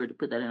to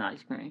put that in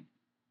ice cream.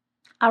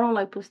 I don't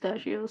like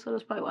pistachios, so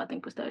that's probably why I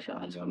think pistachio.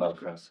 I'm not a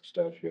fan of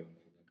pistachio.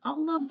 I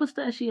love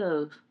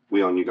pistachios.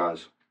 We on, you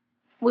guys.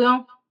 We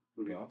on?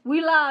 Yeah.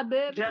 We live,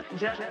 babe. Just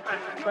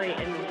play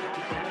and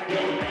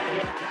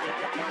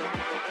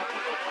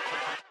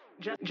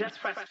just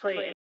press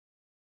play.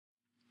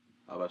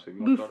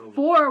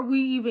 Before we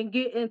even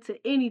get into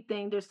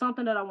anything, there's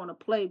something that I want to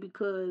play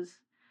because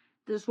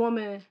this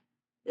woman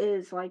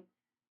is like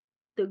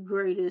the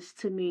greatest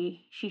to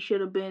me. She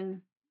should have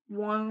been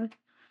one.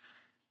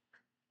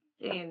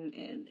 And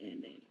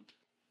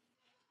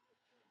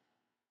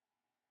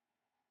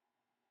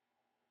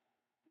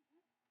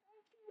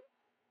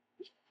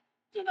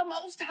to the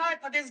Most High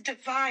for this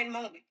divine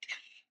moment.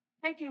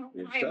 Thank you.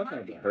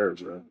 Her,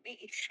 bro.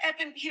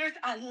 Evan Peters,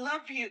 I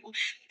love you.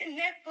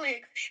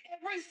 Netflix,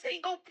 every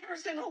single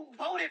person who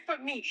voted for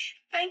me,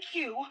 thank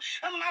you.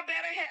 My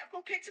better half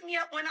who picked me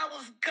up when I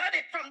was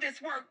gutted from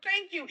this work,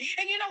 thank you.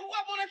 And you know who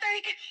I want to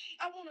thank?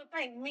 I want to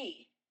thank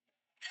me.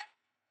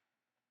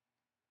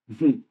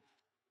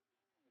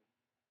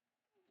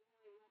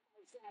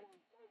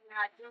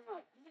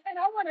 And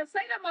I want to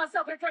say to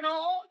myself in front of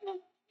all you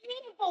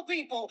beautiful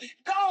people,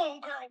 go on,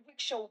 girl,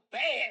 with your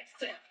bad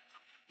self.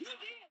 You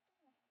did.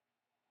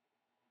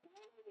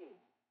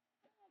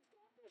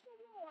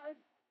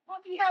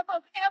 On behalf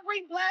of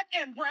every Black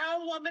and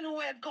brown woman who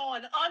has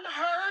gone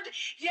unheard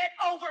yet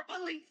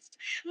over-policed,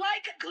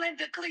 like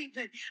Glenda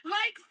Cleveland,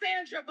 like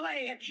Sandra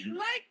Bland,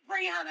 like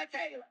Breonna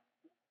Taylor.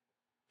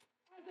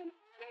 As an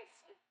artist,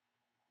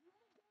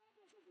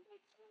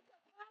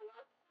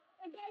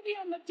 and baby,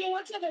 I'm gonna do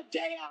it to the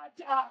day I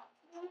die.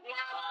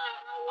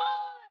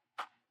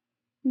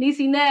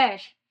 Niecy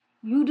Nash,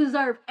 you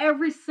deserve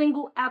every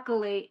single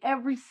accolade,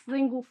 every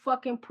single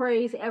fucking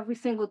praise, every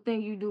single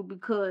thing you do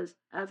because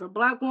as a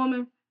Black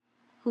woman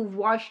who've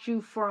watched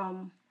you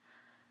from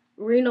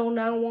Reno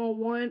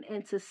 911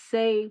 and to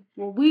say,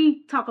 when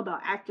we talk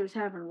about actors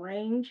having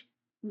range,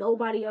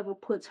 nobody ever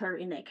puts her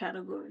in that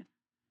category.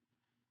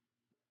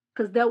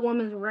 Because that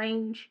woman's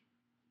range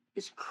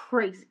is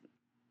crazy.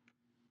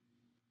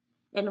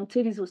 And them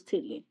titties was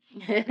tittying.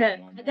 I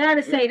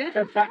gotta say that.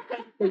 I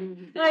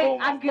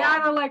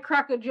gotta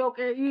crack a joke.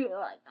 I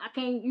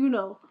can't,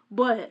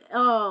 But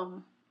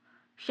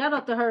shout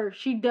out to her.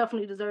 She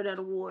definitely deserved that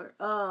award.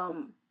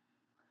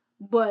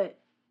 But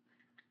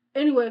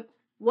anyway,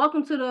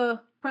 welcome to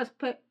the Press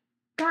Play.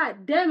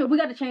 God damn it, we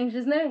got to change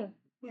his name.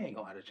 We ain't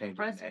gonna have to change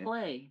Press his name.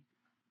 play.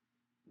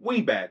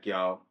 We back,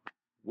 y'all.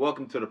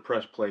 Welcome to the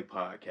Press Play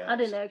podcast. I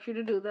didn't ask you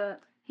to do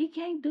that. He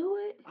can't do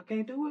it. I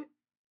can't do it.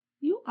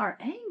 You are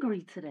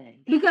angry today.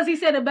 Because he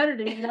said it better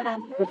than me. He said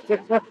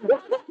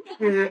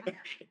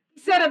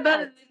it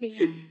better than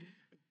me.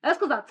 That's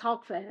because I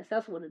talk fast.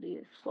 That's what it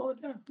is. Slow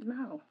it down.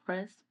 No.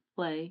 Press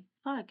play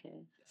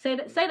podcast. Say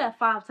that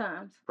 5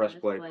 times. Press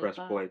play, press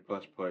play,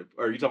 press play.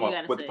 Are you talking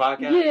about with the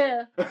podcast?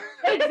 Yeah.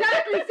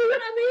 Exactly. See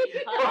what I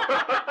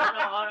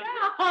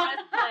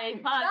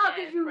mean? Press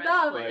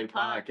play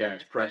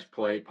podcast. Press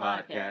play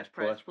podcast.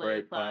 Press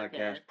play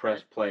podcast.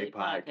 Press play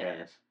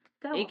podcast.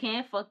 It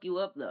can fuck you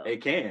up though.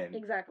 It can.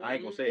 Exactly. I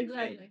ain't gonna say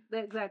exactly.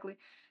 Exactly.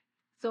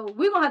 So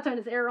we're gonna have to turn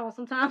this air on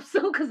sometime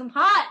soon because I'm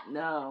hot.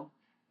 No.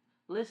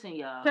 Listen,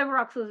 y'all. Paper,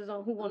 rock, scissors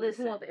on. Who want the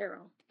air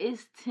on?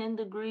 It's 10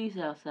 degrees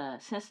outside.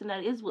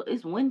 Cincinnati,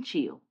 it's wind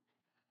chill.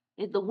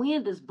 The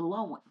wind is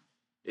blowing.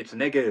 It's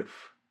negative.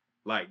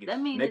 Like, that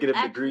means negative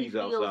degrees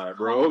outside,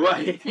 bro.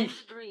 Like 10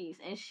 degrees.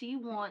 And she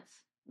wants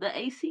the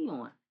AC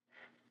on.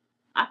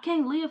 I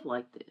can't live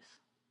like this.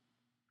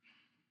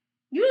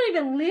 You don't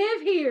even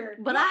live here.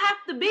 But I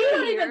have to be here. You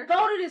don't even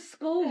go to this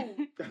school.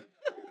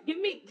 Give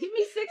me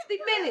 60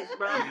 minutes,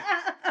 bro.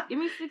 Give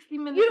me 60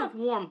 minutes of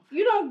warmth.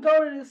 You don't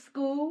go to this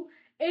school.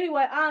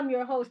 Anyway, I'm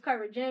your host,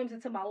 Kyra James,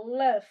 and to my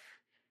left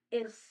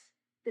is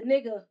the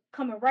nigga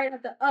coming right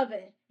out the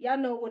oven. Y'all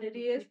know what it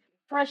is.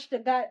 Fresh the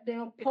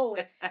goddamn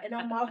poet. And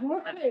on my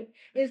right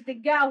is the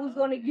guy who's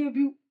going to give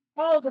you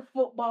all the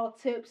football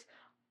tips,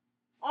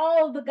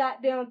 all the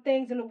goddamn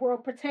things in the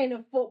world pertaining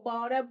to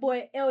football. That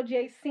boy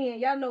LJC,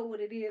 y'all know what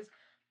it is.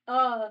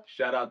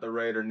 Shout out to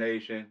Raider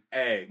Nation.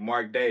 Hey,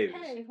 Mark Davis.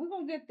 Hey, we're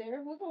gonna get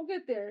there.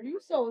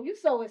 You so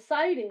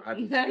excited.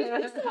 He's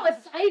so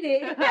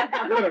excited.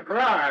 I'm gonna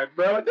cry,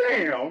 bro.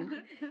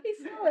 Damn.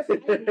 He's so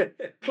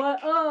excited.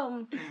 But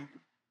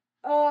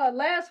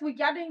last week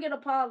y'all didn't get a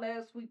pod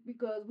last week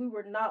because we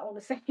were not on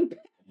the same page.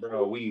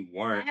 Bro, we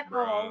weren't,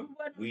 bro.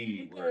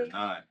 We were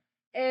not.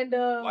 And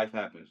life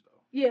happens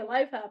though. Yeah,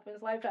 life happens.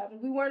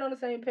 We weren't on the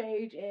same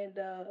page, and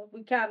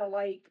we kind of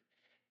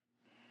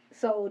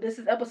So this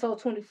is episode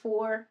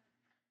 24,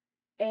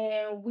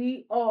 and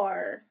we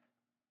are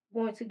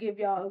going to give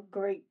y'all a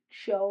great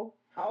show.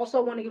 I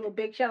also want to give a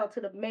big shout out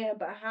to the man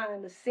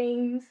behind the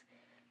scenes.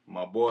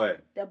 My boy.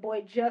 That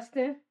boy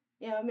Justin.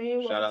 You know what I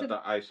mean? Shout out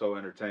to ISO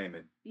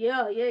Entertainment.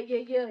 Yeah.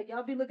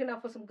 Y'all be looking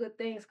out for some good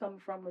things coming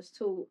from us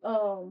too.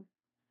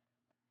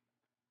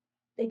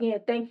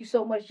 Again, thank you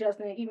so much,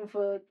 Justin, even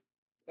for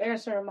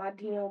answering my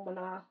DM when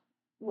how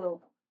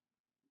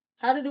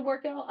did it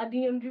work out? I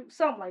DM'd you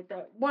something like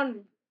that.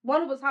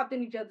 One of us hopped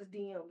in each other's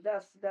DMs.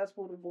 That's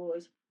what it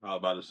was. I was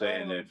about to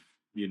say, and if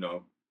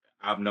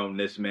I've known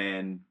this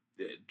man,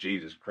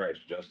 Jesus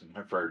Christ, Justin,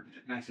 I've heard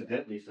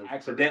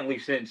accidentally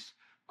since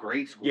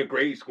grade school. Yeah,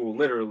 grade school,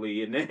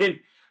 literally, and then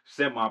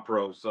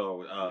semi-pro.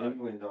 So, then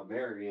we ended up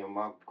marrying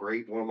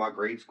one of my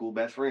grade schoat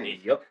best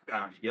friends.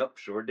 Yep,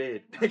 sure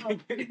did.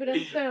 Keep it in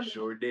the family.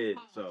 Sure did.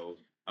 So,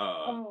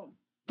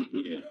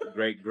 yeah,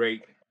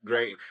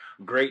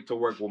 great to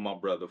work with my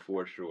brother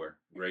for sure.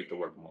 Great to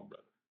work with my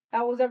brother.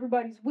 How was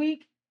everybody's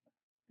week?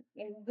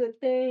 Any good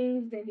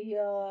things? Any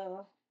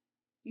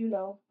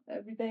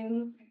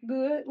everything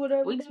good?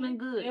 Whatever. Week's been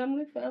good.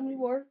 Family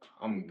work.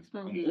 I'm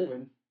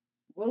been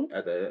moving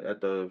at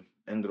the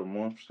end of the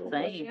month, so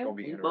Same. that's gonna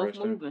be We both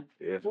interesting. moving.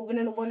 Yeah. Moving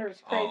in the winter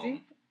is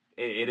crazy.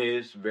 It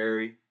is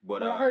very,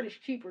 but I heard it's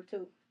cheaper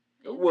too.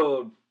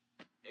 Well,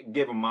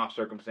 given my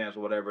circumstance or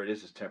whatever,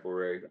 this is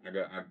temporary. I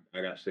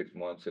got 6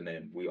 months, and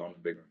then we on to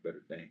bigger and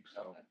better things.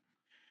 So,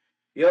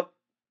 yep,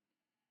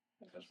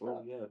 that's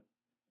what we got.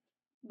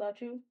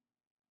 About you?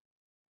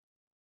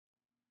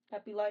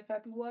 Happy life,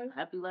 happy wife.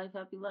 Happy life,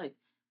 happy life.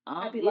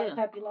 Happy life,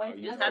 happy life.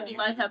 Just happy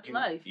life, happy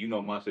life. You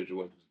know my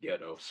situation is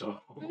ghetto, so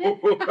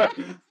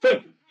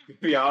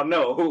y'all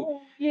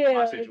know. Yeah,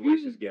 my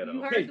situation is ghetto.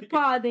 You heard the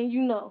pod, then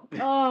you know.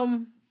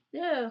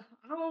 Yeah.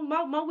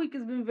 My week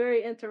has been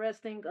very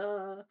interesting.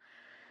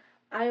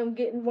 I am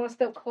getting one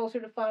step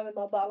closer to finding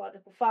my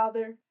biological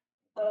father.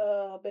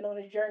 I've been on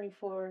this journey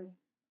for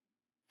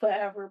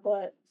forever,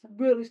 but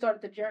really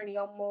started the journey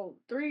almost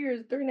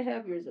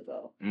 3.5 years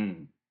ago.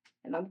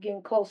 And I'm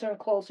getting closer and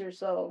closer,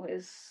 so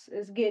it's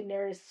getting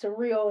there. It's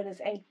surreal and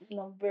it's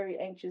I'm very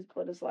anxious,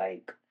 but it's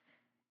like,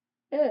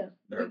 yeah,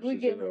 we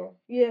getting there.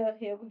 Yeah,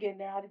 we're getting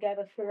there. I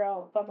gotta figure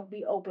out if I'm gonna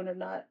be open or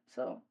not.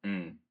 So,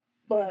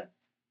 but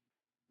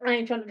I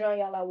ain't trying to drown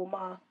y'all out with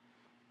my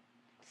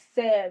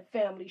sad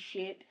family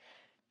shit.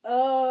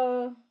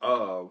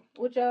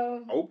 What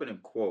y'all? Opening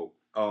quote.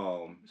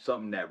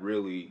 Something that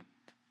really,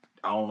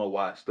 I don't know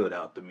why it stood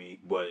out to me,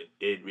 but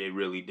it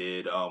really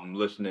did.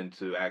 Listening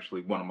to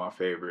actually one of my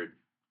favorite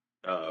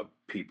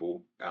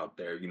people out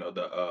there,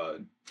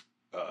 the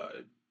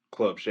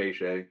Club Shay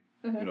Shay,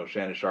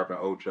 Shannon Sharp and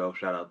Ocho,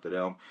 shout out to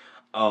them.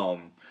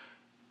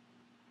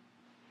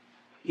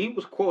 He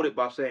was quoted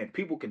by saying,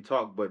 "People can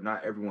talk, but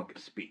not everyone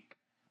can speak."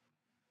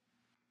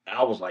 And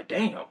I was like,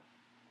 damn.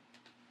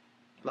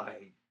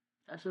 Like,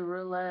 that's a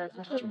real ass.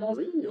 That's real.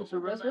 That's a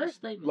real ass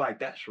statement. Like,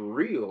 that's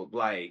real.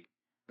 Like,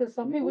 because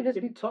some people just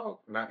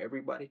talk. Not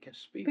everybody can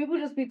speak. People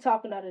just be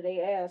talking out of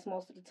their ass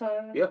most of the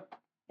time. Yep.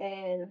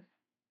 And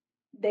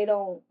they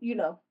don't, they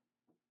don't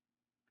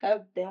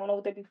know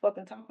what they be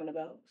fucking talking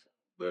about. So.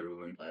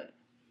 Literally. But,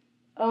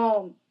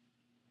 no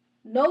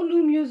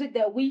new music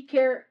that we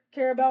care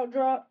about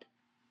dropped.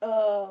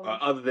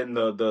 Other than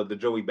the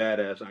Joey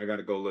Badass, I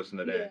gotta go listen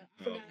to that.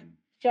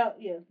 Shout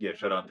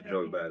out to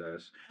Joey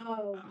Badass.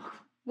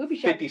 We'll be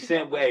 50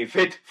 Cent way,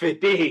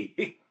 50.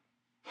 If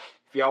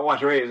y'all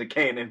watch Raising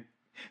Canaan,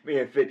 me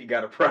and 50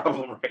 got a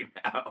problem right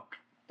now.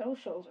 Those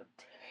shows are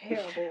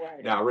terrible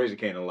right now. Nah, Raising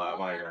Canaan live.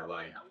 I ain't gonna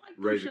lie.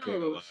 Raising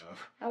Canaan live.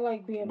 I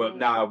like being. But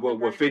nah,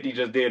 what 50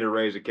 just did at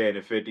Raising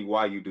Canaan, 50.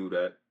 Why you do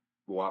that?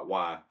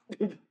 Why?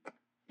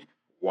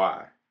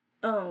 Why?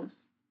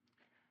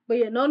 But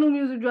yeah, no new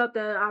music dropped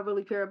that I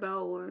really care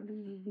about or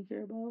do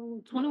care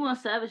about. 21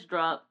 Savage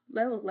dropped.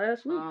 That was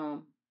last week.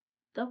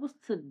 That was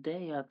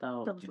today, I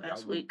thought. That was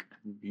last week.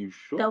 You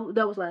sure?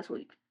 That was last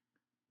week.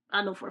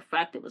 I know for a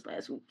fact it was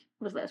last week.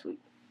 It was last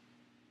week.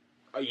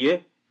 Yeah.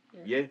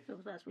 It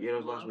was last week. Yeah, it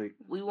was last week.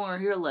 We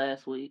weren't here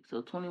last week,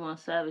 so 21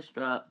 Savage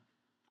dropped.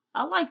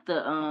 I like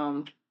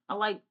the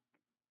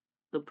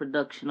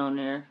production on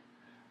there.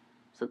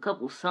 It's a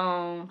couple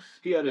songs.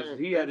 He had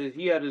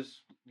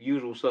his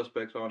usual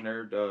suspects on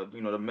there. The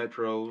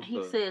Metros.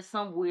 He said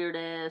some weird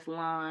ass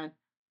line.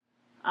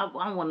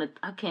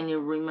 I can't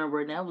even remember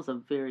it. That was a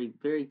very,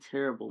 very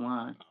terrible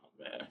line.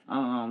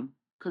 Oh man.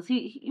 Cause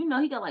he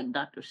got like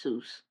Dr.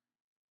 Seuss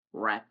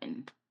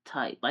rapping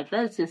type. Like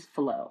that's his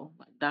flow,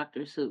 like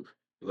Dr. Seuss.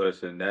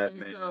 Listen, that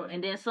man.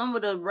 And then some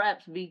of the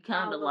raps be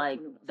kind of like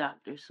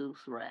Dr.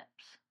 Seuss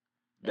raps.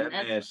 That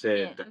man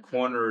said the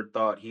corner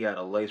thought he had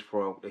a lace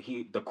front.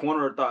 The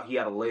corner thought he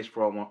had a lace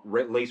front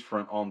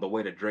on the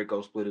way that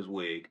Draco split his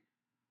wig.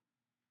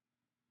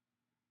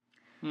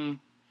 Yeah,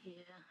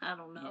 I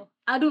don't know.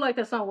 I do like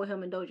that song with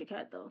him and Doja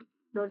Cat though.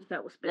 Doja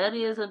Cat was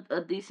spitting. That is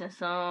a decent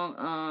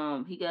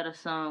song. He got a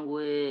song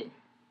with.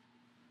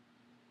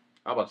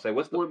 I was about to say,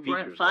 what's the with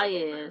features? Brent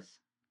Fayez.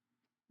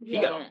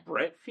 He got a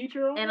Brent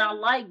feature on. And I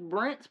like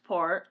Brent's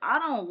part. I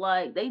don't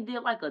like they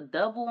did like a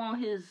double on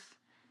his.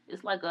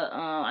 It's like a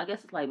I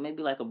guess it's like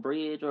maybe like a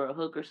bridge or a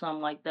hook or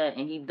something like that,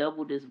 and he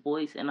doubled his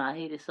voice, and I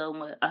hate it so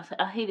much.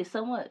 I hate it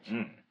so much.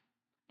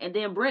 And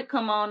then Brent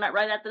come on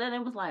right after that,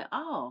 and it was like,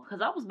 oh,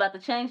 because I was about to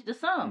change the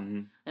song.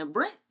 Mm-hmm. And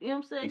Brent, you know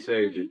what I'm saying? He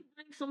saved it.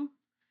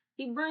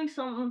 He brings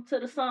something to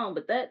the song,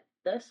 but that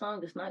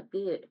song is not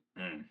good.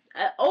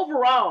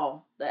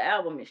 Overall, the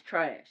album is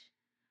trash.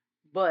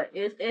 But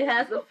it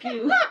has a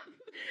few.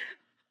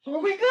 Here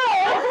we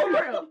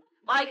go.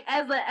 Like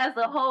as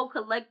a whole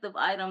collective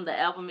item, the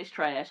album is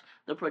trash.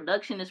 The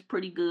production is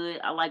pretty good.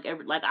 I like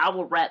I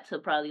will rap to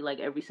probably like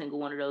every single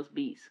one of those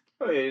beats.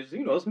 Oh, yeah,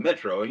 it's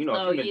Metro. So him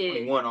and yeah,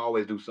 21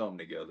 always do something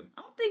together.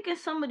 I'm thinking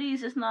some of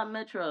these is not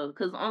Metro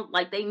because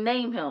like they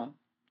name him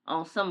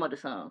on some of the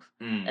songs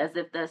as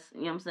if that's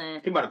you know what I'm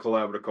saying. He might have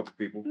collabed with a couple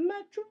people.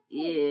 Metro.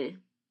 Yeah.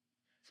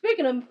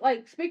 Speaking of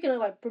like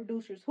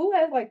producers, who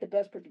has like the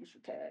best producer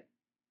tag?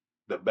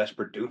 The best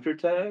producer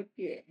tag?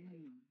 Yeah.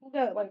 Who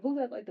got like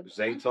the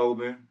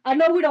Zaytoven? I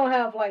know we don't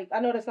have like I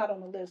know that's not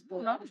on the list,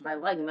 but I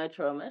like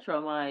Metro.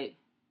 Metro might.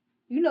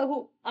 You know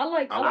who I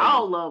like? I like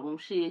all of them,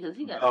 shit, because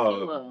he got a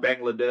few of them.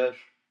 Bangladesh.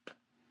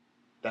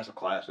 That's a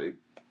classic.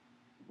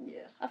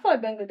 Yeah, I feel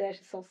like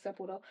Bangladesh is so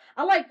simple though.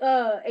 I like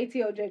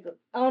ATL Jacob.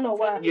 I don't know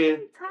why. Yeah.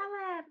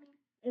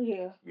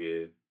 Yeah.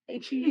 Yeah.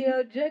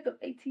 ATL Jacob.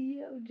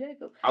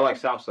 I like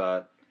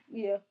Southside.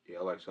 Yeah. Yeah,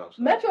 I like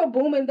Southside. Metro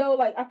booming though,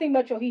 like I think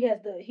Metro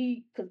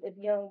because if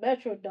young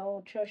Metro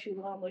don't trust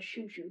you, I'ma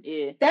shoot you.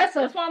 Yeah. That's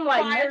why I'm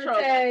like Metro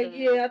tag.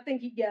 Yeah, I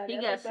think he got it.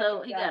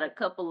 He got a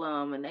couple of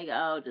them and they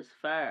got all just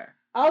fire.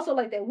 I also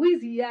like that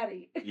Weezy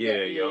Yachty.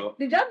 Yeah, yo.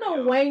 Did y'all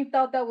know Wayne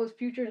thought that was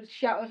Future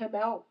shouting him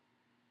out?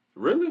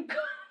 Really?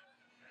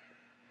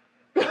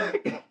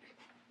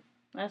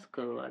 That's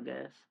cool, I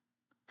guess.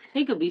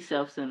 He could be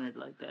self-centered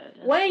like that.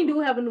 That's Wayne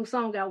do have a new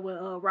song out with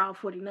Route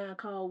 49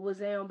 called "Was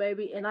Down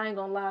Baby," and I ain't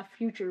gonna lie,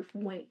 Future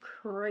went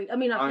crazy. I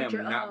mean, I am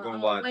not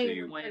gonna lie to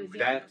you.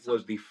 That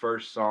was the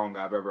first song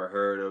I've ever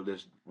heard of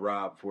this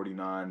Rob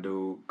 49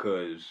 dude.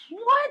 Cause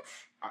what?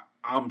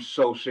 I'm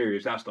so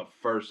serious. That's the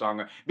first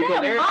song. Because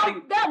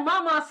everybody, that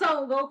Mama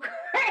song go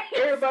crazy.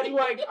 Everybody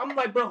I'm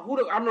like, bro,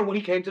 I remember when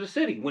he came to the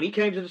city. I'm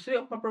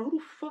like, bro, who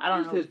the fuck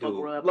is this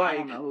dude? I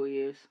don't know who he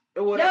is.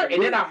 Whatever.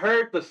 And then I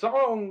heard the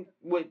song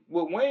with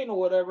Wayne or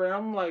whatever, and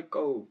I'm like,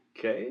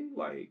 okay,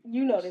 like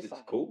you know this song.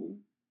 It's cool.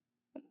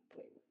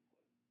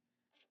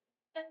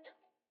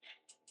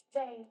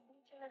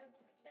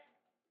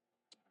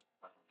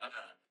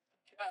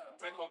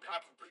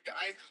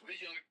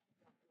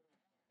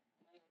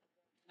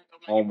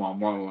 Oh my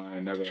mama, I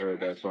ain't never heard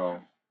that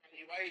song.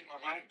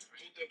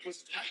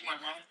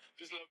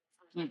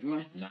 I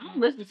don't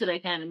listen to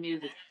that kind of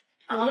music.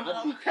 I don't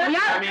listen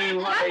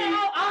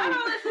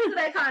to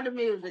that kind of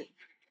music.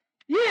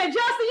 Yeah,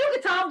 Justin, you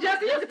can talk.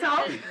 Justin can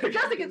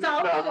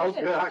talk.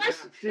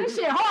 That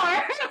shit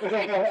hard.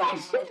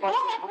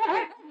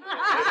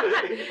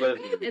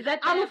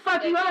 I'm gonna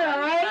fuck you up,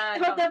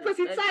 alright? Put that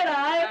pussy tight,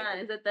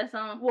 alright? Is that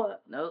song?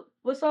 What? Nope.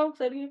 What song?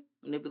 Say it again.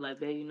 And they be like,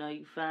 babe, you know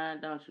you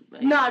fine, don't you,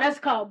 babe? No, that's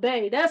called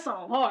Babe. That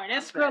song hard.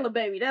 That's Skrilla,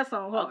 baby. That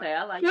song hard. Okay,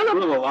 I like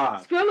Skrilla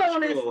Live. Skrilla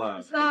on that.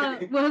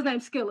 What's his name?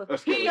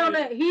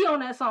 Skilla. He on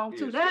that song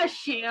too. That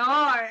shit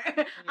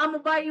hard. I'ma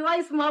buy you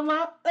ice,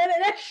 mama.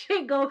 That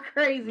shit go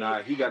crazy.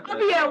 Nah, he got that. I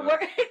be at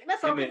work.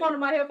 That's on one of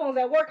my headphones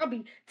at work. I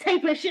be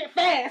taping shit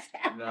fast.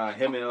 Nah,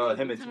 him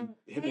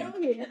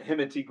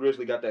and T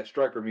Grizzly got that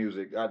striker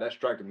music. That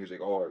striker music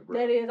hard, bro.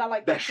 That is. I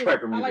like that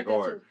striker music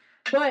hard.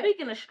 But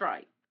speaking of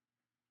strike.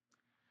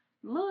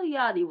 Lil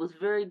Yachty was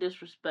very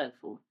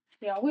disrespectful.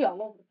 Yeah, we all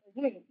over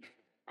the place.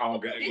 Oh,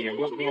 God, yeah,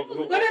 but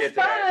it's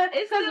fine.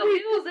 It's still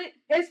music.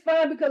 It's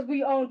fine because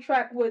we on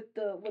track with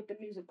the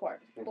music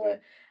part. Mm-hmm.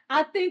 But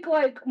I think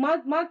like my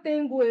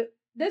thing with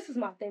this is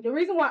my thing. The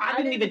reason why I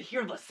didn't even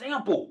hear the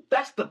sample.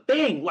 That's the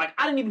thing. Like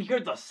I didn't even hear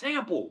the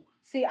sample.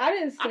 See, I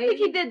didn't say. I think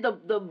he did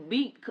the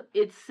beat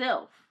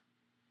itself.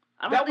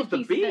 That was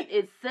the beat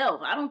itself.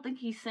 I don't think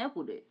he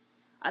sampled it.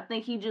 I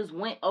think he just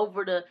went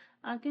over the.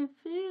 I can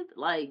feel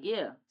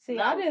yeah. See,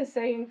 I didn't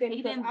say anything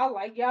because I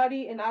like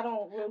Yachty and I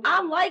don't really.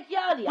 I like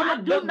Yachty.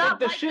 I do not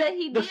like that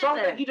he did the song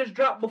that he just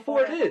dropped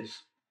before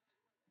this.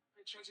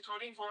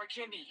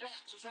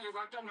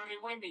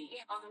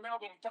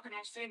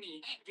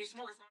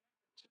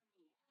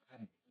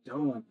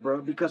 Don't,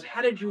 bro. Because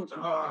how did you?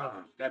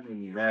 That made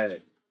me mad.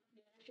 That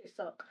shit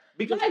suck.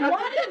 Because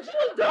why did you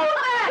do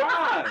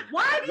that?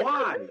 Why did you do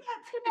that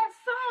to that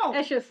song?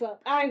 That shit suck.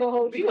 I ain't gonna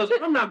hold you. Because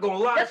I'm not gonna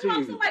lie That's to what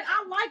you. I'm saying. Like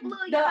I like Lil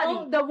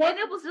Yachty, and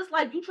it was just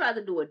like you tried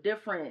to do a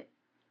different.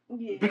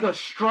 Yeah. Because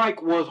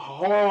Strike was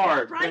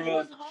hard. Strike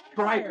was hard.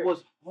 Strike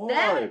was hard.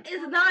 That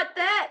is not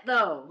that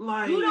though.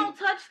 Like, you don't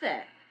touch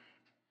that.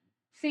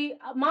 See,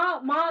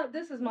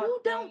 this is my.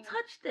 You don't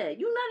touch that.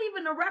 You're not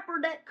even a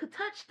rapper that could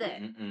touch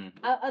that.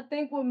 I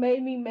think what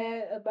made me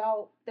mad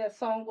about that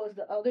song was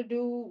the other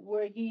dude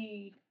where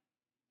he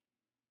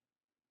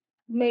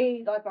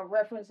made like a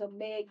reference of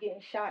Meg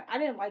getting shot. I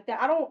didn't like that.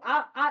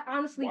 I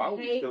honestly hate. Why are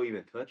we still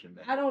even touching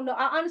that? I don't know.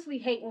 I honestly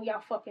hate when y'all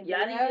fucking do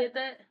Yachty that. did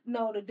that?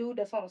 No, the dude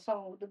that's on the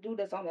song. The dude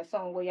that's on that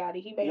song with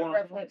Yachty. He made a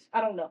reference.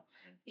 I don't know.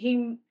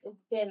 And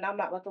I'm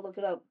not about to look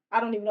it up. I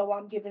don't even know why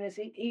I'm giving this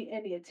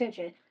any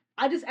attention.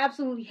 I just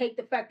absolutely hate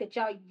the fact that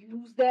y'all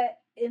use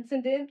that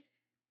incident.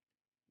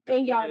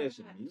 And y'all,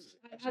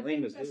 I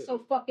think that's so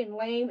fucking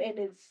lame, and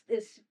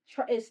it's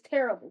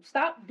terrible.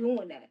 Stop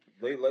doing that.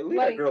 Leave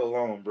that girl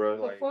alone, bro.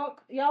 The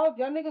fuck, y'all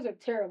niggas are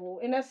terrible,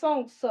 and that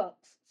song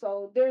sucks.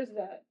 So there's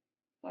that.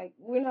 Like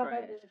we're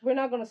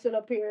not gonna sit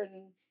up here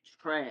and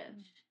trash.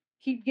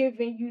 keep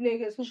giving you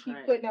niggas who Trash.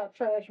 keep putting out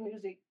trash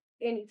music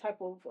any type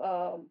of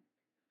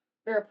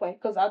airplay,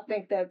 because I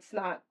think that's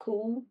not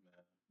cool.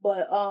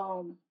 But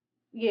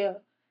yeah.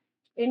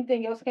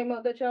 Anything else came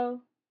out that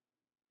y'all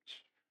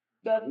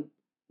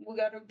we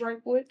got a break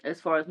with? As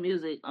far as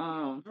music,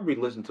 I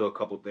re-listened to a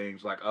couple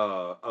things like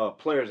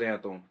Players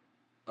Anthem,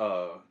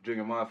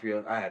 Junior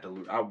Mafia. I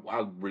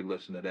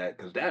re-listened to that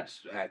because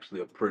that's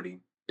actually a pretty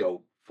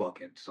dope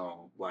fucking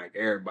song. Like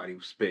everybody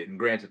was spitting.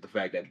 Granted, the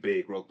fact that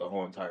Big wrote the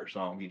whole entire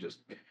song, he just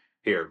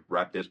here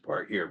rap this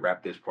part, here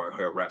rap this part,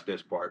 here rap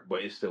this part,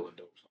 but it's still a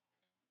dope song.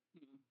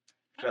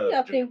 How do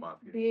y'all think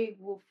Big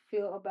will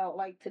feel about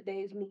like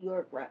today's New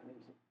York rap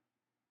music?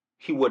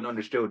 He wouldn't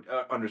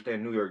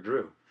understand New York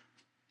drill.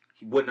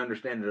 He wouldn't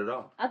understand it at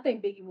all. I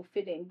think Biggie will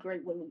fit in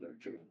great with New York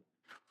drill.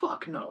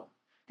 Fuck no.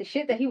 The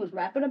shit that he was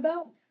rapping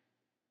about?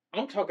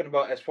 I'm talking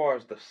about as far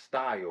as the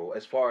style,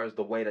 as far as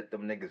the way that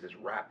them niggas is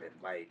rapping.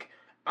 Like,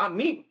 I'm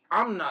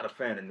not a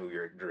fan of New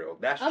York drill.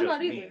 That's I'm just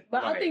not either. me.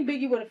 But like, I think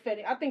Biggie would have fit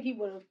in. I think he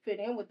would have fit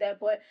in with that.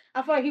 But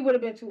I feel like he would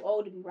have been too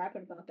old to be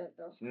rapping about that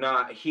though.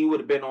 Nah, he would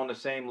have been on the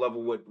same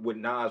level with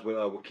Nas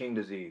with King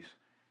Disease.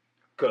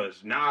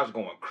 Cause Nas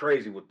going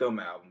crazy with them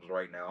albums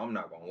right now. I'm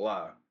not gonna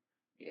lie.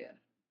 Yeah.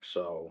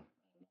 So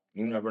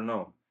you never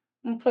know.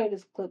 I'm gonna play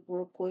this clip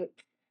real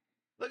quick.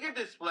 Look at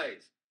this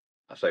place.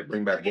 I say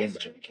bring back Boom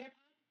Bap. Why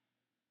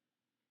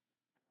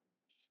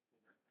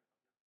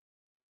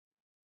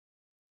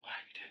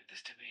are you doing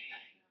this to me?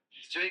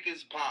 Drake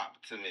is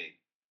pop to me.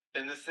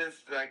 In the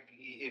sense that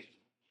if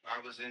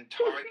I was in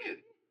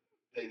Target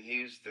in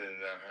Houston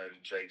and I heard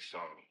a Drake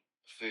song,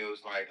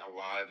 feels like a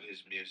lot of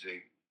his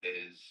music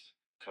is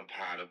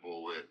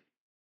compatible with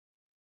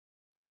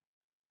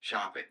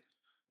shopping.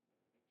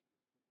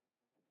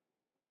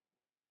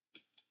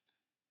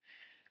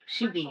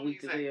 she was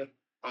weak as hell.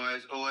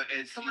 Or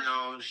it's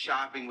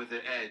shopping with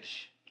an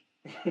edge.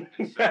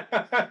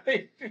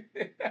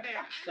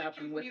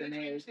 Shopping with an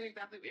edge.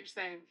 Exactly what you're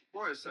saying.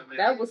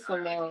 That was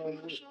some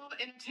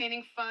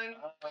Entertaining, fun,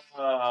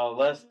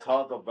 let's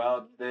talk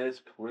about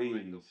this,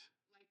 please.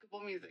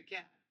 likable music. Yeah.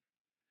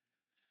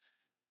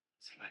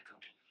 It's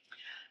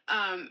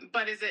likable.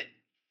 But is it?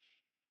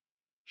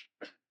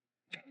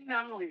 No,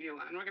 I'm gonna leave you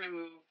alone. We're gonna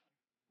move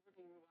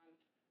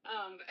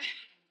on.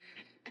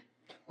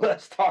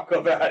 Let's talk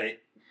about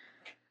it.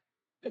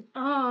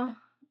 I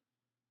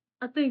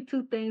think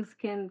two things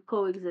can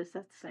coexist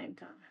at the same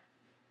time.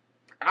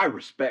 I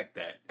respect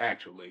that.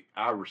 Actually,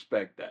 I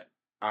respect that.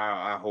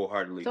 I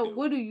wholeheartedly do. So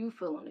what do you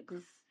feel on it?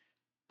 Because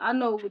I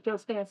know what your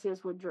stance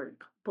is with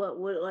Drake, but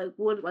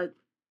what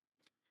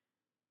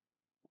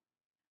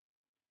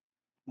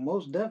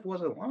Most Def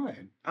wasn't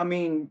lying. I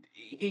mean,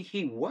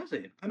 he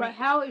wasn't. But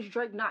how is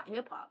Drake not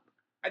hip hop?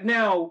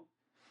 Now,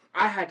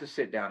 I had to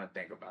sit down and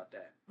think about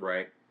that,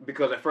 right?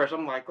 Because at first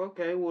I'm like,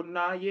 okay, well,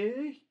 nah,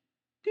 yeah,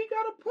 he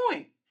got a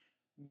point.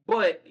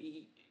 But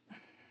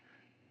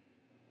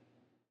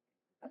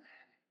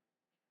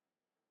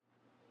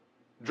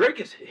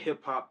Drake is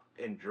hip hop,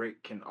 and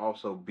Drake can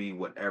also be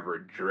whatever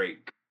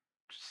Drake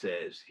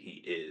says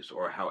he is,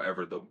 or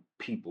however the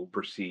people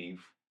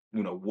perceive,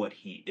 what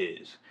he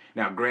is.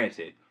 Now,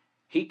 granted,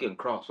 he can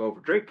cross over.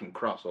 Drake can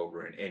cross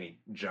over in any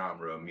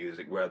genre of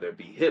music, whether it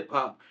be hip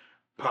hop,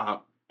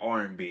 pop,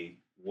 R&B,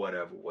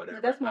 whatever.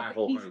 That's my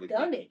point. He's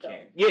done it, though.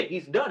 Yeah,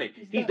 he's done it.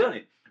 He's done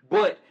it.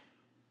 But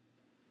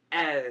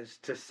as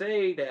to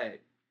say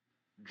that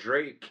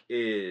Drake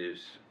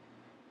is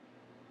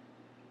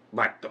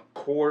like the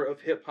core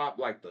of hip hop,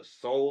 like the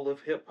soul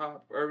of hip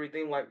hop, or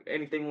anything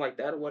like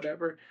that, or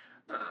whatever,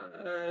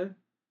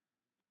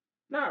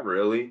 not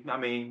really. I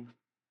mean,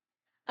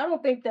 I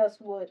don't think that's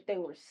what they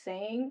were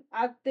saying.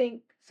 I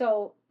think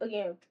so.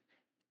 Again,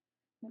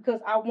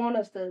 because I want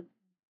us to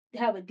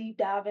have a deep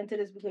dive into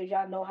this because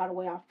y'all know how the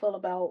way I feel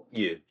about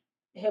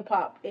hip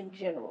hop in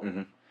general.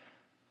 Mm-hmm.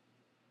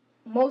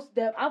 Most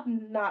Def, I've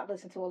not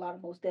listened to a lot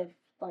of Most Def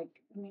like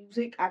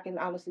music. I can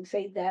honestly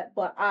say that,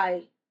 but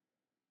I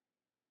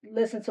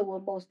listen to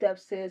what Most Def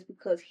says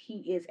because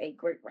he is a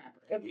great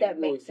rapper. If that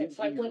makes sense.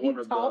 Like when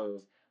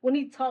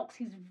he talks,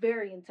 he's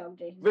very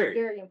intelligent. He's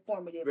very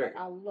informative. Like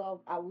I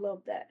love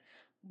that.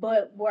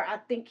 But where I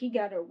think he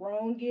got it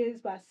wrong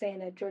is by saying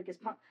that Drake is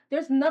pop.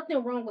 There's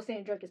nothing wrong with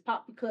saying Drake is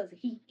pop because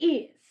he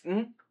is.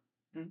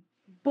 Mm-hmm. Mm-hmm.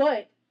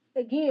 But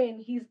again,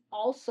 he's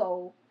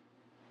also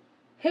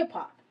hip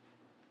hop.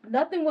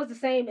 Nothing Was the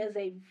Same as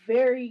a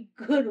very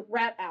good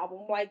rap album.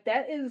 Like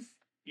that is.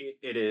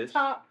 It is.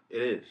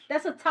 It is.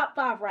 That's a top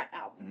 5 rap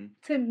album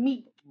to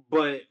me.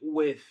 But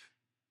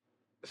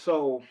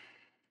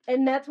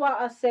and that's why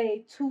I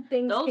say two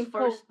things.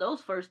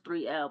 Those first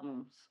 3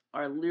 albums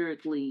are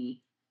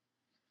lyrically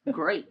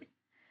great.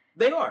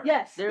 They are.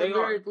 Yes. They're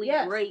lyrically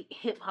great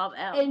hip hop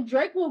albums. And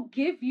Drake will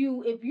give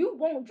you, if you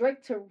want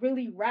Drake to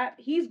really rap,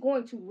 he's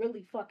going to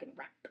really fucking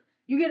rap.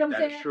 You get what I'm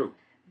saying? That's true.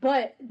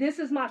 But this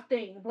is my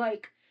thing.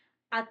 Like,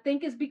 I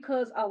think it's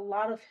because a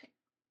lot of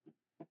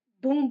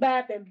boom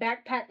bap and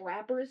backpack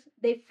rappers,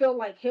 they feel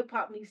like hip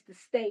hop needs to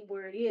stay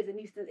where it is. It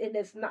needs to, and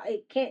it's not.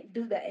 It can't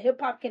do that. Hip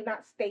hop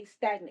cannot stay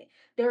stagnant.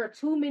 There are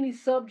too many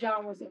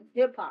subgenres in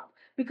hip hop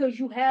because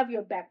you have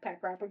your backpack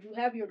rappers, you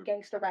have your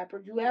gangster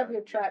rappers, you have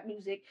your trap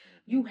music,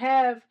 you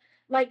have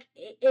like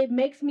it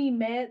makes me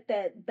mad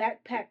that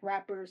backpack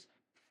rappers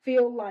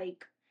feel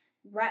like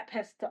rap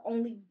has to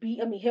only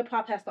be. I mean, hip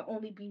hop has to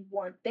only be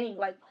one thing.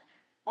 Like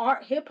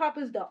art, hip hop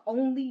is the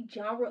only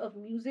genre of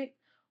music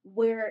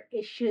where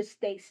it should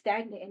stay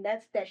stagnant, and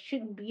that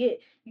shouldn't be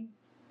it.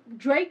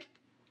 Drake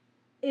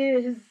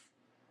is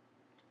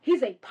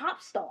he's a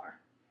pop star.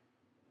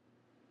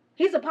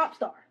 He's a pop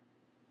star.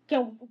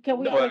 Can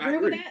we No, all I agree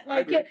with agree. that? I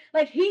Like agree.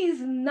 like he's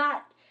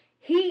not.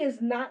 He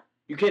is not.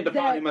 You can't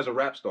define that him as a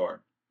rap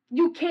star.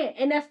 You can't,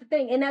 and that's the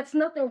thing, and that's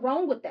nothing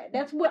wrong with that.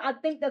 That's what I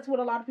think. That's what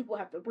a lot of people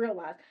have to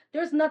realize.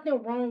 There's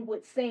nothing wrong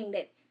with saying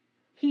that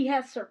he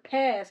has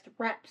surpassed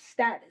rap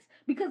status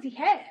because he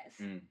has,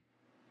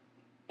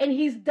 and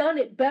he's done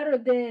it better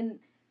than.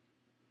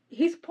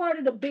 He's part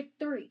of the big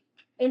three,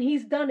 and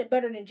he's done it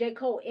better than J.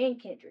 Cole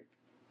and Kendrick.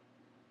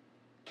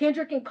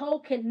 Kendrick and Cole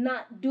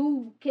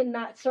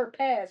cannot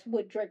surpass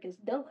what Drake has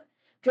done.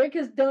 Drake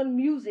has done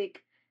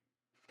music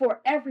for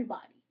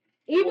everybody.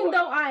 Even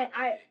though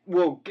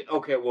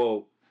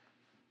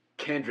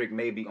Kendrick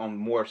may be on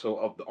more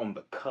so on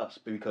the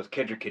cusp because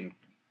Kendrick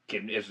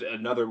can is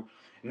another,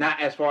 not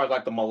as far as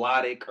like the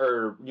melodic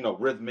or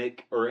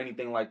rhythmic or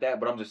anything like that,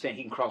 but I'm just saying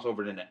he can cross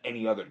over into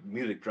any other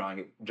music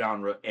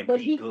genre and but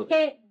be he good.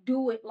 can't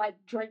do it like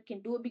Drake can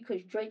do it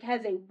because Drake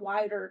has a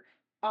wider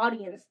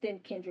audience than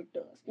Kendrick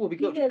does. Well,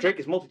 because Drake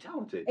is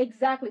multi-talented.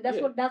 Exactly.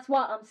 That's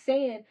why I'm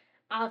saying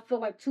I feel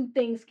like two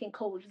things can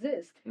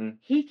coexist.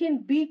 He can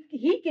be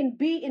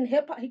in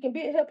hip hop. He can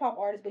be a hip hop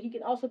artist, but he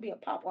can also be a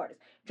pop artist.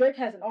 Drake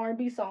has an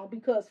R&B song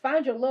because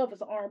 "Find Your Love"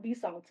 is an R&B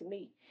song to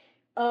me.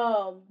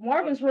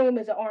 Marvin's Room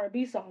is an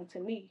R&B song to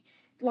me.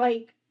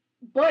 Like,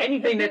 but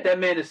anything that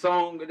man is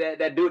song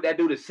that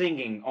dude is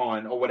singing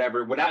on or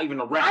whatever without even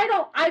a rap.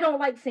 I don't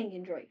like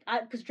singing Drake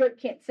because Drake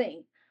can't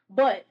sing,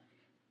 but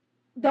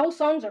those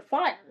songs are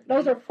fire.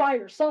 Those are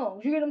fire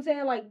songs. You get what I'm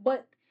saying? Like,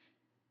 but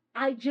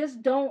I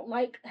just don't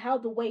like how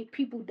the way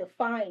people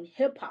define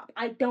hip hop.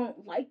 I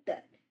don't like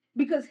that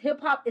because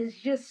hip hop is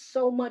just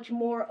so much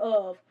more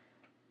of,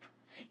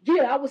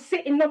 yeah, I was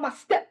sitting on my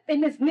step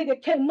and this nigga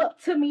came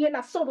up to me and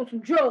I sold him some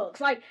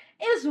drugs. Like,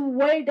 it's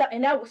way down,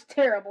 and that was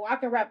terrible. I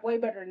can rap way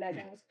better than that,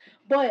 guys.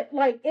 But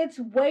like, it's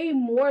way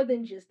more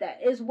than just that.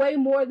 It's way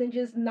more than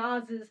just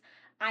Nas's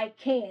 "I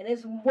Can."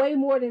 It's way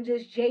more than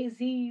just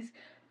Jay-Z's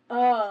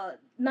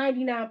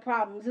 99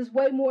 Problems. It's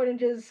way more than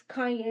just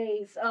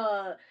Kanye's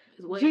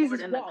It's way Jesus more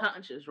than Walk. the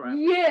conscious rap.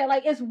 Yeah,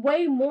 like it's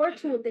way more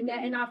to it than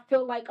that, and I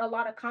feel like a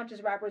lot of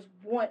conscious rappers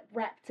want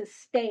rap to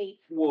stay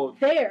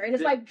there, and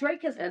it's like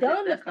Drake has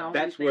done the.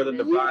 That's where the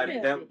divide.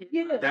 That's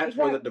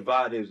exactly. where the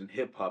divide is in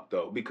hip hop,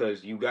 though,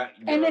 because you got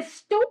and it's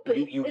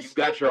stupid. You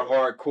got your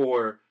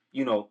hardcore,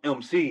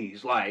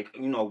 MCs like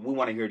we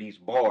want to hear these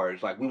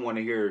bars, like we want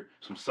to hear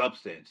some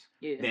substance.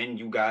 Yeah. Then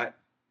you got.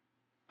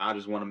 I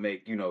just want to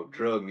make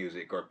drug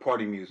music or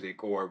party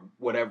music or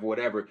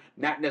whatever.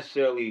 Not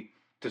necessarily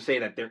to say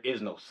that there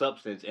is no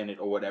substance in it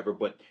or whatever,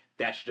 but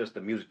that's just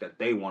the music that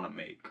they want to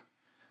make.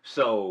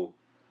 So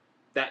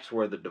that's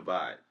where the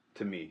divide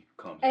to me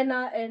comes. And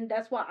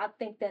that's why I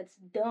think that's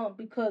dumb,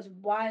 because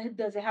why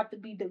does it have to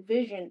be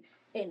division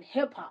in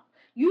hip hop?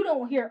 You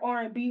don't hear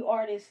R&B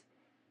artists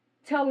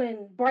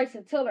telling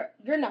Bryson Tiller,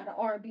 "You're not an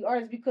R&B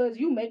artist because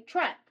you make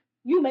trap."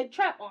 You make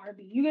trap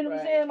R&B. You get what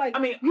I'm saying? Like, I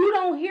mean, you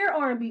don't hear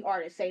R&B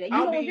artists say that.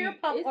 You don't hear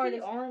pop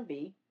artists.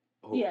 R&B.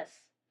 Yes,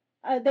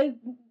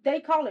 they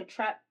call it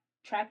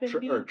trapping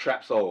or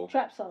trap soul.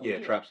 Trap soul.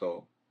 Yeah, trap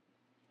soul.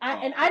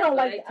 I don't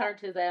like. They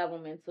turned his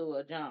album into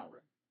a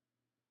genre.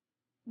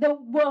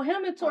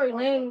 Him and Tory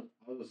Lanez.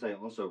 I was saying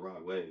also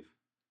Rod Wave.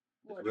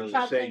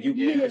 You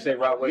can say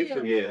Rod Wave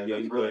too. Yeah,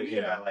 you could.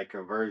 Yeah, like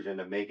conversion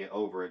to make it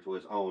over into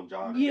its own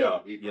genre. Yeah,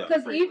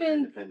 because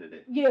even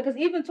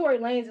Tory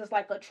Lanez is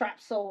like a trap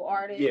soul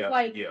artist.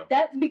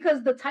 That's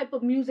because the type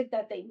of music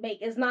that they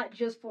make is not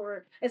just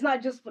for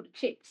the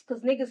chicks,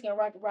 because niggas can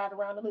ride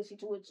around and listen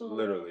to it too.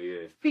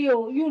 Literally, yeah.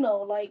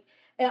 Feel like,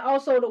 and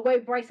also the way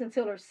Bryson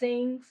Tiller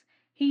sings,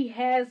 he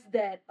has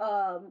that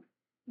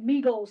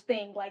Migos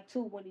thing like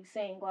too when he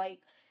sing, like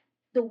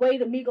the way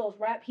the Migos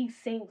rap, he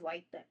sings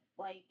like that.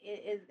 Like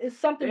it's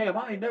something. Damn,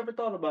 I ain't never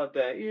thought about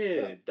that.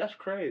 Yeah, that's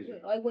crazy.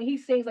 Yeah, like when he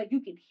sings, like you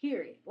can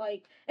hear it.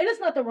 Like, and there's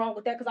nothing wrong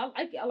with that because I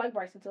like it. I like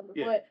Bryson Tiller,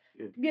 but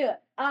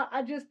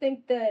I just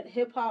think that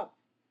hip hop,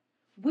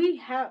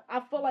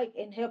 I feel like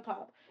in hip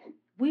hop,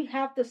 we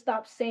have to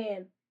stop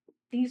saying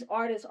these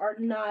artists are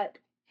not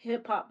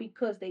hip hop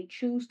because they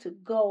choose to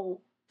go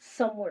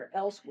somewhere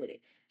else with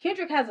it.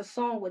 Kendrick has a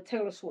song with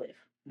Taylor Swift.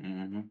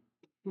 Mm-hmm.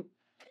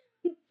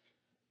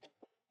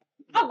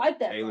 I like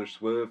that. Taylor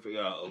Swift,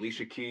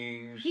 Alicia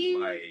Keys,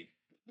 like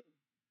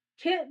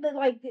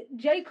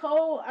J.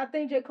 Cole. I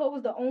think J. Cole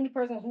was the only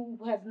person who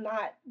has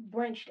not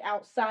branched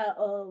outside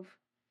of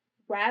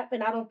rap,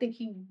 and I don't think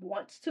he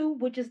wants to,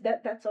 which is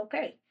that's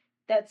okay.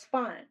 That's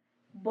fine.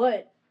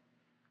 But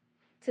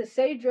to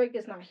say Drake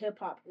is not hip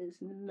hop is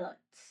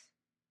nuts.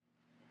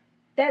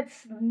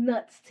 That's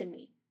nuts to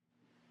me.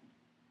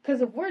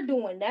 Because if we're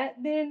doing that,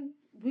 then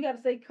we got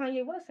to say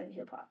Kanye West ain't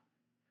hip hop.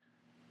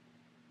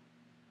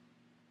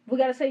 We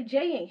got to say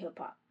Jay ain't hip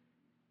hop.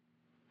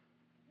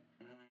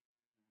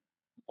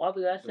 Why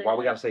we gotta say? Why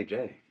we gotta say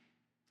Jay?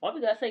 Why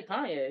we gotta say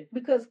Kanye?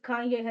 Because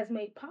Kanye has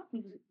made pop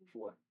music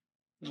before.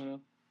 Mm.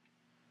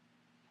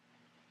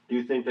 Do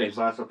you think they're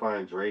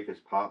classifying Drake as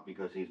pop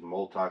because he's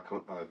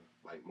multicultural?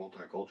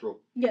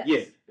 Yes.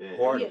 Yeah,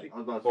 wholeheartedly. I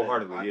was about to say,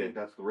 Wholeheartedly, I yeah. think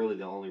that's really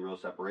the only real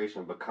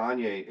separation. But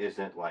Kanye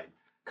isn't like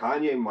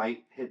Kanye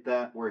might hit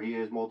that where he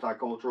is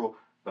multicultural,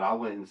 but I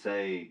wouldn't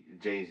say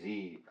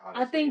Jay-Z.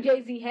 I think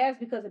Jay-Z has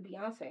because of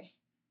Beyonce.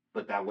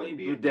 But that wouldn't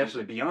be That's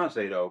a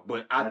Beyonce though.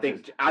 But I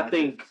think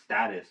his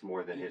status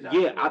more than his.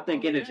 Yeah, I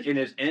think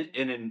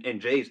in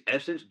Jay's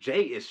essence,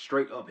 Jay is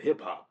straight up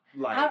hip hop.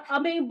 Like I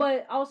mean,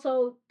 but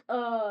also,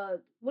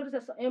 what is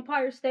that song?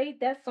 Empire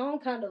State? That song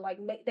kind of like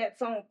that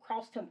song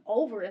crossed him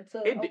over into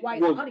a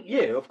white audience.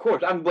 Yeah, of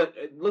course. But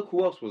look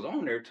who else was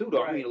on there too,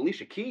 though. Right. I mean,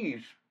 Alicia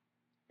Keys.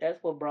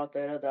 That's what brought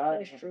that other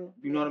audience. That's true.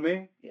 You know what I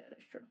mean? Yeah,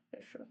 that's true.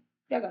 That's true.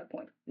 Yeah, I got a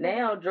point.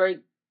 Now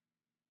Drake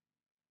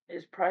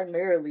is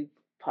primarily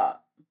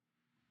pop.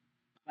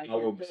 Like I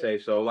would say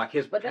so. Like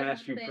his but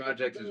past few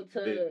projects is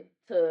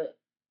to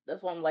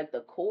that's why I'm like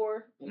the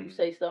core. When you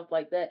say stuff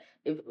like that,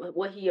 if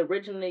what he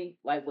originally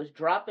like was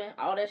dropping,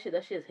 all that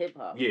shit's hip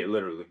hop. Yeah,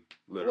 literally.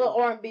 Little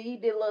R&B, he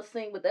did a little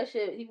sing, but that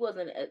shit he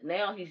wasn't.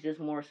 Now he's just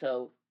more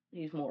so.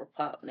 He's more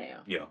pop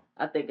now. Yeah.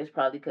 I think it's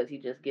probably because he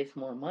just gets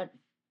more money.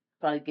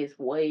 Probably gets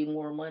way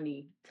more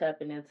money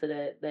tapping into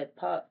that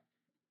pop.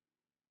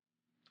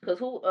 Cause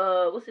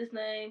what's his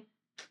name?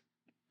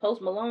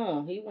 Post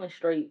Malone. He went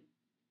straight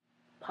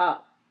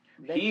pop.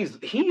 He's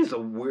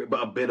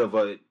a bit of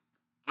a.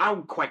 I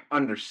don't quite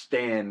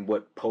understand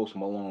what Post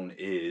Malone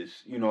is.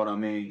 You know what I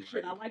mean?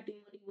 Shit, I liked him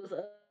when he was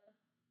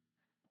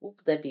what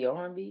would that be?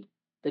 R&B,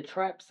 the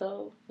trap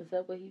soul. Is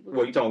that what he was?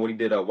 What you talking? What he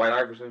did? White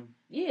Iverson.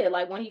 Yeah,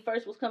 like when he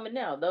first was coming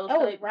out. That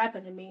was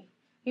rapping to me.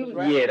 He was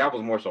rapping. Yeah, that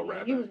was more so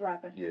rapping. He was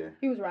rapping. Yeah,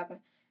 he was rapping.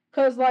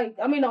 Cause like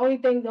I mean the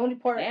only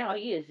part now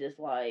he is just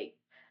like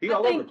he's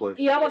all over the place.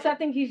 Yeah, I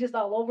think he's just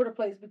all over the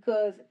place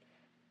because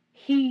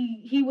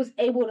he was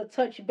able to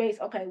touch base.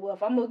 Okay, well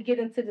if I'm gonna get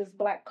into this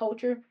black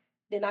culture,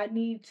 then I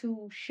need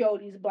to show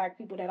these black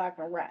people that I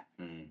can rap.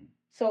 Mm-hmm.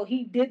 So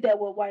he did that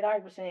with White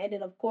Iverson, and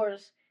then of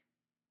course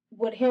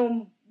with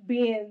him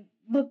being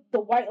the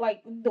white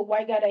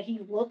guy that he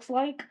looks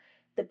like,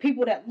 the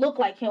people that look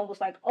like him was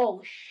like,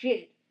 oh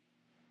shit.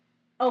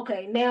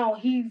 Okay, now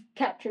he's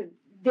captured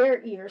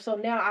their ear, so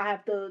now I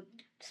have to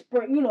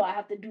I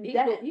have to do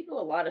that. He do a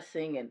lot of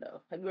singing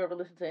though. Have you ever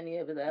listened to any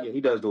of his albums? Yeah,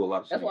 he does do a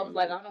lot of singing. That's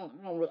why I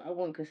was like, I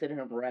wouldn't consider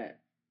him rap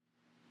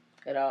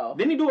at all.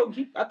 Didn't he do?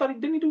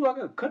 Didn't he do like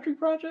a country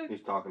project? He's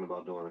talking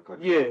about doing a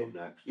country album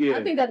next. Yeah,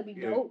 I think that'd be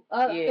dope.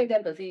 I think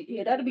that'd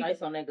be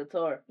nice on that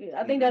guitar.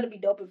 Yeah, I think that'd be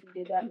dope if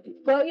he did that.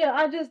 But yeah,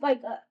 I just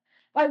like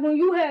when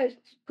you had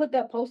put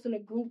that post in the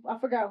group, I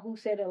forgot who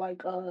said it.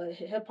 Like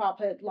hip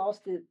hop had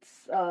lost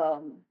its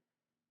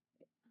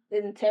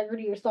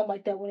integrity or something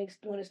like that when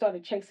it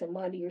started chasing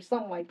money or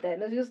something like that.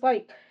 And it's just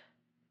like,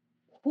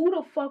 who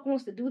the fuck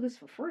wants to do this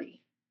for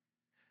free?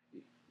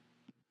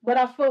 But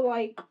I feel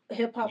like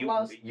hip hop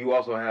lost. You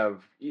also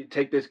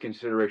take this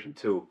consideration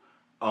too.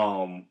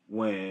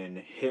 When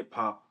hip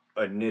hop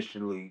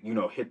initially,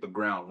 hit the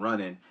ground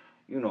running,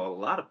 a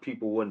lot of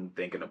people wasn't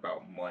thinking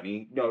about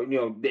money.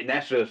 And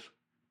that's just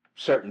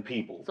certain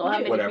people. So how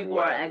many people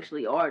are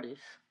actually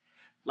artists?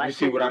 Like, you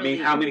see what I mean?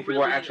 How many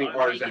people are actually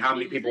artists and how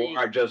many people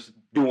are just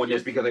doing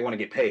this because they want to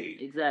get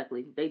paid?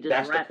 Exactly.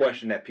 That's the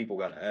question that people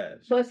gotta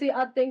ask. But see,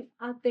 I think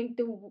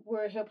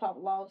where hip hop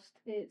lost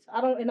is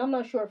I'm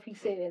not sure if he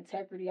said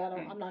integrity.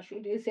 I'm not sure.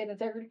 Did he say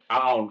integrity?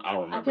 I don't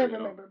remember. I can't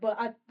remember. But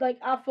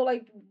I feel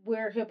like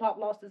where hip hop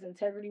lost its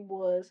integrity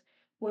was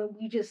when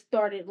we just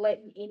started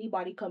letting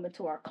anybody come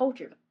into our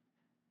culture.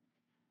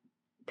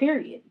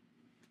 Period.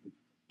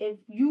 If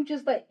you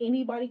just let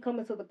anybody come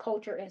into the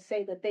culture and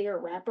say that they are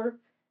a rapper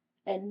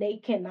and they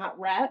cannot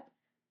rap,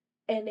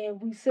 and then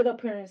we sit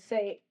up here and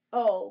say,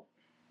 oh,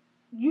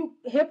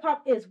 hip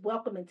hop is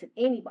welcoming to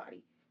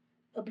anybody.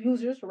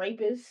 Abusers,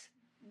 rapists,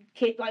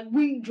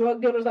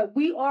 drug dealers,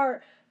 we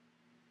are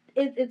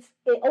it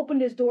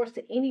opened its doors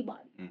to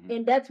anybody. Mm-hmm.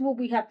 And that's what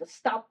we have to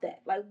stop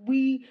that.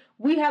 We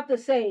have to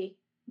say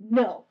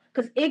no.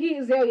 Because Iggy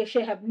Azalea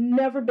should have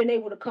never been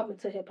able to come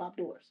into hip hop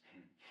doors.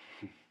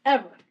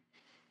 Ever.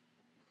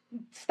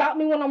 Stop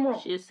me when I'm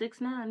wrong. She's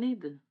 6'9"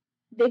 neither.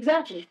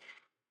 Exactly.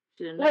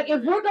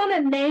 If we're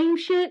gonna name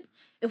shit,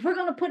 if we're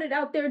gonna put it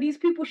out there, these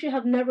people should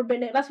have never been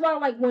there. That's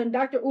why, when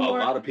Dr. Umar,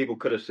 a lot of people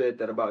could have said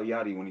that about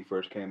Yachty when he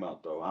first came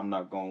out, though. I'm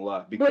not gonna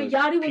lie, because but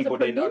Yachty was a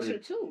producer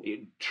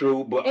too.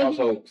 True, but and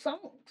also he wrote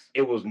songs.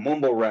 It was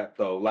mumble rap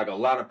though. Like a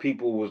lot of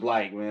people was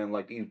like, man,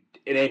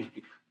 it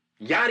ain't.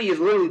 Yachty is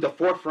literally the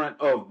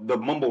forefront of the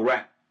mumble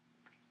rap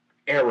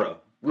era.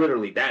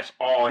 Literally, that's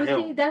all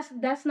him. See,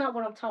 that's not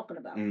what I'm talking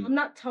about. I'm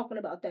not talking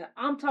about that.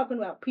 I'm talking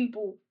about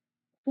people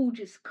who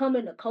just come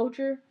in the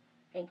culture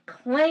and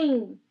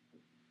claim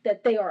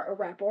that they are a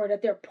rapper or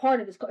that they're part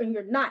of this culture, and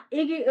you're not.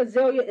 Iggy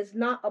Azalea is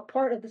not a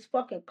part of this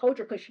fucking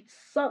culture because she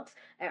sucks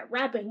at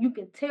rapping. You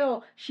can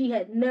tell she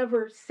had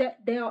never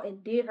sat down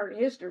and did her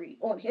history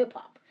on hip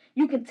hop.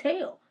 You can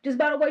tell just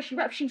by the way she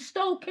raps. She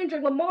stole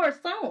Kendrick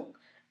Lamar's song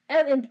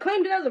and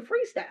claimed it as a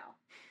freestyle.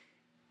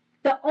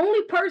 The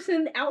only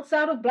person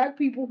outside of black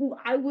people who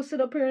I will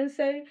sit up here and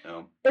say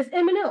is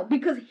Eminem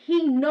because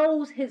he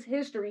knows his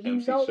history. He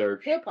knows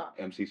hip hop.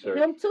 MC Serch.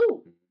 Him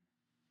too.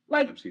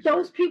 Like MC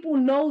those Serch. people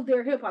know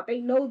their hip hop. They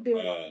know their.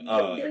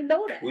 They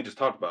know that. We just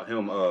talked about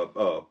him.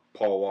 Paul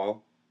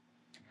Wall.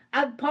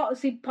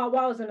 Paul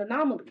Wall is an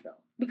anomaly though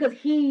because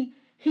he's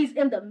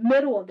in the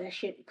middle of that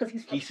shit because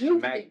he's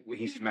smack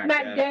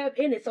dab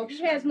in it. So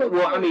he has no.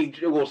 Well, choice. I mean,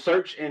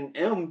 Serch and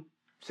M.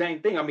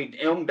 Same thing. I mean,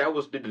 M. That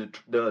was the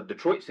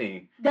Detroit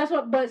scene. That's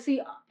what. But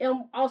see,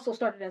 M also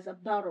started as a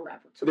battle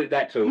rapper too.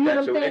 That too. You know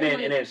that too.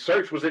 And then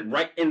Serch was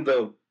right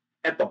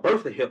at the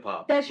birth of hip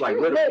hop. That's like,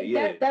 true.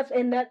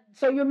 Yeah.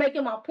 So you're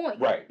making my point.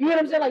 Right. You know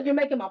what I'm saying? Like you're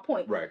making my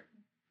point. Right.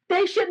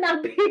 They should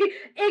not be.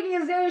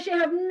 Iggy Azalea should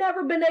have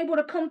never been able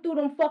to come through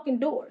them fucking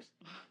doors.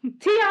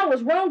 T.I.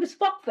 was wrong as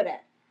fuck for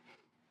that.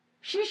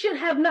 She should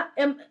have not.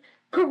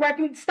 Correct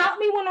me. Stop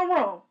me when I'm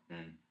wrong.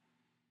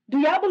 Do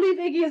y'all believe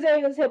Iggy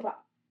Azalea is hip hop?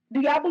 Do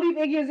y'all believe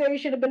Iggy Azalea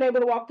should have been able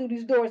to walk through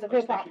these doors of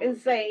hip hop and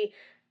say,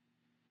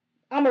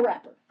 "I'm a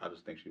rapper"? I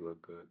just think she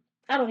looked good.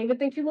 I don't even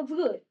think she looks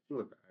good.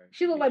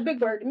 She looked like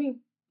Big Bird to me.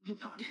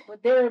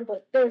 But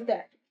there's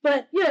that.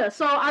 But yeah,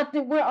 so I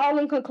think we're all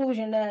in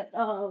conclusion that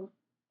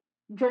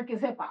Drake is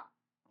hip hop,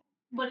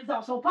 but it's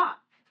also pop.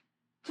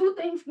 Two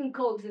things can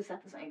coexist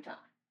at the same time.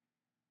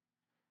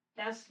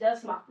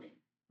 That's my thing.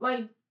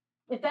 Like,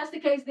 if that's the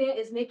case, then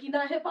is Nicki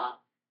not hip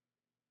hop?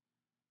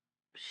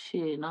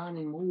 Shit, not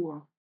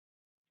anymore.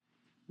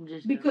 I'm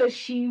just joking.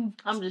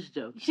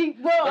 She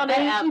made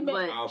a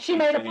point. She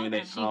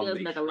does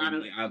make a lot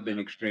of. I've been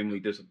extremely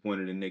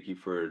disappointed in Nicki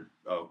for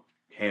a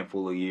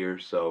handful of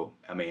years. So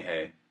I mean,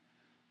 hey,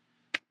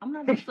 I'm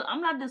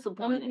not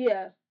disappointed.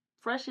 Yeah,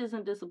 Fresh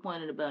isn't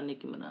disappointed about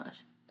Nicki Minaj.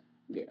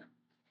 Yeah,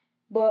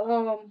 but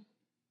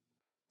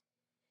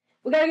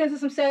we gotta get into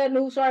some sad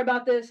news. Sorry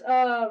about this.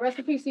 Rest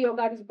in peace to Yo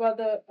Gotti's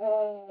brother,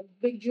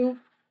 Big Jook.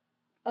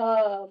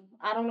 I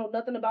don't know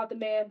nothing about the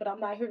man, but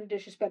I'm not here to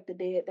disrespect the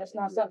dead. That's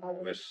not something I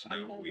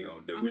we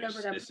don't do.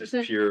 This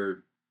is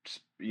pure,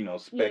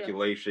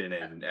 speculation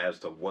and as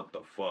to what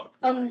the fuck.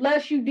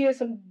 Unless you did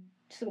some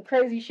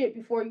crazy shit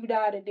before you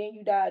died, and then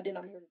you died, then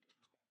I'm here.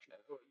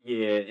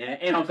 Yeah,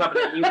 and on top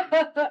of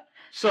that,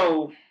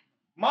 so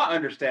my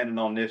understanding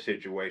on this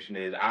situation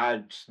is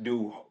I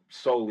do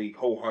solely,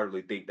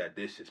 wholeheartedly think that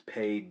this is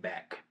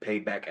payback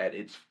at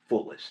its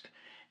fullest.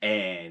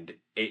 And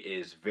it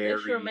is very. They're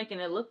sure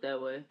making it look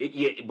that way.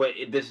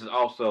 This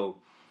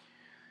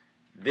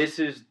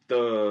is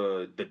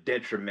the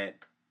detriment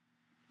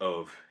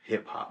of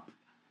hip hop.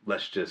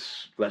 Let's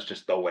just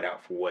throw it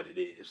out for what it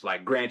is.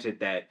 Like, granted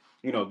that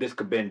this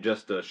could have been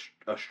just a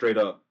straight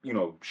up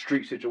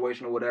street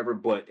situation or whatever,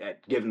 but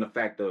given the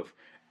fact of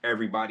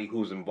everybody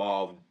who's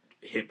involved,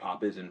 hip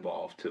hop is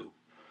involved too.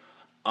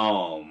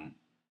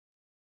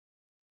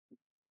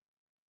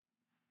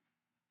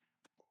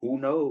 Who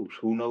knows?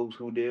 Who knows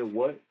who did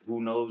what?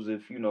 Who knows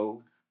if,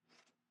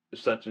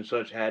 such and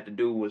such had to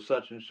do with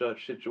such and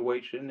such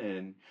situation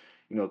and,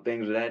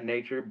 things of that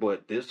nature.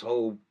 But this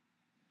whole,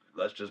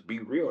 let's just be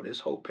real, this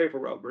whole Paper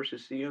Route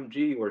versus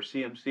CMG or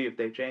CMC if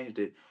they changed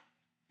it.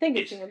 I think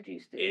it's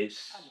CMG still.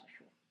 I'm not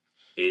sure.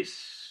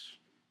 It's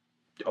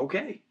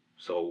okay.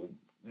 So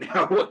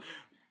now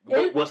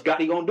what's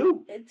Gotti gonna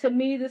do? To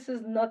me, this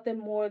is nothing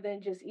more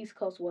than just East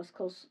Coast, West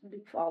Coast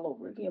beef all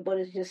over again, but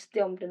it's just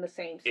stemmed in the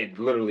same. It's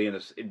literally in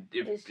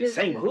the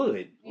same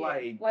hood.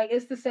 Yeah, like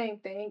it's the same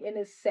thing, and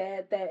it's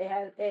sad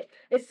that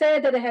it's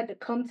sad that it had to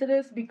come to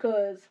this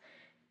because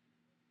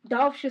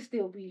Dolph should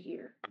still be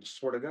here. I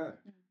swear to God.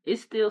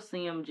 It's still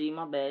CMG,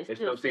 my bad. It's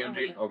still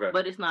CMG? Okay.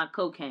 But it's not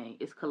cocaine.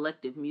 It's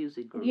Collective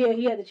Music Group. Yeah,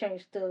 he had to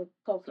change the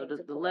cocaine. So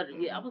the letter,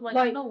 I was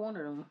like no one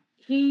of them.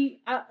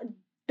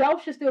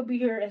 Dolph should still be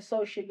here, and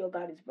so should Yo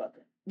Gotti's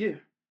brother. Yeah.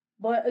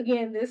 But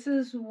again, this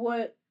is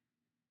what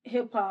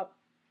hip hop.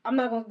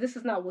 This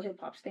is not what hip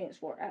hop stands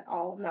for at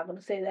all. I'm not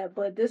gonna say that,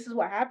 but this is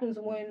what happens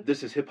when.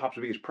 This is hip hop's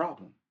biggest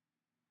problem.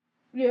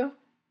 Yeah.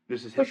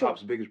 This is hip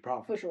hop's biggest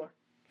problem. For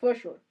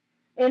sure.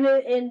 And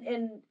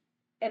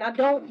I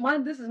don't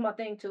mind. This is my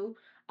thing too.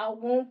 I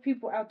want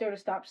people out there to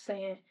stop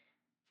saying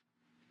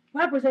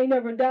rappers ain't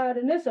never died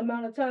in this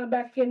amount of time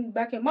back in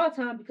my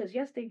time, because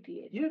yes they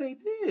did. Yeah, they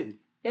did.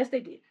 Yes they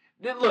did.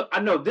 Look, I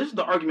know this is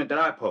the argument that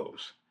I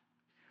pose.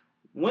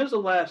 When's the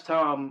last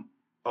time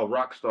a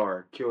rock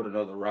star killed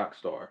another rock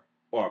star,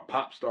 or a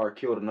pop star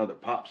killed another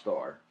pop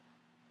star,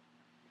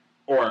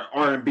 or an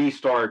R&B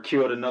star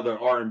killed another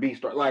R&B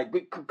star? Like,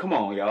 come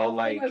on, y'all.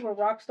 Like with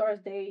rock stars,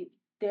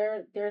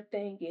 their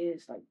thing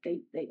is like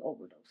they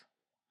overdose.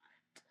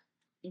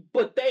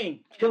 But they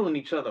ain't killing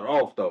each other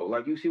off though.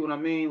 Like, you see what I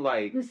mean?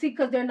 Like, you see,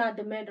 because they're not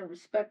demanding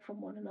respect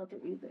from one another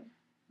either.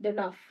 They're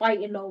not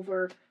fighting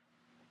over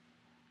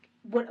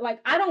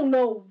I don't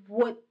know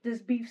what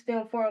this beef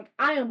stemmed from.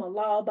 I am a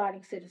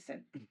law-abiding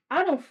citizen.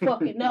 I don't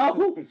fucking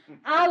know.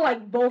 I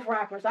like both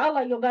rappers. I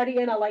like Yo Gotti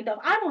and I like Dove.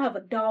 I don't have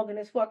a dog in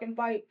this fucking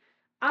fight.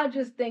 I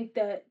just think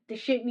that the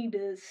shit need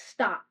to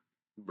stop.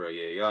 Bro,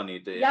 yeah, y'all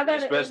need to, Y'all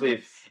gotta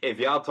especially if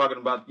y'all talking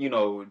about, you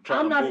know,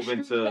 trying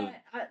to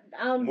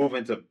move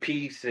into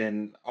peace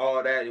and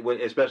all that,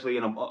 especially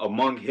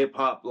among hip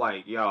hop,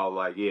 like y'all,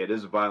 like yeah,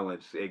 this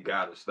violence, it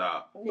gotta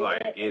stop. Yeah.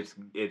 Like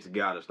it's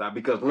gotta stop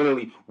because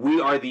literally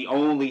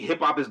hip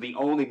hop is the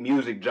only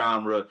music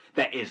genre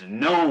that is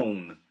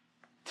known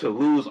to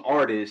lose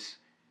artists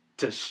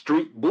to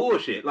street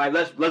bullshit. Like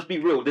let's be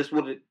real,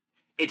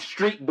 it's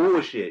street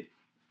bullshit.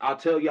 I'll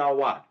tell y'all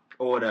why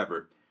or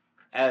whatever.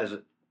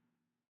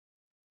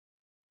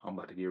 I'm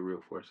about to get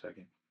real for a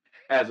second.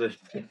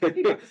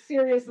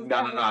 Serious.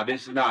 No.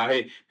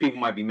 Hey, people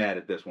might be mad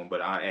at this one,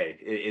 but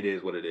it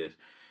is what it is.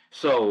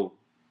 So,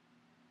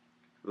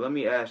 let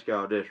me ask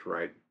y'all this,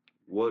 right?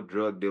 What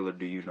drug dealer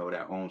do you know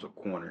that owns a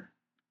corner,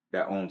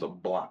 that owns a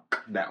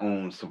block, that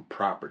owns some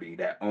property,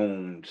 that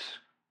owns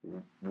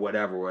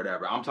whatever?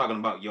 I'm talking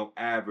about your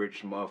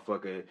average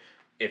motherfucker.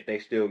 If they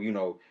still,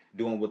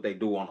 doing what they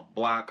do on a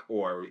block,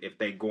 or if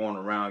they going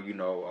around,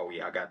 oh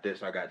yeah, I got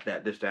this, I got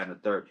that, this, that, and the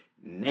third.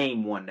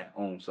 Name one that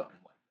owns something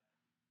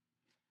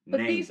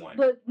like that.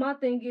 But my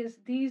thing is,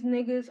 these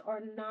niggas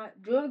are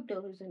not drug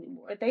dealers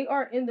anymore. They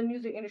are in the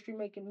music industry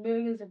making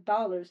millions of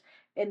dollars,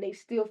 and they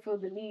still feel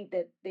the need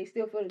that they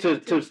still feel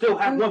to still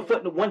have one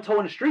foot and one toe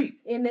in the street.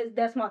 And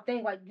that's my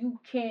thing. Like you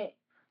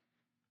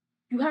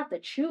have to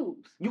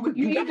choose. You're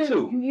either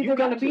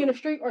going to be in the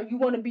street or you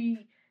want to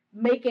be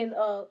making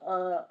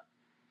a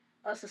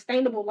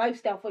sustainable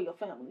lifestyle for your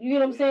family. You know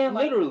what I'm saying?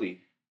 Like,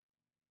 literally.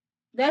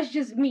 That's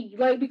just me.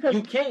 Like, because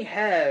you can't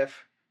have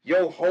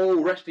your whole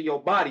rest of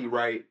your body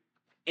right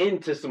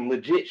into some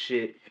legit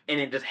shit and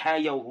then just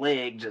have your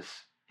leg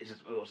it's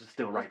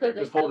still right there.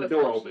 Just hold the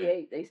door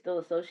open. They still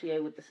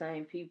associate with the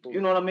same people. You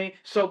know what I mean?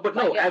 So, but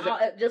like, no,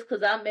 just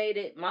because I made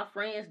it, my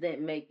friends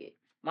didn't make it.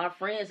 My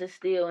friends are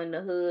still in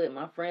the hood.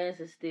 My friends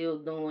are still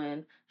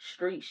doing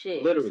street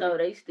shit. Literally. So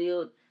they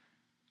still,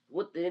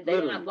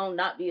 they're not gonna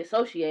not be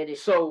associated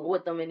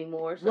with them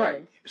anymore. So.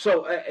 Right.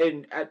 So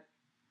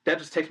that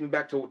just takes me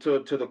back to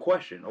the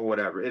question or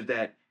whatever, is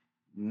that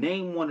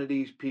name one of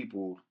these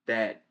people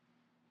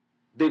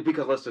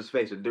because let's just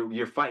face it,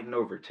 you're fighting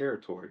over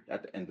territory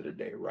at the end of the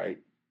day, right?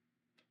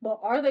 But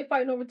are they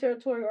fighting over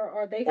territory, or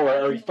are they? Or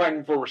are you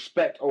fighting for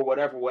respect or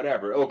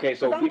whatever? Okay,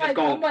 so if we just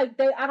go,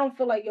 I don't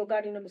feel like Yo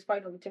Gotti and them is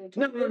fighting over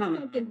territory.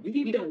 No.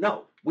 We don't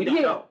know. We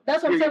don't know.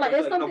 That's what I'm saying. Like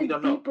it's something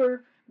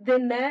deeper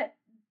than that.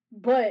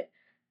 But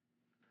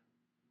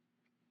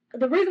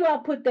the reason why I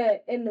put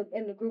that in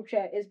the group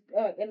chat is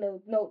in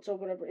the notes or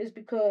whatever is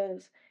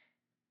because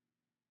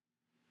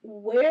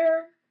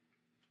where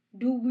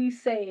do we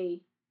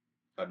say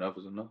enough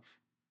is enough?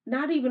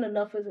 Not even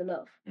enough is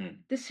enough.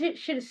 This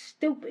shit is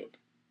stupid.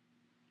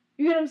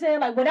 You know what I'm saying?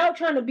 Like, without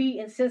trying to be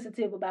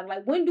insensitive about it.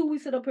 Like, when do we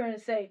sit up here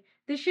and say,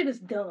 this shit is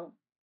dumb?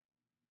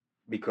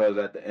 Because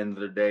at the end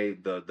of the day,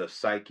 the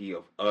psyche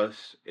of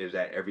us is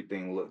that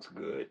everything looks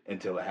good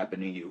until it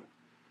happened to you.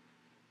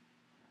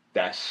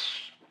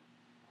 That's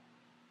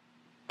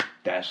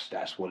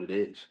what it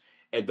is.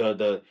 And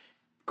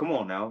come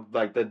on now,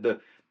 like the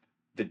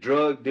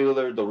drug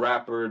dealer, the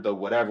rapper, the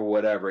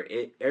whatever,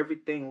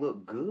 everything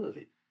looked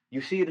good. You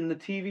see it in the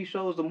TV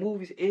shows, the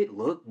movies, it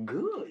looked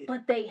good.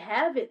 But they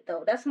have it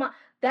though. That's my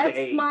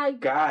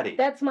got it.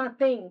 That's my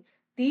thing.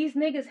 These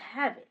niggas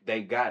have it.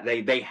 They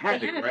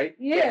have it, right?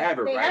 Yeah, they have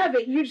it, right? They have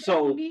it.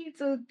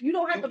 You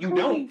don't have to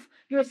prove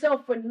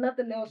yourself for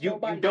nothing else. You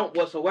don't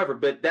whatsoever.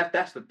 But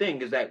that's the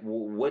thing, is that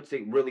what's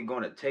it really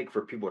going to take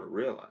for people to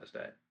realize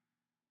that?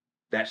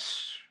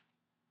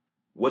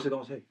 What's it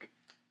going to take?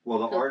 Well,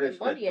 the artists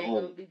that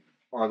don't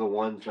are the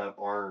ones that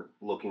aren't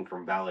looking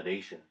for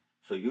validation.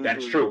 So usually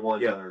that's true. The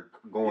ones that are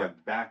going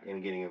back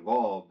and getting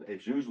involved,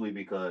 it's usually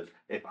because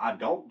if I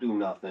don't do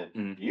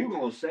nothing, you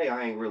gonna say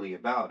I ain't really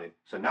about it.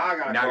 So now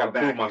I gotta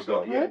prove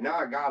myself. Now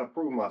I gotta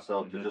prove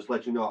myself to just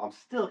let you know I'm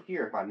still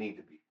here if I need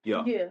to be.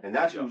 Yeah. And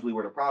that's usually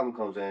where the problem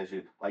comes in.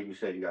 Is like you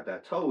said, you got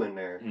that toe in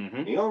there.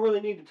 You don't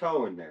really need the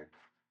toe in there.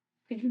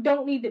 Because you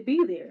don't need to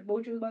be there.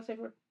 What you was about to say,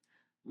 bro?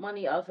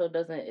 Money also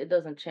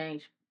doesn't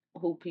change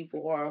who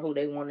people are, who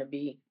they want to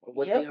be, or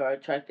what they are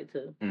attracted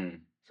to.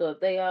 So if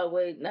they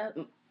always not.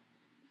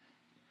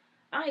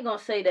 I ain't gonna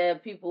say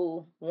that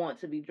people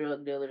want to be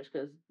drug dealers,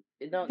 because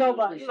it don't.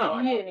 Nobody,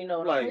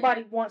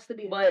 nobody wants to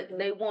be. But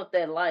they want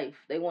that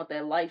life. They want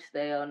that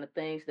lifestyle and the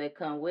things that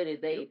come with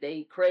it.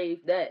 They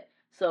crave that.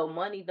 So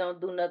money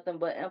don't do nothing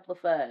but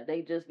amplify.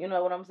 They just, you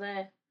know what I'm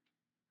saying?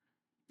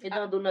 It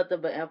don't do nothing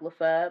but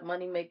amplify.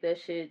 Money make that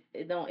shit.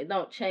 It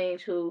don't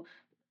change who.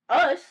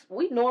 Us,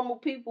 we normal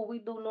people. We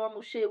do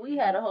normal shit. We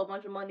had a whole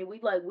bunch of money.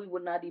 We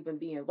would not even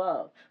be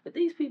involved. But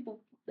these people.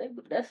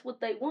 That's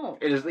what they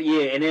want. It is,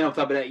 and then on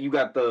top of that, you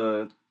got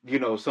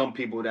some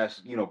people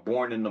that's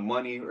born in the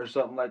money or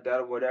something like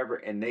that or whatever,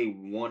 and they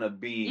want to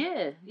be.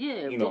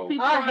 Yeah. People,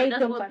 I hate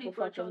them type of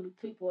fucking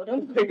people.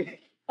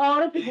 Oh,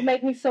 them people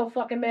make me so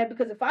fucking mad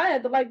because if I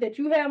had the life that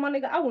you had, my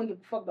nigga, I wouldn't give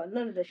a fuck about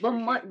none of that shit.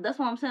 But that's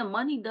what I'm saying.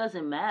 Money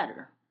doesn't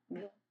matter.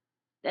 Yeah.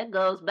 That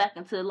goes back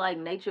into like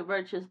nature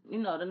versus,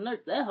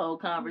 that whole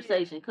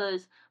conversation.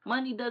 Because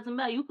money doesn't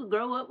matter. You could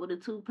grow up with a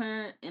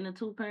 2-parent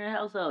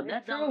household.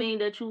 That's That don't true. mean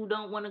that you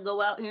don't want to go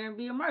out here and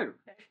be a murderer.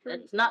 That's true.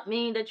 That does not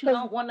mean that you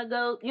don't want to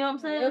go. You know what I'm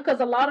saying? Because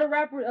a lot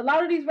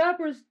of these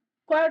rappers,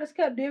 quiet as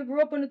kept, they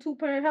grew up in a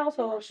 2-parent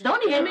household.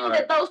 Don't even mean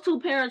that those 2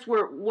 parents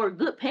were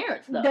good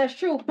parents, though. That's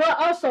true. But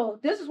also,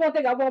 this is one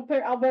thing I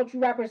want you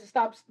rappers to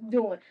stop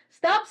doing.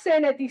 Stop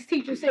saying that these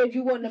teachers said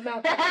you wouldn't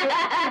amount to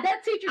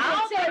that teacher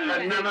didn't tell you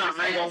that. No,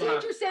 I ain't gonna lie.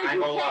 That teacher said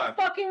you can't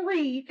fucking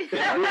read, you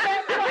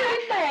can't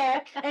fucking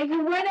math, and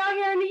you went out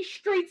here in these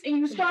streets and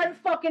you started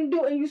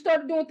doing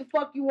what the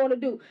fuck you want to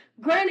do.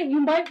 Granted, you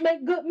might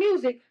make good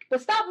music,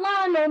 but stop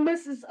lying on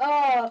Mrs.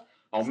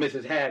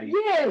 Hattie.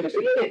 Yeah, she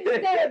didn't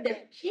say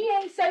that. She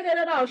ain't say that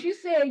at all. She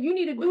said you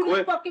need to do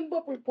this fucking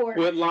book report.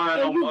 Quit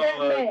lying on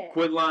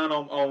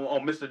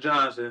Mr.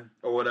 Johnson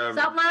or whatever.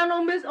 Stop lying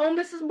on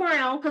Mrs.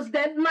 Brown, because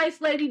that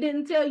nice lady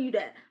didn't tell you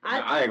that.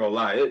 I ain't gonna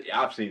lie.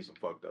 I've seen some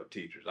fucked up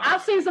teachers.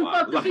 I've seen some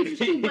fucked up teachers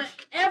too, but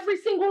every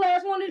single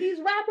last one of these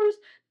rappers,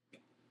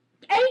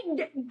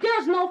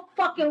 there's no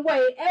fucking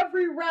way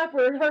every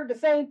rapper heard the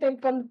same thing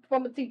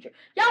from a teacher.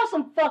 Y'all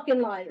some fucking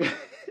liars.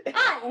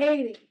 I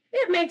hate it.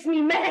 It makes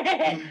me mad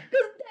because there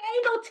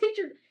ain't no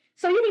teacher.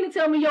 So you mean to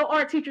tell me your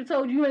art teacher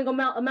told you ain't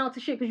gonna amount to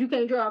shit because you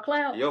can't draw a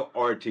cloud? Your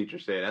art teacher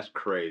said that's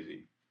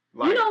crazy.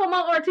 You know what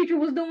my art teacher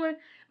was doing?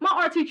 My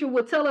art teacher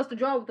would tell us to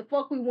draw what the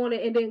fuck we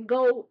wanted and then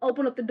go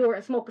open up the door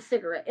and smoke a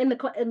cigarette in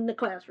the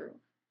classroom.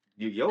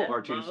 Your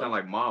art teacher sound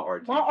like my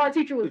art teacher. My art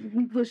teacher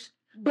was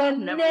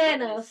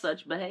bananas.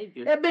 Such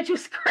behavior. That bitch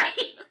was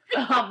crazy.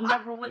 I've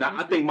never witnessed.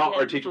 I think my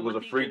art teacher was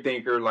a free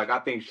thinker. Like I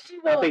think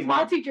my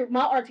art teacher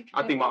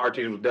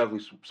was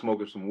definitely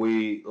smoking some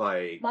weed.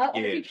 Like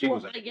she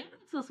was. Like, y'all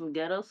went to some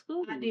ghetto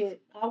school. I did.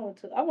 I went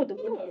to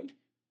Woodland.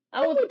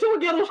 I went to a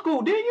ghetto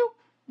school, didn't you?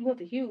 You went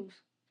to Hughes.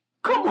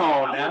 Come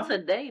on I now.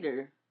 went to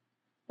Dater.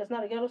 That's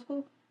not a ghetto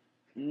school?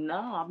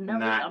 No, I've never.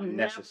 Not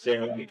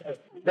necessarily.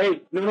 They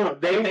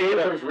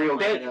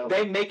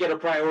make it a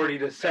priority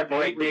to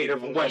separate Data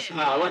from West Side.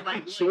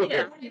 I've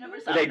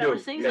They never do.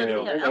 seen They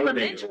something do.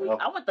 elementary.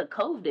 I went to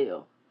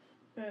Covedale.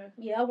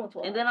 Yeah, I went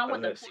to. And then I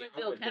went to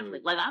Portville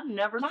Catholic. Like I've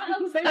never seen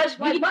such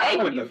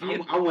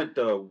I went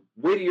to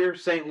Whittier,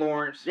 St.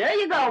 Lawrence. There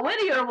you go.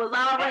 Whittier was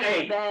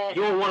already bad.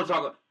 You don't want to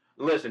talk.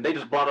 Listen, they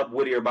just brought up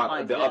Whittier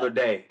about the other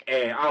day,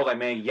 and I was like,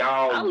 man,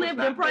 y'all. I lived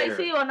in Price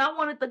Hill, and I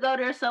wanted to go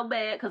there so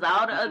bad because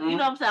all the you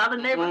know what I'm saying, all the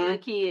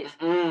neighborhood kids.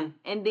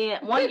 And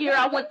then one year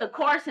I went to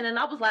Carson, and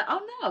I was like,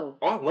 oh no.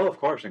 Oh, I love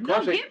Carson.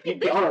 Carson. Do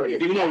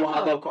you know why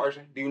I love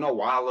Carson? Do you know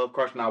why I love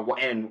Carson?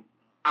 And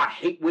I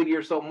hate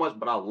Whittier so much,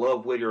 but I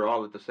love Whittier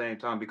all at the same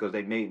time because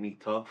they made me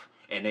tough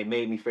and they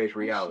made me face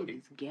reality.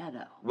 It's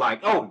ghetto.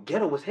 Like,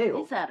 ghetto was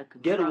hell. It's out of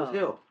control. Ghetto was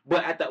hell.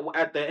 But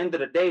at the end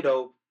of the day,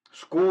 though,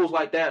 schools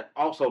like that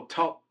also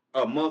taught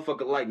a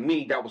motherfucker like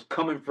me that was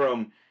coming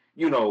from,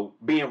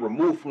 being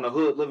removed from the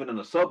hood, living in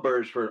the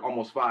suburbs for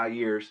almost 5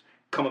 years,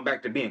 coming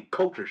back to being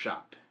culture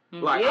shocked.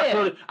 Like I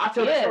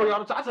tell this story all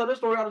the time. I tell this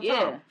story all the time.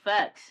 Yeah,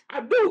 facts. I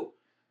do.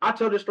 I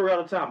tell this story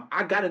all the time.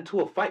 I got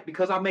into a fight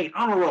because I made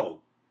honor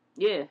roll.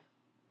 Yeah.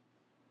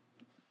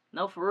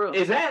 No, for real.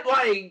 Is that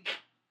like?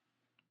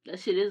 That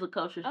shit is a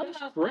culture. I'm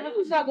not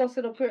gonna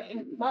sit up here.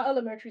 My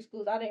elementary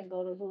schools, I didn't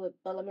go to hood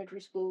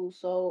elementary schools,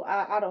 so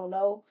I don't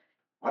know.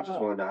 I just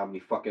want to know how many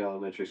fucking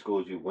elementary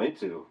schools you went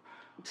to.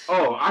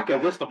 Oh, I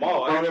can list them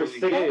all. There are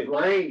 6th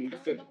grade.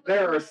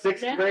 There are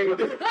 6th grade.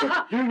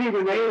 You didn't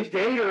even age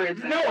Dater.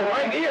 No,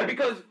 right here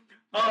because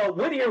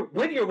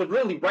Whittier was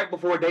really right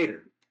before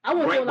Dater. I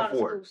went to a lot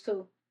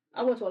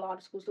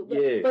of schools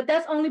too. But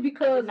that's only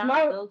because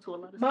my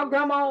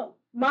grandma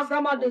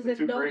doesn't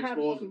know how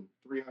to.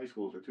 3 high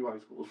schools or 2 high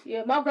schools.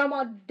 Yeah, my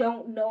grandma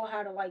don't know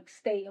how to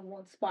stay in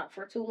one spot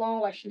for too long.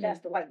 Like she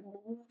has to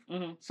move.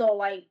 Mm-hmm.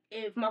 So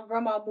if my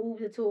grandma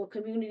moved into a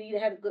community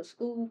that had a good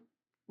school,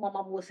 my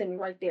mama would send me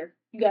right there.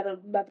 You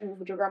about to move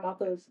with your grandma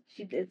because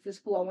it's the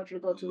school I want you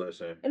to go to.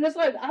 Listen. And it's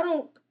like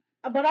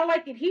but I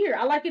like it here.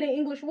 I like it in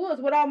English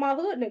Woods with all my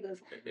hood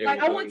niggas.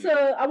 I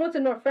went to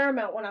North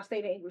Fairmount when I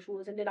stayed in English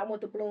Woods, and then I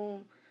went to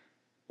Bloom.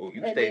 Oh, you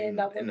stayed in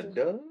the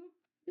Dub?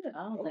 Yeah,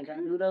 I don't think I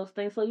knew those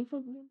things. So you from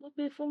a little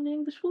bit from the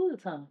English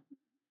Woods, huh?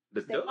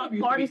 The Dub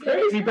used to be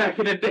crazy back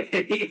in the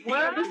day.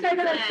 Well, we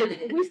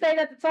stayed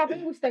at the top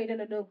and we stayed in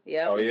the new.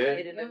 Yeah. Oh yeah.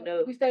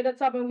 We stayed at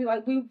the top and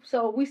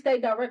we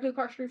stayed directly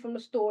across the street from the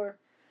store.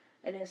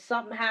 And then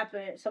something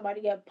happened.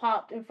 Somebody got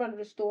popped in front of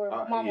the store.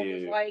 My mama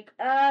was like,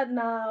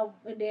 nah.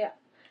 And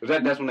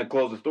then that's when they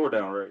closed the store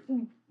down, right?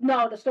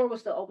 No, the store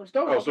was still open.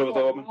 Store was still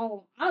open?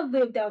 Home. I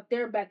lived out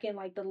there back in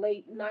the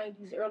late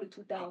 90s, early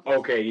 2000s.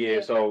 Okay,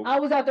 yeah. So I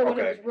was out there when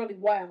it was really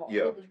wild.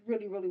 Yeah. It was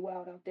really, really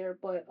wild out there.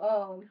 But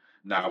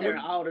there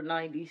all the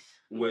 90s.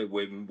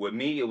 With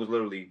me, it was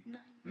literally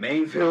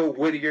Mainville,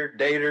 Whittier,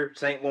 Dater,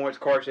 St. Lawrence,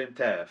 Carson,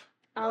 Taft.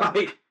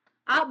 But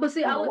I was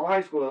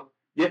high school.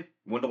 Yeah,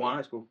 went to one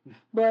high school.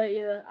 But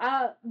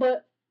yeah,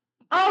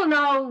 Oh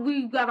no,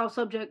 we got off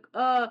subject.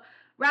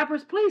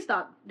 Rappers, please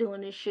stop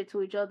doing this shit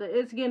to each other.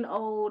 It's getting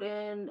old,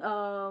 and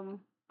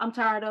I'm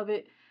tired of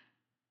it.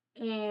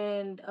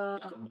 And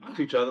Box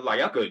each other like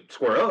y'all could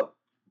square up.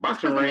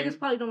 that's Boxing because the ring. niggas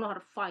probably don't know how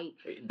to fight.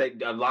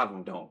 A lot of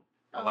them don't.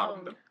 A lot of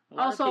them don't. A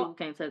lot Also- of people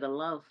can't take a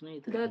loss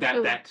neither.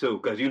 That too,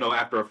 because you know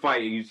after a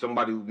fight,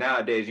 somebody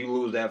nowadays you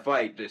lose that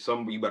fight,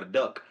 you better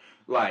duck.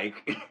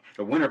 Like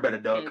the winner better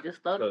duck. Can't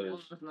just throw the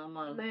 'cause- bullets no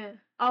more. Man.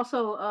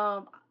 Also,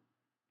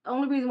 the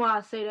only reason why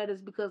I say that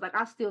is because like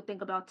I still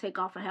think about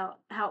Takeoff and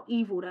how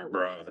evil that was.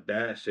 Bruh,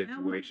 that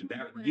situation,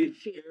 was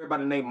shit.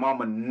 everybody named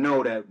Mama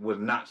know that was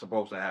not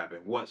supposed to happen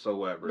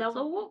whatsoever. That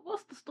So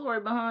what's the story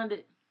behind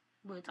it?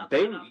 We'll talk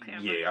They, about it off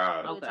camera.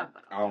 yeah, We'll Okay. talk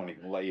about it. I don't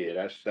even like. Yeah,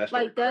 that's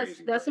Like,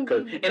 that's crazy. some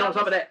 'Cause- people- and on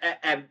top of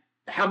that,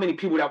 how many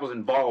people that was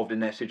involved in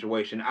that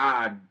situation?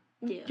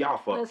 Yeah. Y'all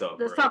fucked up.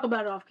 Let's bro. talk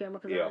about it off camera.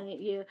 Cause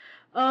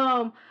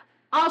Yeah.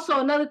 Also,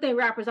 another thing,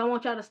 rappers, I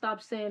want y'all to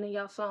stop saying in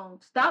y'all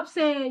songs. Stop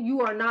saying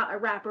you are not a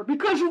rapper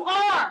because you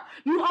are.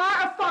 You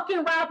are a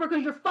fucking rapper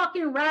because you're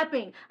fucking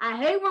rapping. I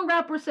hate when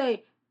rappers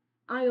say,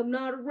 "I am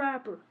not a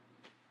rapper."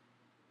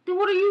 Then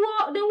what are you?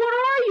 Then what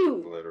are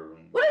you?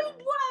 Literally. What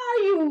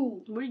are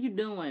you? What are you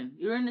doing?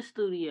 You're in the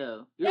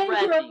studio. You're And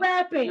rapping. you're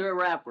rapping. You're a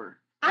rapper.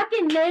 I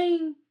can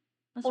name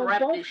Let's on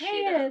wrap both this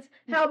shit up. hands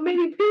how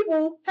many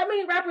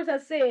rappers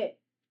have said,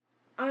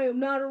 "I am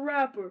not a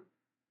rapper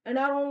and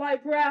I don't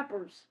like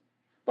rappers."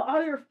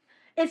 But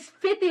it's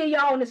 50 of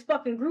y'all in this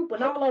fucking group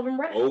and all of them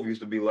rap. Ove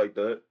used to be like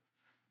that.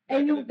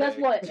 And that's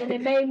what? And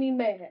it made me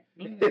mad.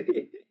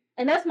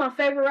 And that's my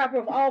favorite rapper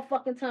of all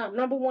fucking time.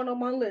 Number one on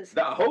my list.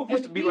 Nah, Hove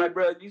used to And be like,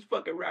 bro, these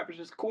fucking rappers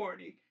is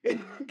corny. These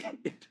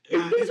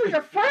are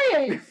your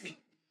friends.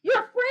 You're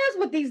friends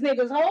with these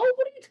niggas, Hov.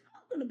 What are you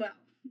talking about?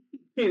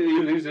 He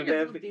used to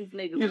Here's what these he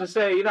niggas. used to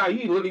say, he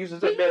literally used to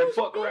say, He man, used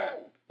fuck to. rap.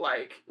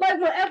 Like Like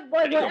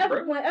when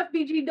Damn, when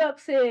FBG Duck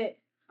said,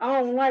 "I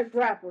don't like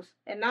rappers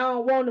and I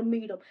don't want to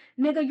meet them."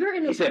 Nigga, you're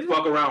in he this said, group.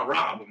 fuck around,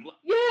 rob him.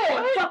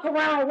 Yeah, fuck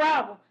around,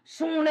 rob them.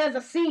 Soon as I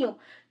see them.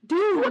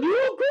 Dude,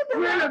 you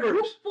you're in a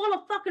group full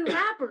of fucking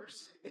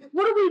rappers.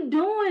 What are we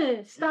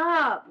doing?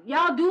 Stop.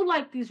 Y'all do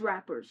like these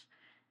rappers.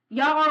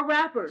 Y'all are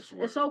rappers.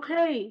 It's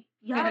okay.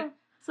 Y'all.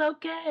 It's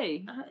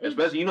okay.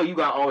 Especially,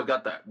 you always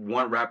got that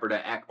one rapper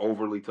that act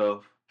overly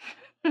tough.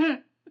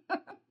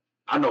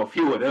 I know a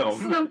few of them.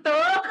 Slim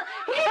Thug.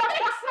 He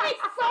makes me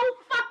so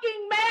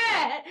fucking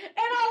mad. And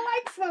I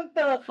like Slim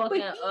Thug. But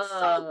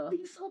Fucking,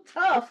 he's so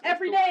tough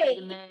every What's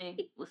the day. name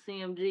with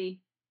CMG?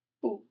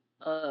 Who?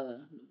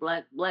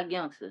 Black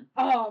youngster.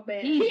 Oh,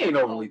 man. He ain't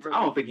overly tough.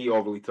 I don't think he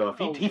overly tough.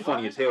 Oh, He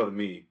funny what? as hell to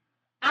me.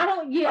 I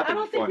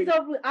don't think he's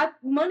overly.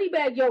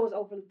 Moneybag Yo is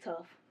overly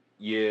tough.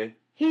 Yeah.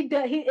 He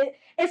does.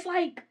 It's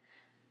like,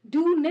 do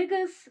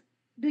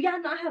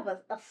y'all not have a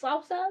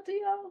soft side to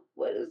y'all?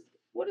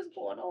 What is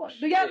going on?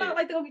 Do y'all not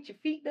like to go get your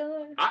feet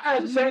done? I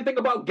asked the same thing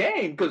about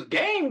Game, because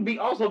Game be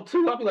also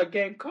too. I'll be like,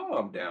 Game,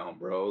 calm down,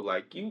 bro.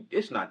 Like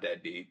it's not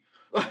that deep.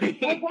 Like,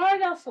 why are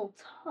y'all so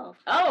tough?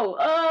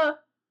 Oh,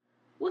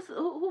 who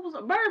was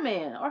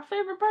Birdman? Our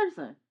favorite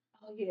person.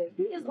 Oh yeah,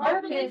 He is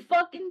overly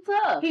fucking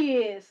tough. He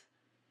is.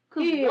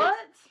 He is. What?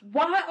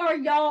 Why are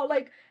y'all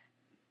like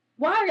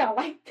that?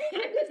 I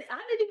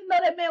didn't even know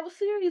that man was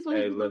serious when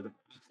Hey, he was.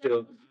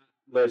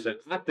 listen.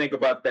 I think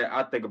about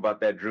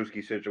that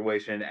Drewski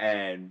situation,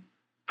 and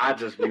I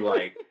just be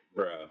like,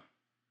 bruh.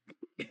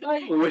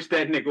 Like, I wish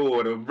that nigga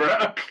would have,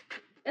 bruh.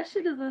 That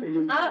shit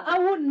isn't. I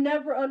would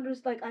never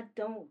understand. Like, I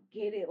don't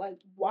get it. Like,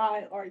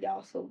 why are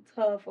y'all so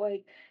tough?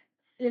 Like,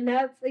 and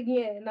that's,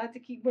 again, not to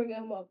keep bringing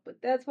him up, but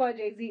that's why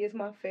Jay-Z is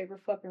my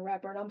favorite fucking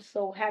rapper, and I'm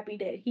so happy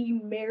that he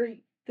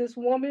married this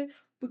woman,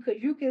 because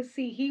you can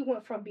see he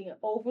went from being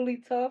overly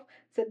tough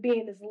to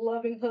being this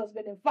loving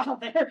husband and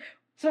father,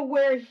 to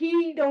where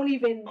he don't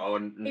even. Oh,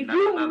 If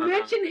you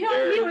mention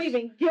him, he don't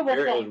even give a fuck.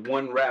 There is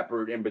one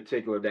rapper in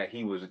particular that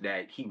he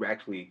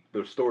actually,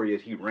 the story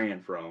is he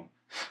ran from.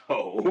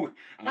 So,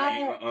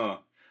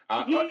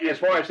 as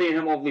far as seeing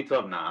him overly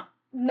tough, nah.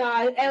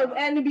 Nah,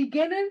 and the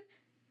beginning,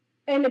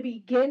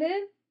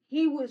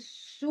 he was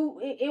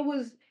it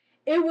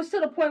was to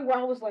the point where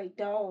I was like,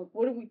 dog,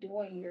 what are we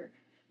doing here?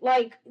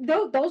 Like,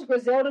 those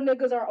Griselda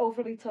niggas are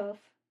overly tough.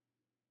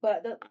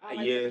 But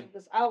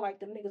I like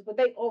them niggas, but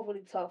they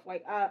overly tough.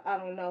 Like, I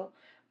don't know.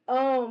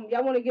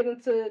 Y'all want to get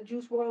into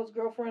Juice Wrld's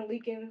girlfriend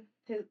leaking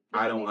his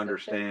I don't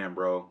understand,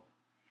 bro.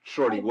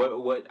 Shorty,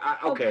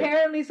 okay.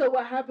 Apparently, so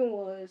what happened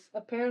was,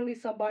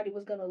 somebody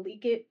was gonna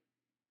leak it.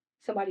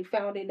 Somebody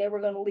found it, and they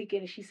were gonna leak it,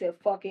 and she said,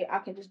 fuck it, I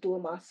can just do it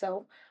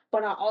myself.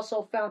 But I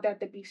also found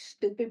that to be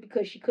stupid,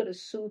 because she could have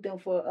sued them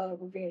for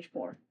revenge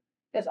porn.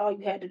 That's all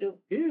you had to do.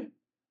 Yeah.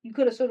 You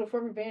could have sued him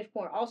for revenge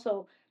porn.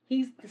 Also,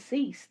 he's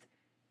deceased.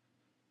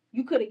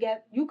 You could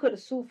have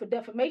sued for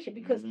defamation,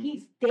 because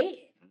he's dead.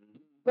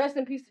 Rest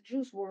in peace to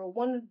Juice Wrld.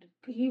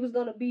 He was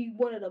gonna be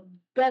one of the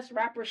best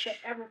rappers to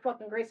ever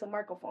fucking grace a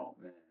microphone.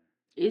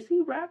 Is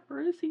he rap or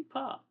is he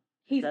pop?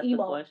 He's That's emo.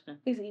 the question.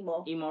 He's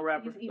emo. Emo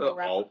rapper. He's emo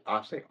rapper.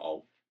 I'll say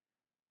alt.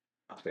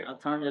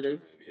 Alternative.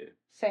 Yeah.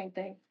 Same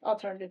thing.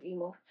 Alternative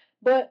emo.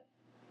 But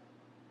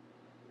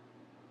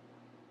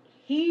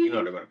he. You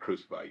know they're gonna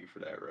crucify you for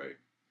that, right?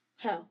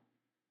 How?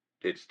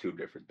 It's two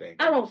different things.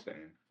 I don't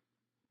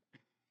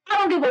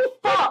give a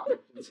fuck.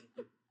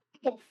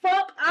 The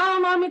fuck? I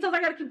don't know how many times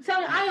I gotta keep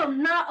telling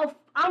you.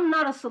 I'm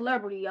not a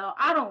celebrity, y'all.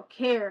 I don't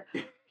care.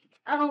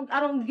 I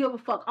don't give a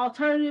fuck.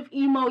 Alternative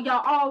emo,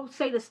 y'all all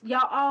say this.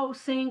 Y'all all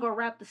sing or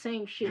rap the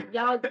same shit.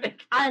 Y'all,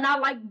 I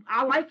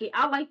like it.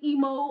 I like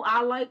emo.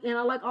 I like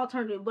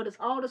alternative, but it's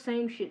all the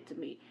same shit to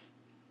me.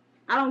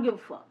 I don't give a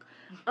fuck.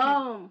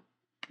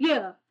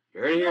 Yeah.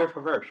 You're here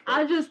for her.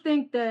 I just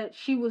think that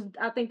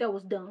I think that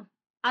was dumb.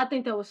 I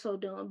think that was so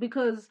dumb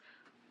because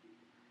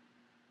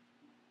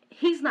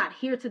he's not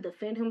here to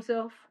defend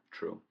himself.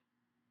 True.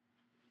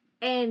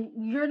 And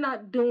you're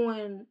not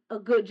doing a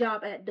good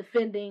job at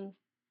defending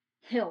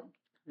him.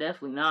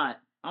 Definitely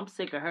not. I'm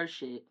sick of her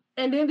shit.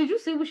 And then did you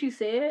see what she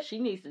said? She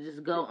needs to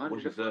just go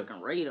under the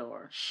fucking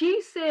radar.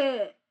 She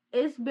said,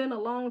 it's been a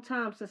long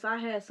time since I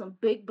had some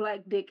big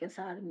black dick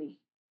inside of me.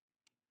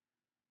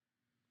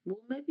 Well,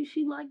 maybe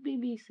she liked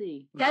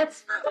BBC.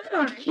 That's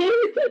fine.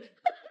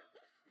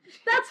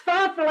 That's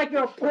fine for like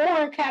your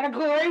porn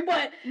category,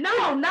 but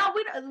no,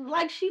 we don't,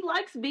 like she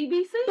likes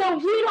BBC. So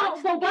we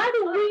don't. So why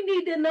do we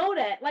need to know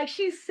that? Like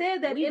she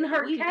said that in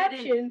her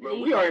caption.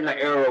 We are in an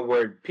era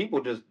where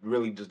people just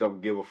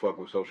don't give a fuck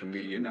with social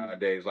media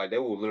nowadays. Like they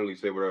will literally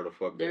say whatever the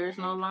fuck. There is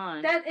no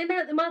line.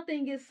 My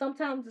thing is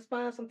sometimes it's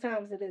fine,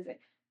 sometimes it isn't.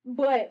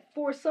 But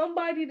for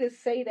somebody to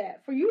say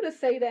that, for you to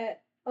say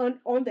that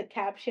on the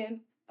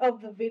caption of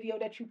the video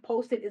that you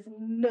posted is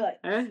nuts.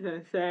 That's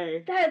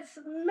insane. That's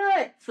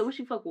nuts. So would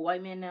she fuck with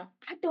white men now?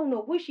 I don't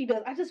know what she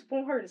does. I just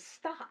want her to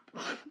stop.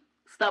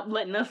 Stop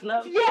letting us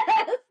know.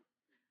 Yes.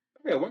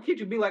 Yeah, why can't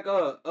you be like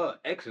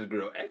ex's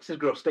girl? Ex's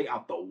girl stay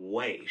out the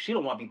way. She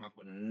don't want to be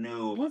with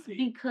no. That's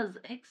because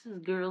ex's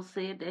girl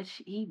said that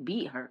he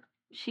beat her.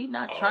 She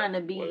not trying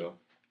to be. Well,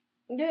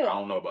 yeah. I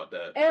don't know about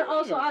that. And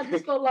also, I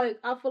just feel like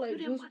you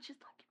didn't watch his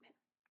documentary.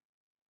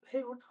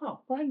 Hell no.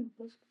 Why you?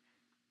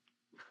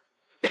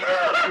 I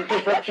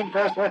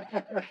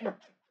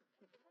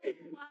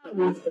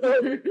was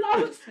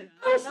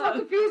so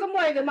confused. I'm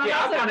like,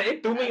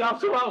 it threw me off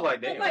too. I was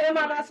like, damn. Am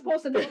I not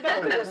supposed to know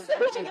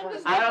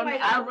that?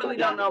 I really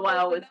don't know why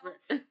I was.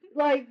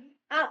 Like,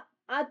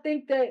 I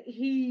think that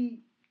she's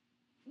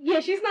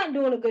not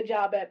doing a good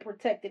job at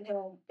protecting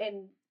him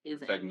and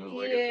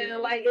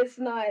like it's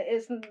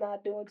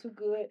not doing too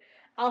good.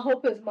 I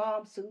hope his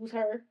mom sues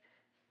her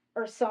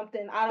or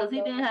something. I don't know.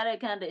 Because he didn't have that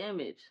kind of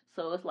image.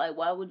 So it's like,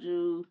 why would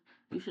you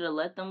should have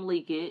let them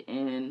leak it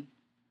and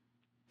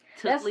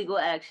took legal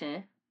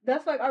action.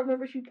 That's like, I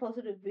remember she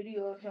posted a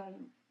video of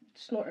him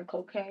snorting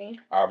cocaine.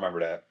 I remember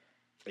that.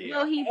 Yeah.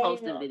 Well, he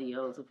posted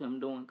videos of him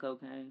doing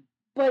cocaine.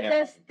 But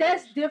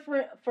that's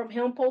different from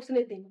him posting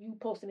it than you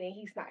posting it and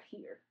he's not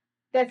here.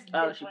 That's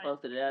different. She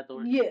posted it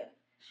afterwards? Yeah.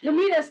 To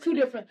me, that's two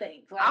different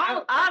things. Like,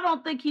 I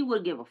don't think he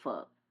would give a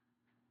fuck.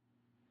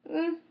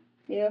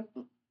 Yeah.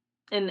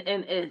 And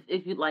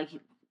if you like,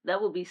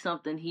 that would be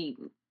something he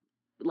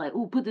like.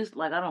 Ooh, put this.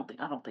 Like, I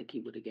don't think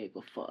he would have gave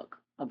a fuck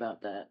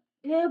about that.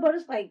 Yeah, but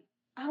it's like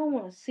I don't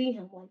want to see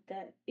him like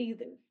that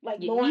either. Like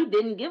he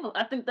didn't give a.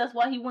 I think that's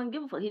why he wouldn't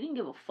give a fuck. He didn't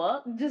give a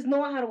fuck. Just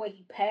knowing how the way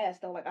he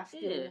passed though, like I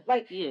still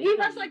even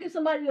that's like if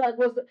somebody like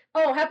was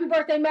happy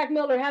birthday Mac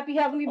Miller, happy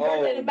heavenly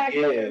birthday to Mac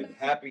Miller.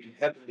 Happy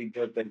heavenly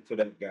birthday to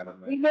that guy, man.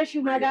 We miss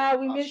you, my guy.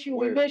 We miss you.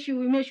 We miss you.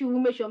 We miss you. We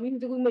miss your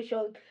music. We miss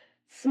your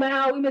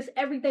smile. We miss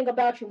everything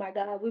about you, my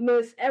guy. We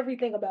miss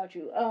everything about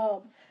you.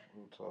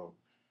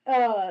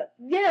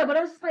 Yeah, but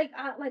I was just like,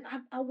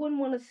 I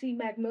wouldn't want to see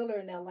Mac Miller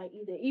in that light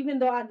either. Even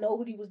though I know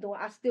what he was doing,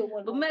 I still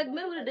wouldn't. But Mac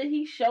Miller, did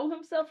he show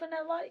himself in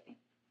that light?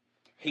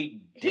 He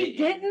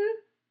didn't.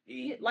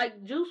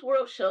 Like Juice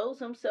Wrld shows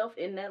himself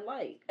in that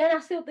light, and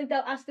I still think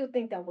that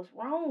was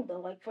wrong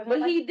though. Like for him,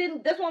 but he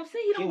didn't. That's what I'm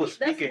saying. He was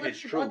speaking his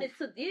truth.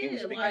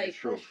 His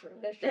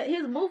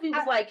movie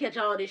was like catch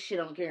all this shit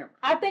on camera.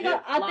 I think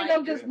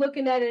I'm just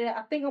looking at it.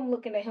 I think I'm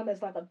looking at him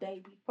as like a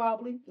baby,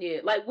 probably.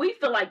 Yeah, like we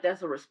feel like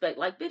that's a respect.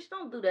 Like, bitch,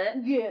 don't do that.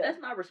 Yeah,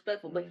 that's not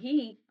respectful. But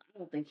I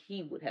don't think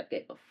he would have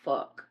gave a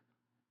fuck.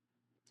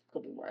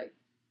 Could be right.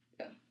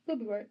 Yeah, could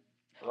be right.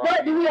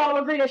 But do we all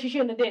agree that she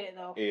shouldn't have did it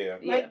though? Yeah.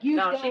 Like she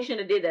shouldn't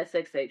have did that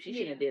sex tape. She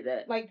shouldn't have did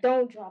that. Like,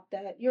 don't drop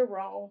that. You're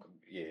wrong.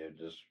 Yeah,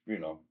 just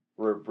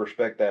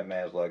respect that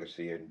man's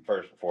legacy, and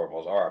first and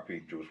foremost,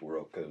 R.I.P. Juice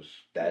Wrld, because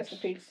that's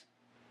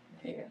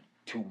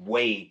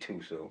way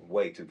too soon,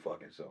 way too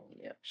fucking soon.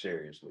 Yeah.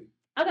 Seriously.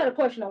 I got a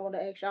question I want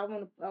to ask you. I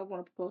want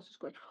to propose this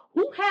question.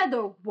 Who had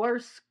the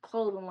worst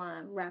clothing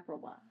line rapper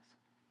wise,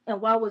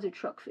 and why was it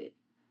Truck Fit?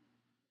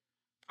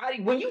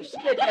 When you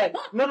said that,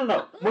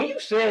 no. When you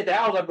said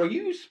that, I was like, bro,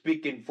 you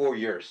speaking for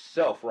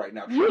yourself right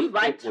now. You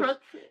like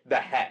Truck Fit? The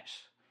hats.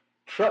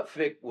 Truck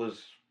Fit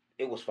was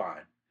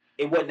fine.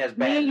 It wasn't as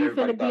bad. Me and you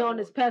finna be on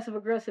this passive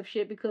aggressive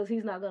shit because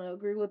he's not gonna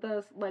agree with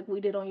us like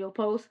we did on your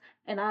post.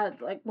 And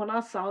when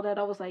I saw that,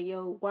 I was like,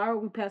 yo, why are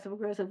we passive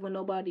aggressive when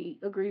nobody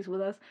agrees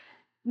with us?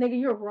 Nigga,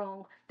 you're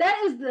wrong. That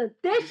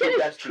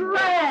shit is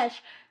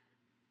trash.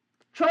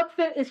 Truck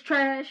Fit is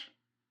trash.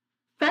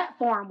 Fat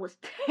Farm was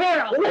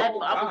terrible. I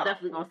was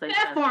definitely gonna say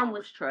Fat Farm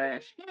was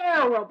trash.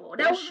 Terrible.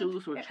 Those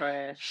shoes were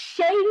trash.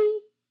 Shady,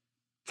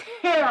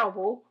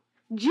 terrible.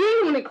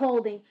 G-Unit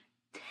clothing,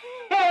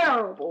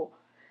 terrible.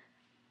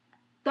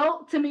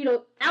 Though to me,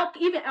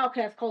 even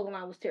Outkast clothing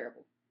line was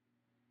terrible.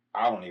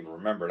 I don't even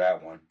remember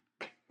that one.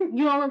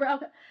 You don't remember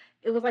Outkast?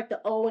 It was like the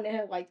O and it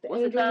had like the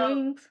What's it angel called?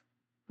 wings.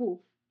 Who?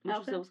 What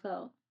you said it was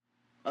called?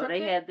 Oh, Truck they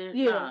Fit? had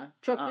their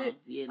Truck Fit.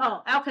 Yeah,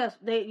 Oh, Outkast.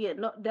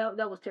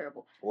 That was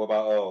terrible. What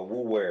about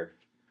Woo Wear?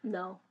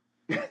 No.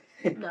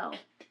 No.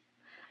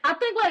 I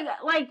think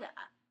like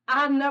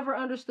I never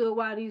understood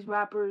why these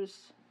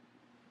rappers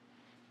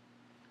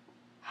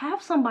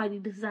have somebody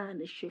design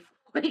this shit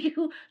for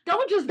you.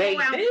 Don't just They go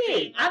around.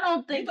 did. I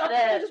don't think You thought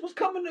that this was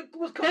coming. they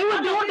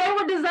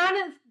were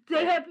designing.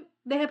 They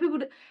had people.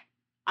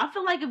 I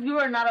feel like if you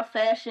are not a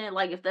fashion,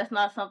 like if that's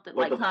not something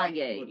But like the-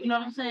 Kanye, but the you know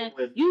what I'm saying?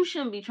 with- You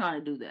shouldn't be trying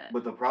to do that.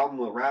 But the problem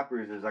with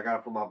rappers is I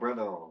gotta put my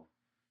brother on.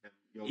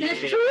 That's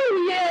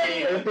true.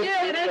 Yeah. That's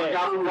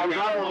true. My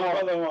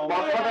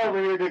brother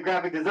over here did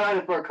graphic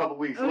designing for a couple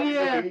weeks. So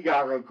Yeah. he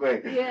got real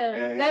quick.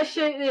 Yeah, that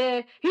shit.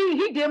 Yeah,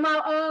 he did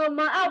my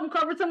album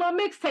cover to my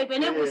mixtape,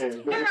 and it was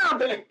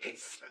terrible.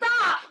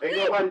 Stop. Ain't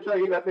nobody tell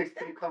you that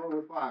mixtape cover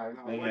was fire.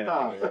 No, one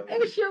time.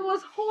 That shit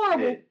was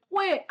horrible. Yeah.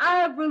 Wait,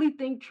 I really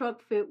think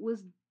Truck Fit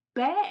was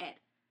bad.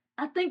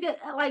 I think that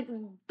like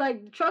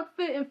Truck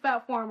Fit and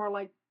Fat Farm are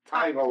like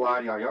I ain't gonna lie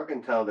to y'all. Y'all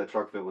can tell that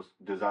Truck Fit was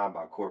designed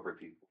by corporate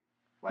people.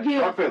 Like Yeah.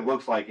 Truck Fit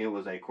looks like it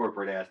was a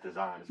corporate ass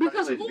design.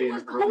 Because especially being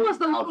who was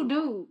the little early 2000s.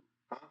 dude?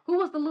 Huh? Who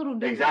was the little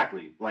dude?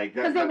 Exactly. Like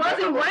that. Because it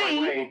wasn't that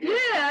Wayne.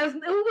 Yeah, who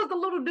was the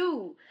little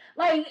dude?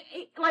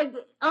 Like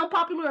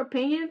unpopular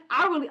opinion.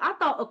 I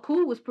thought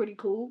Aku was pretty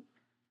cool.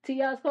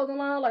 T.I.'s clothing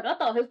line. Like I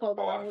thought his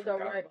clothing line was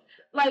alright.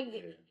 Like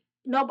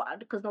nobody,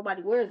 because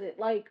nobody wears it.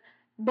 Like,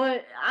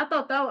 but I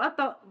thought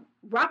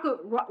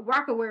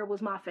Rockaware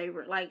was my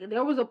favorite. Like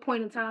there was a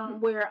point in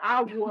time where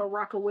I wore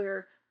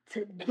Rockaware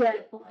to death.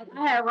 Like,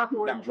 I had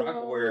Rockaware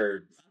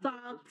Rockaware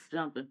socks.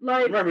 Jumping.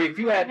 Like Remember, if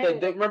you had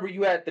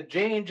you had the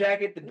jean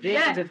jacket, the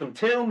jeans, and some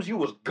Timbs, you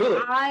was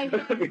good.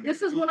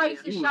 This is when I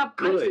used to You shop.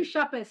 was I used to good.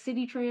 shop at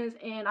City Trends,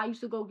 and I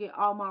used to go get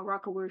all my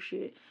Rockaware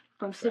shit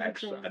from City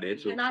Facts, Trends. I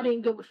did too. And I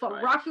didn't give a fuck.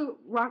 Trash.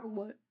 Rocker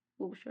what?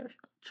 What was trash?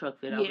 Truck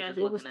Fit. Yeah,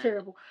 it was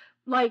terrible.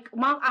 Like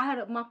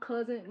my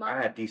cousin. I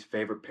had these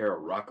favorite pair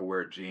of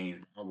Rockaware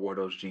jeans. I wore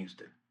those jeans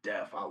to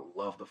death. I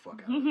love the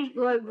fuck out of those jeans.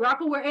 Like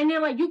Rockaware, and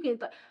then like you can.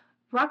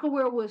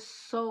 Rockaware was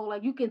so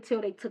like you can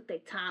tell they took their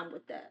time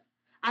with that.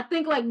 I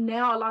think like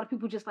now a lot of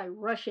people just like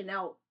rushing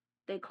out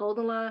their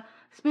clothing line.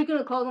 Speaking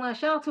of clothing line,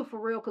 shout out to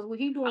Fareal because what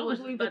he doing with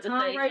Louis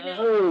Vuitton right now.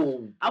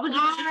 Oh, I was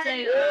just gonna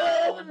say,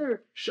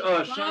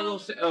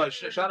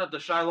 shout out to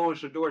Shiloh and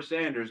Shador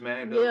Sanders,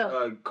 man.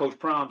 Yeah. Coach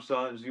Prom's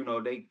sons, you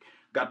know, they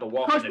got to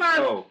walk Coach in the Prime,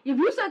 show. if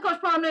you say Coach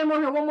Prime name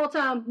on here one more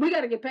time, we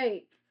gotta get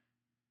paid.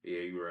 Yeah,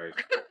 you're right.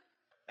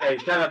 Hey,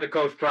 shout out to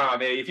Coach Prime,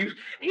 man. If you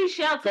he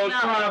shouts Coach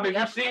out. Prime, if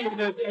you see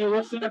this, hey,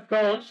 what's up,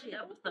 Coach?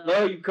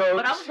 Love you, Coach.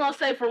 But I was gonna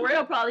say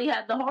Fareal probably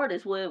had the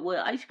hardest with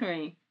ice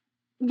cream.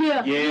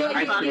 Yeah,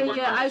 Ice cream.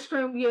 Ice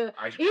cream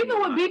Even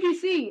with was nice.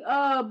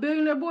 BBC,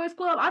 Billionaire Boys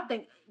Club, I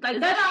think like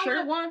Is that that all shirt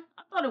in one?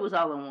 I thought it was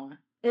all in one.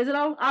 Is it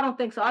all? I don't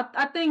think so.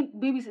 I think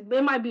BBC.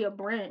 It might be a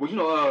brand. Well, you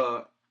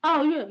know,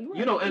 Oh yeah,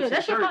 you know, MC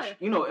that's your Search. fire.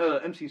 You know,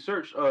 MC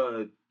Search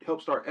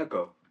helped start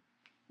Echo.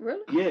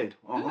 Really?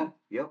 Yeah.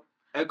 Yep.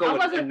 Echo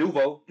I and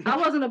Nuvo. I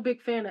wasn't a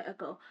big fan of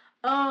Echo.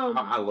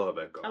 I love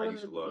Echo. I I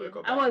used to love Echo.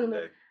 I back in wasn't the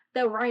day.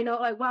 that rhino.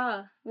 Like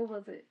why? What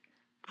was it?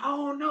 I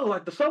don't know,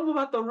 like the something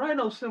about the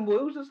rhino symbol.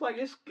 It was just like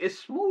it's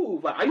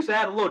smooth. Like I used to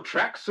have the little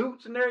track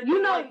suits and everything.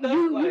 You know, like that.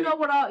 you know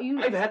what I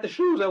even had the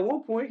shoes at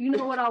one point. You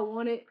know what I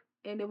wanted,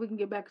 and then we can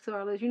get back to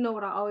our list. You know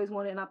what I always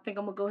wanted, and I think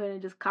I'm gonna go ahead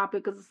and just copy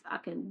it because I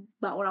can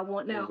buy what I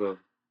want now.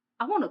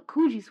 I want a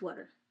Coogee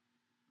sweater.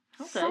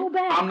 Okay. So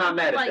bad. I'm not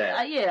mad at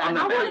that. Yeah, I'm I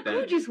not mad want at a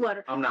that. Coogee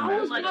sweater. I'm not I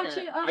mad was at that.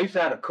 watching. I used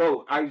to have a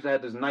coat. I used to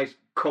have this nice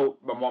coat.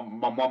 My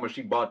mama,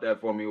 she bought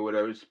that for me or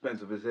whatever. It's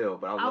expensive as hell,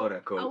 but I love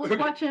that coat. I was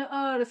watching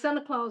the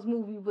Santa Claus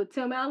movie with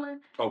Tim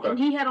Allen, Okay. and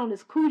he had on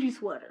this Coogee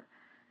sweater.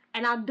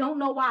 And I don't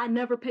know why I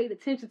never paid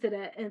attention to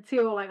that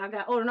until like I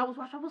got older. And I was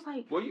watching. I was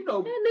like, Well, you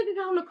know, that nigga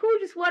got on the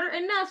Coogee sweater,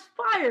 and that's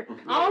fire.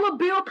 All the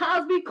Bill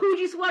Cosby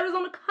Coogee sweaters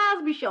on the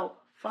Cosby Show,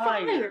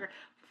 fire.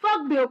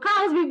 Fuck Bill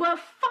Cosby, but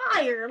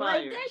fire.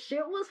 Like that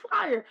shit was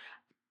fire.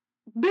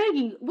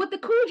 Biggie with the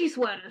Coogee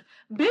sweaters.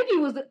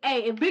 Biggie was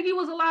if Biggie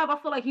was alive, I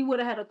feel like he would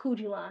have had a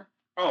Coogee line.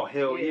 oh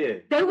hell yeah,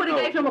 They would have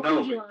gave him a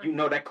Coogee line. You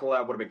know that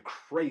collab would have been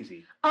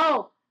crazy.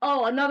 Oh,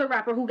 another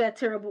rapper who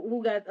got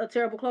a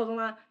terrible clothing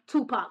line,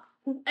 Tupac.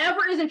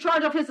 Whoever is in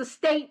charge of his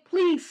estate,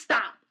 please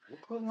stop.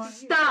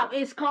 Stop.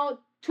 It's called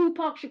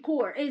Tupac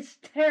Shakur. It's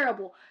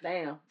terrible.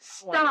 Damn.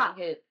 Stop.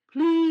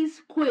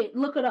 Please quit.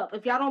 Look it up.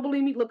 If y'all don't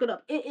believe me, look it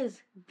up. It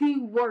is the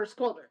worst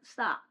clothing.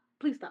 Stop.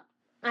 Please stop.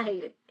 I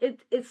hate it.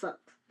 It sucks.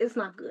 It's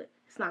not good.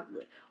 It's not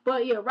good.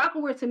 But yeah,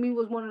 Rockaware to me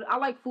was I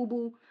like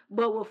Fubu,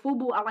 but with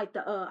Fubu I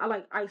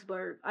like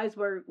Iceberg.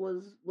 Iceberg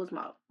was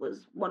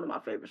one of my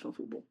favorites from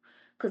Fubu.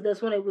 Cause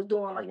that's when they was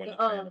doing I like wasn't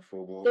the a fan of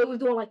football. they was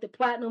doing like the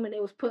platinum, and they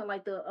was putting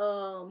like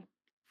the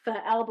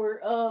Fat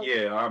Albert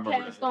Yeah, I remember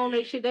cast that. on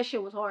that shit. That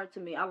shit was hard to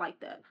me. I like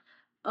that.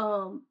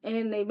 And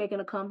they making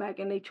a comeback,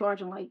 and they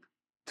charging like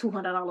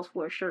 $200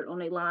 for a shirt on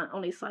their line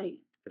on their site.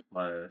 Kiss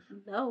my ass.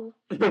 No,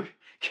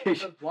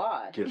 Kiss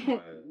Why? my ass.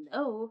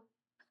 no.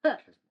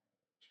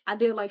 I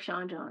did like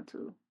Sean John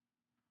too.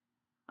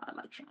 I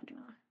like Sean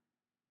John.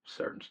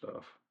 Certain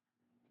stuff.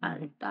 I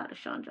had a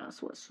Sean John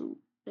sweatsuit.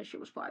 That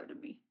shit was fire to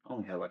me. I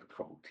only had like a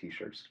couple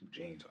t-shirts, some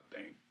jeans, I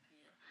think.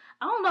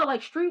 I don't know,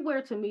 like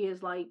streetwear to me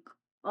is like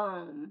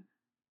I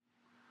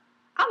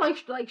like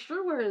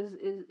streetwear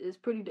is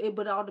pretty,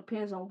 but it all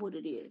depends on what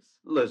it is.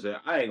 Listen,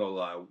 I ain't gonna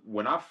lie.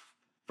 When I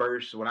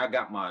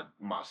got my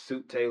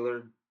suit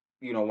tailored,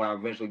 you know, when I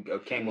eventually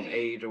came of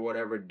age or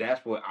whatever,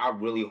 that's what I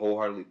really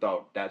wholeheartedly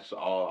thought. That's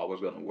all I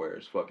was gonna wear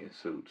is fucking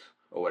suits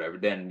or whatever.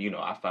 Then you know,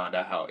 I found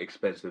out how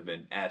expensive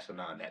and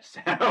asinine that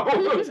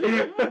sounds.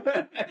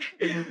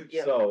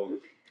 Yeah. So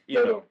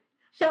you know,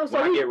 So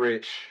when I get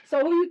rich,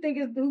 so who you think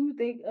has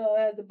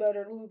the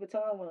better Louis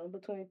Vuitton one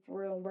between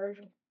Fareal and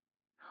Virgil?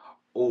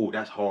 oh,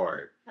 that's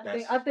hard.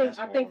 I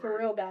think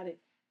Fareal got it.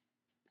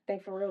 I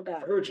think Fareal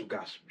got it. Virgil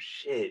got some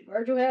shit.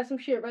 Virgil had some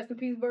shit. Rest in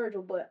peace,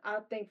 Virgil. But I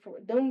think for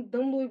them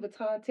Louis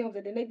Vuitton Timbs,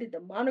 and then they did the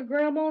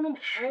monogram on them.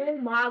 Oh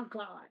my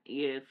god!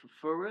 Yeah,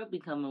 for real, be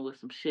coming with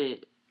some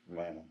shit.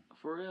 Man.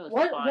 For real,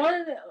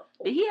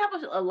 Did he have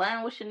a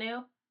line with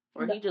Chanel,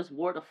 or he just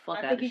wore the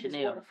fuck out of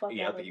Chanel?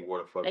 Yeah, I think he wore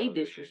the fuck. They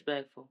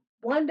disrespectful.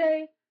 One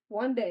day,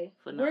 For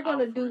we're not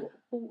gonna offering. do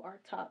who our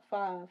top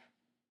 5.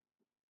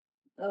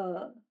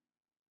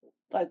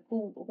 Like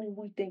who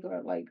we think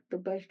are like the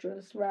best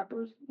dressed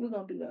rappers. We're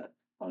gonna do that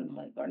on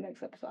like our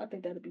next episode. I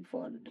think that'd be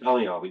fun to do.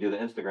 Telling y'all, we do the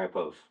Instagram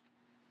post.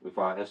 We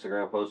find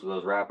Instagram posts of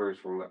those rappers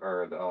from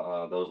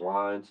those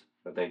lines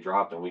that they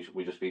dropped, and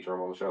we just feature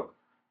them on the show.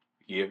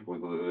 Yeah,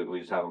 we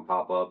just have them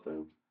pop up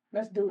and.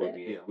 Let's do that.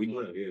 Yeah, we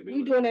do that. Yeah,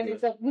 We doing that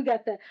next episode. We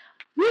got that.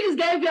 We just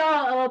gave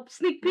y'all a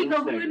sneak peek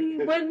of what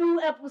new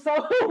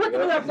episode. What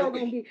new episode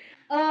gonna be?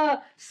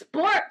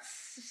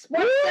 Sports.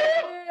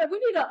 Yeah,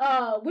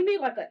 we need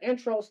like an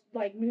intro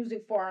like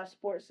music for our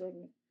sports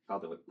segment.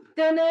 I'll do it.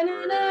 Don't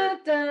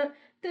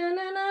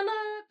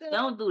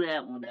do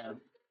that one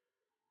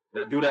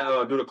though. Do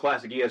that. Do the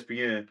classic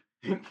ESPN.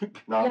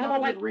 No, I'm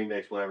like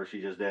remix whatever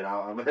she just did.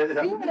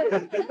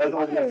 That's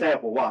only a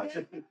sample. Watch.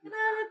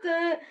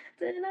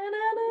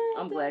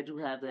 I'm glad you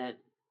have that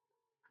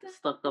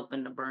stuck up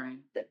in the brain.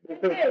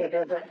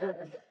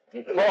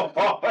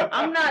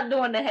 I'm not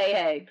doing the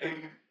hey.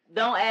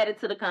 Don't add it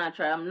to the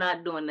contract. I'm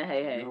not doing the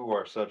hey. You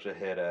are such a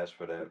head ass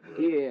for that.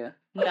 Bro. Yeah,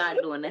 not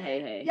doing the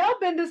hey. Y'all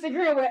been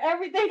disagreeing with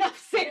everything I've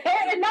said,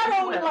 and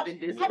not only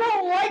like, I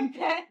don't like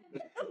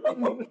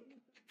that.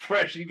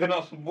 Fresh, you been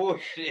on some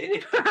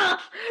bullshit.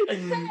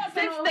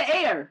 Since the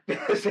air.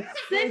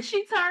 Since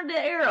she turned the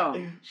air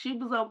on, she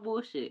was on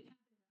bullshit.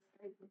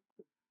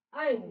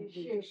 I ain't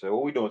shit. So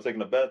what we doing?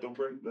 Taking a bathroom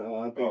break? No,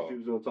 I think she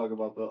was gonna talk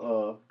about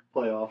the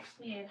playoffs.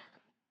 Yeah.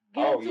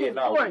 Go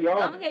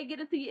ahead, get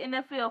into your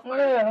NFL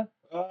first.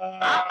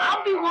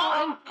 I'll be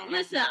wanting.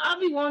 Listen, I'll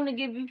be wanting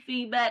to give you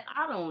feedback.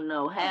 I don't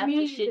know half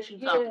the shit you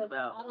talking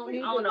about. I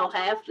don't know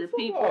half the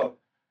people.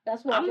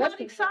 That's what I'm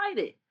not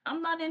excited.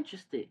 I'm not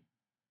interested.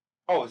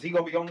 Oh, is he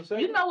gonna be on the set?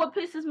 You know what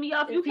pisses me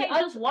off? You can't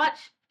just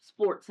watch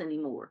sports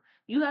anymore.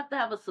 You have to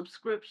have a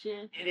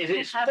subscription.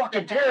 It's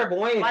fucking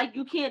terrible, ain't it? Like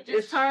you can't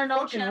just turn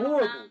on channel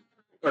 9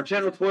 or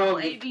channel 12,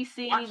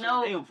 ABC.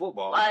 No, damn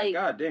football. Like,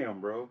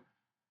 goddamn, bro.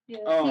 Yeah.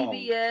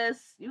 CBS.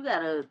 You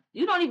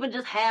don't even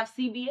just have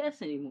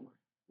CBS anymore.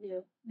 Yeah.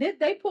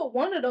 They put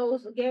one of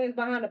those games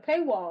behind a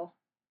paywall,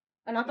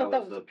 and I thought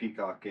that was the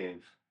Peacock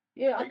games.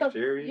 Yeah, I thought.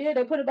 Serious? Yeah,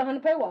 they put it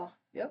behind the paywall.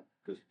 Yep.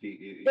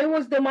 It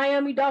was the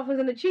Miami Dolphins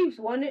and the Chiefs,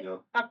 wasn't it?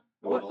 Yep.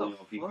 What the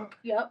fuck?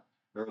 Yep.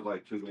 There was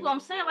like 2 games. So I'm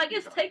saying, like,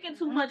 it's taking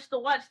too much to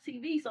watch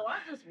TV, so I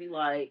just be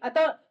like, I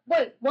thought.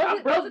 Wait,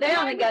 I broke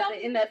down and got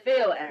the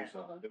NFL app.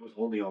 It was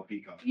only on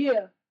Peacock.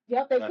 Yeah.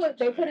 Yep.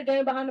 They put a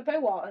game behind the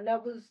paywall, and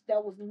that was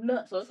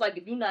nuts. So it's like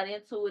if you're not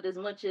into it as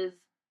much as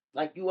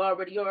like you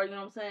already are, you know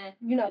what I'm saying?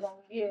 You're not gonna.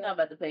 Yeah. You're not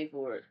about to pay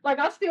for it. Like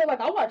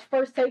I watch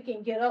First Take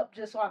and Get Up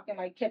just so I can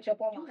like catch up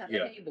on. You have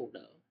cable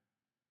though.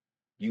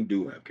 You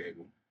do have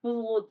cable.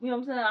 Well, you know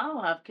what I'm saying? I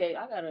don't have cable.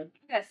 I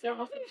got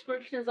several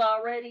subscriptions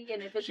already,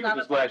 and if it's not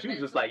a she was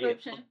just like, yeah,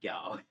 fuck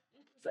y'all.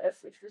 So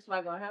it's just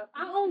not gonna happen.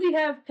 I only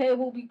have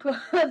cable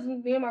because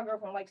me and my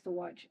girlfriend likes to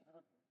watch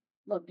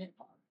Love and Hip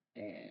Hop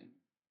and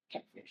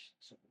Catfish.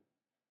 So.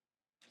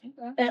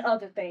 Okay. And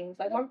other things.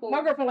 Like my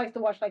girlfriend likes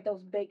to watch like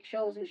those baked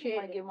shows and shit.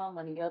 I get my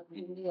money up.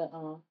 Yeah.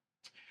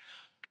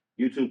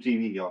 YouTube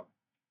TV, y'all.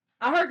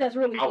 I heard that's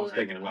really good. I was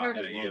thinking about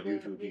that. Yeah,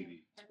 YouTube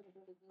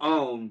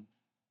TV.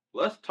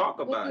 Let's talk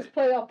about this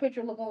playoff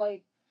picture looking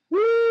like.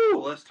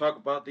 Woo! Let's talk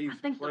about these. I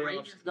think the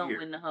Ravens gonna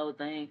win the whole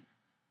thing.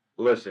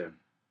 Listen,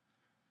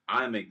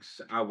 I'm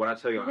when I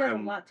tell you, There's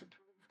a lot to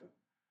prove.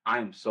 I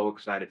am so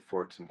excited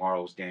for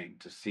tomorrow's game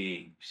to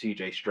see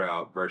C.J.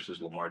 Stroud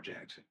versus Lamar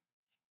Jackson.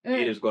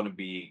 it is going to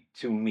be,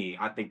 to me,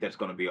 I think that's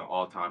going to be an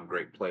all-time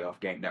great playoff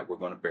game that we're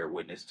going to bear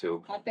witness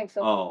to. I think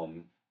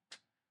so.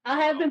 I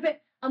have been.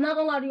 I'm not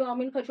gonna lie to you. I don't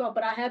mean to cut you off,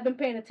 but I have been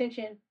paying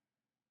attention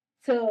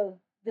to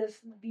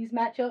these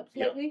matchups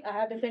lately. I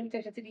have been paying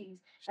attention to these,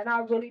 and I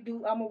really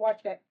do. I'm gonna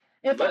watch that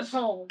if I'm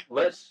home.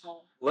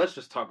 Let's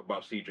just talk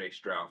about C.J.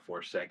 Stroud for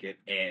a second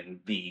and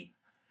the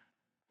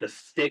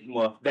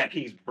stigma that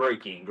he's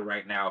breaking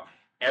right now.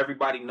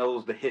 Everybody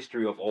knows the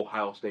history of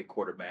Ohio State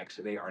quarterbacks.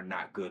 They are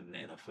not good in the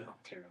NFL.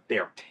 They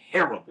are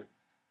terrible.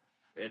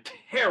 They're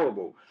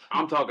terrible.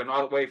 I'm talking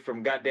all the way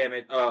from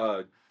goddammit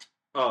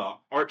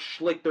Art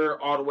Schlichter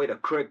all the way to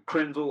Craig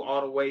Krenzel all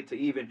the way to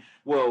even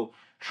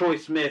Troy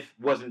Smith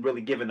wasn't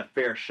really given a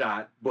fair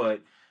shot, but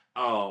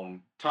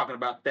talking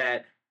about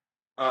that,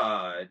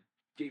 Ohio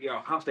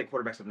State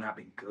quarterbacks have not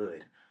been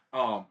good.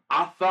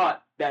 I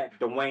thought that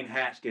Dwayne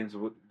Haskins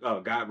would,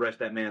 God rest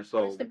that man's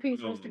soul. Rest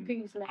in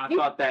peace, man. I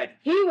thought that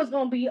he was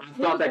gonna be. I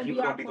thought that he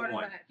was gonna be the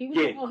one.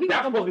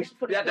 That's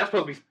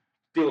supposed to be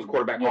Steelers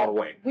quarterback all the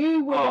way.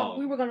 We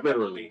were gonna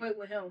literally wait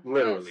with him.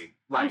 Literally, yes.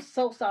 Like, I'm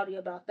so sorry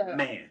about that.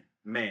 Man.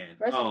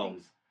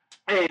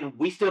 And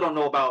we still don't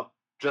know about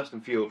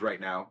Justin Fields right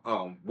now.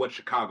 What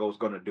Chicago's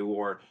gonna do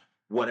or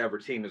whatever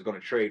team is gonna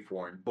trade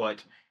for him.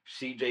 But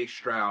C.J.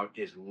 Stroud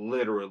is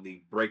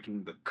literally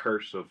breaking the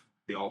curse of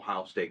the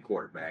Ohio State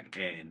quarterback,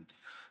 and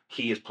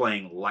he is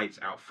playing lights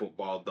out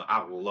football.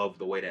 I love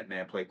the way that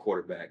man played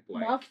quarterback.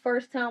 My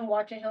first time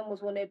watching him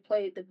was when they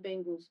played the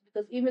Bengals,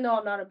 because even though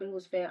I'm not a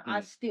Bengals fan,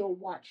 I still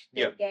watched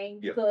the game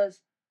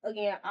because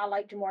again, I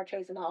like Jamar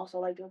Chase and I also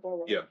like Joe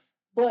Burrow. Yeah.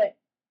 But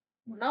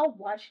when I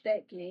watched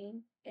that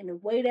game and the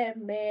way that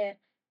man,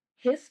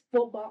 his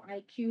football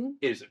IQ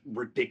is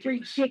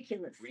ridiculous.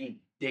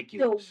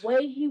 The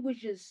way he was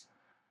just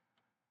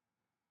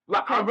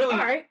like,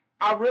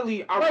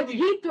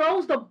 he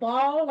throws the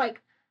ball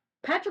like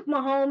Patrick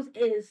Mahomes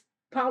is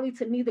probably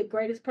to me the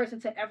greatest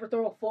person to ever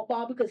throw a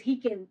football because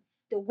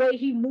the way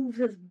he moves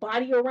his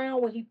body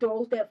around when he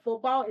throws that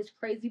football is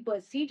crazy.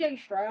 But C.J.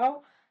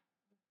 Stroud,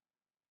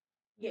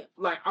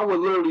 like I would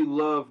literally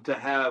love to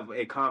have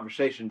a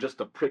conversation just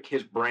to prick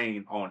his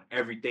brain on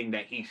everything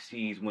that he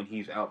sees when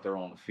he's out there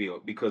on the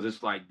field, because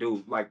it's like,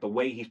 dude, like the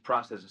way he's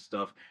processing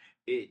stuff,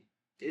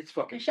 it's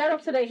fucking. And shout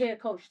out to their head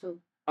coach too.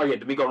 Oh yeah,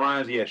 D'Amico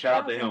Ryans.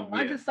 Shout out to him.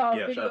 I just saw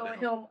a video of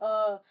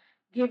him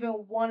giving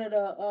one of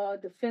the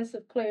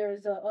defensive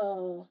players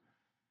a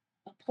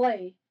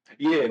play.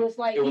 Yeah, it was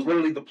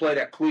literally the play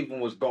that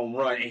Cleveland was going to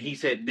run, and he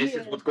said, "This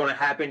is what's going to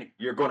happen.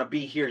 You're going to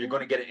be here. You're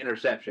going to get an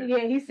interception." Yeah,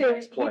 he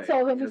said. He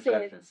told him.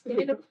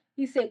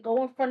 He said,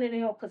 "Go in front of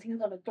him because he's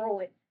going to throw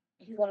it.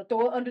 He's going to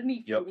throw it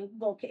underneath you, and you're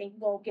going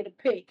to get a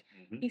pick."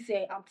 Mm-hmm. He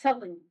said, "I'm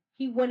telling you."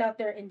 He went out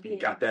there and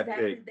got that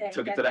pick.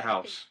 Took it to the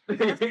house.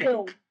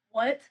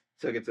 What?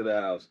 Took it to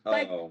the house.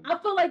 Like, I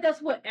feel like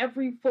that's what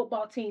every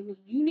football team needs.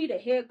 You need a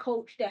head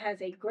coach that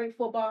has a great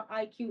football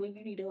IQ, and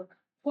you need a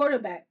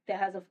quarterback that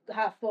has a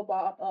high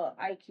football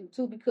IQ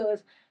too,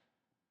 because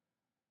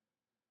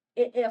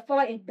I feel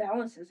like it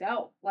balances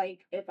out.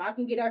 Like, if I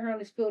can get out here on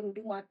this field and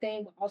do my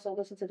thing, but also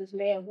listen to this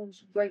man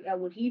who's great at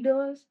what he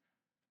does.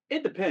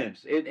 It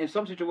depends. In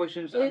some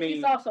situations,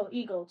 it's also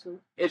ego too.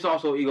 It's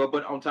also ego,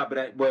 but on top of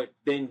that, but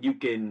then you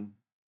can,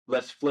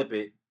 let's flip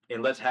it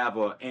and let's have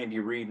a Andy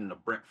Reid and a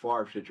Brett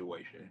Favre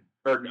situation,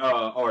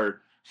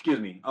 or excuse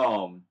me,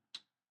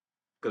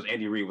 because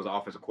Andy Reid was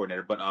offensive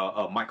coordinator, but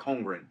Mike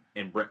Holmgren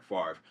and Brett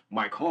Favre.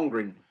 Mike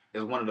Holmgren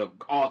is one of the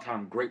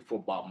all-time great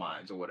football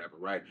minds or whatever,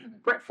 right? Mm-hmm.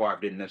 Brett Favre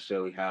didn't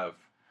necessarily have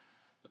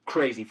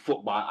crazy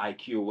football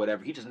IQ or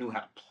whatever. He just knew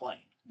how to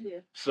play. Yeah.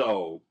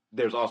 So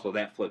there's also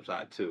that flip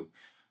side too.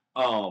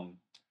 On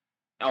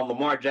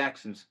Lamar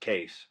Jackson's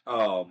case,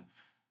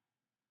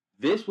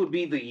 this would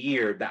be the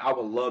year that I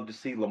would love to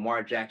see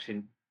Lamar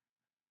Jackson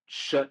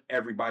shut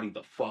everybody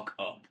the fuck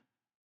up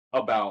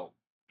about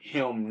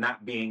him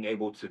not being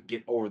able to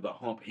get over the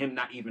hump, him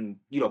not even,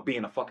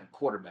 being a fucking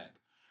quarterback.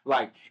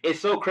 Like, it's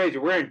so crazy.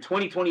 We're in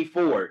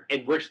 2024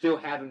 and we're still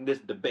having this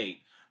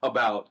debate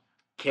about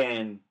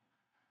can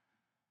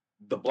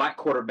the black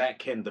quarterback,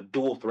 can the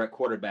dual threat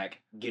quarterback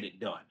get it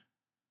done?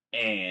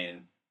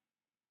 And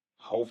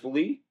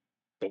hopefully,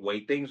 the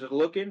way things are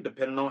looking,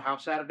 depending on how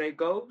Saturday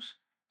goes,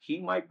 he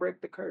might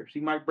break the curse. He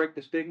might break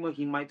the stigma.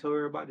 He might tell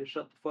everybody to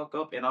shut the fuck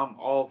up, and I'm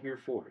all here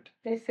for it.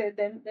 They said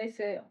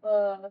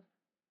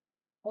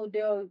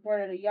Odell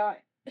rented a yacht.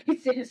 He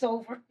said it's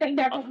over. They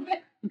not gonna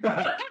He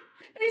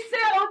said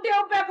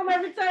Odell Beckham,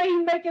 every time he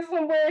make it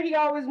somewhere, he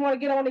always want to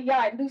get on the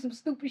yacht and do some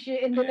stupid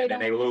shit, and then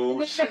they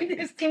lose.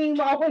 His team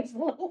always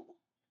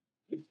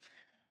lose.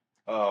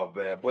 Oh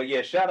man, but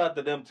yeah, shout out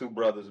to them two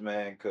brothers,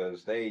 man,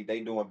 because they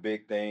doing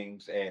big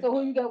things. And so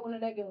who you got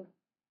winning that game?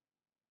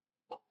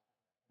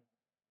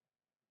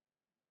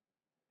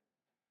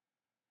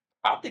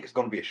 I think it's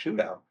going to be a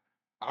shootout.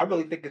 I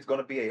really think it's going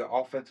to be an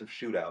offensive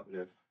shootout.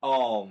 Yeah.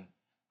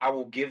 I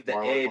will give the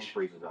edge.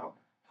 Humphreys is out.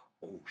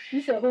 Oh shit!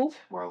 You said who?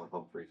 Marlon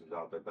Humphreys is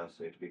out. Their best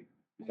safety.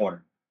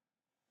 Corner.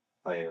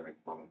 Oh yeah,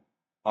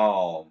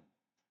 right.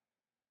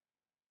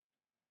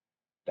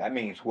 That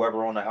means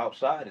whoever on the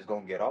outside is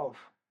going to get off.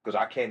 Because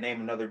I can't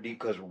name another D.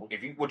 Because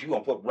if you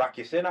gonna put Rock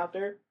Ya-Sin out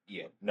there?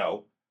 Yeah,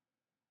 no.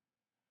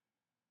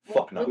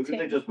 Fuck no. Who did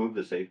they just move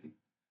to safety?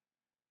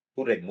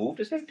 Who they move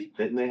to safety?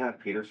 Didn't they have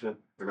Peterson?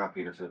 Or not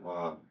Peterson.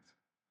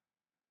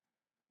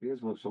 You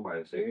guys moved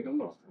somebody to safety.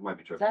 It might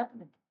be true. What's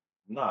happening?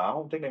 No, I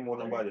don't think they moved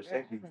nobody to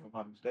safety. If I'm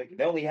not mistaken.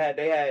 They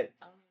had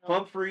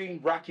Humphrey,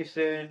 Rock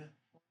Ya-Sin.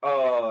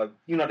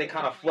 They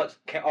kind of flux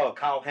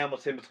Kyle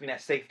Hamilton between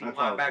that safety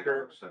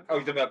linebacker. Oh,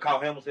 you talking about Kyle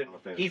Hamilton?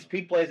 He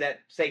plays that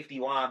safety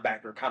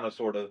linebacker, kind of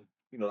sort of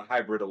the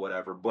hybrid or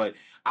whatever. But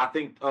I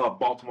think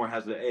Baltimore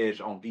has the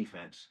edge on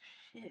defense.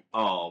 Shit.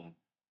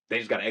 They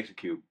just got to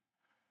execute.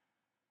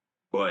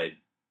 But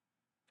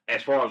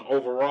as far as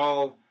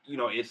overall,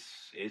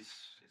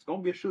 it's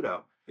gonna be a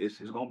shootout. It's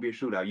gonna be a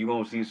shootout. You're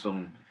gonna see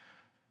some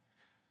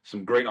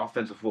great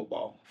offensive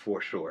football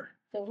for sure.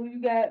 So who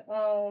you got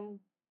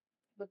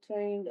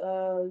between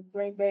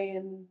Green Bay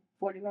and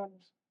 49ers?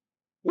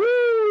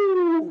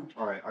 Woo!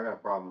 All right, I got a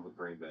problem with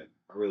Green Bay.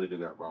 I really do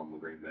got a problem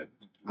with Green Bay.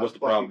 What's the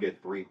problem? You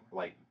get three,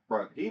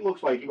 bro, he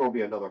looks like he's gonna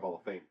be another Hall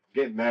of Fame.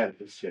 Getting mad at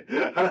this shit.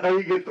 How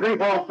you get 3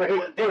 Hall of Fame?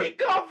 Where did it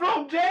come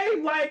from, Jay?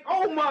 Like,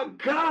 oh my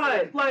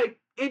God! Like,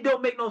 it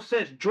don't make no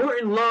sense.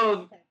 Jordan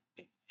Love,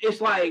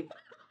 it's like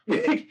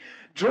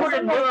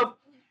Jordan Love.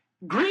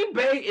 Green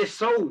Bay is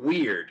so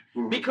weird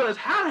because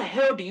how the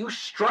hell do you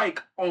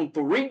strike on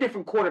 3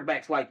 different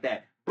quarterbacks like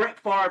that? Brett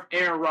Favre,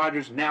 Aaron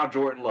Rodgers, now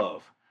Jordan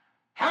Love.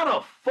 How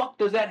the fuck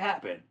does that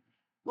happen?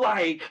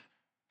 Like,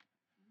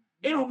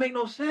 it don't make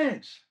no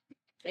sense.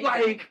 It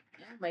Like,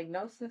 don't make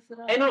no sense at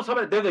all. and on top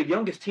of that, they're the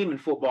youngest team in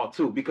football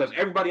too because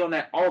everybody on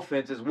that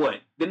offense is what?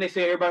 Didn't they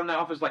say everybody on that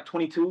offense is like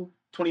 22,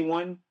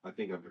 21? I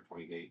think under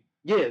 28.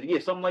 Yeah,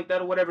 something like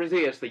that or whatever it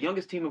is. It's the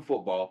youngest team in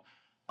football.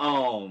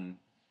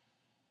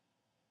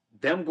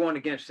 Them going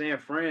against San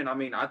Fran, I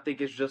mean, I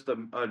think it's just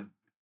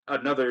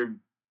another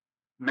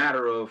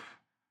matter of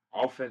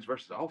offense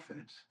versus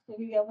offense. So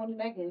you got one in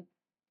that game.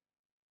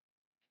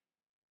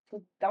 I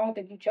don't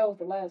think you chose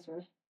the last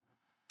one.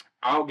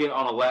 I'll get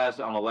on the last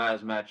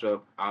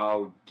matchup.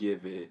 I'll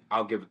give it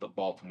to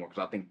Baltimore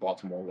because I think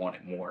Baltimore won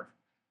it more.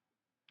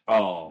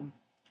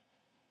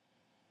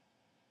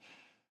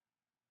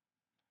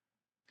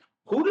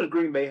 Who does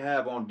Green Bay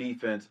have on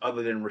defense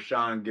other than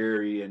Rashawn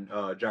Gary and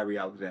Jair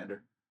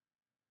Alexander?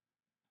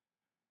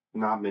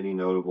 Not many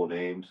notable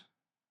names,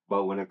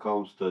 but when it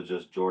comes to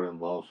just Jordan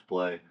Love's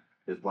play,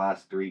 his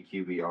last 3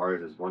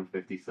 QBRs is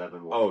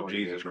 157. Oh,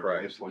 Jesus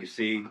Christ! You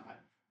see,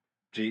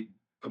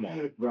 come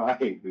on. Bro, I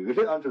hate dude.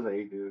 I'm just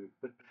hate dude.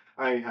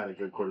 I ain't had a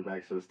good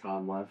quarterback since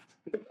Tom left.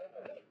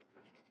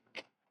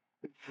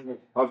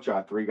 I've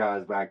tried 3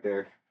 guys back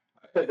there.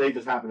 They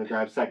just happen to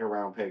grab 2nd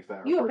round picks.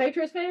 You a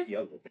Patriots fan?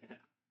 Yep.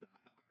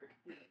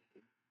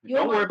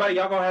 Don't worry about it.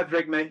 Y'all gonna have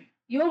Drake May.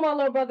 You and my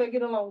little brother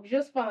get along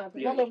just fine.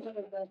 Yeah. My little brother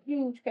is a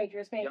huge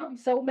Patriots fan. Yeah. He'd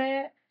be so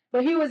mad.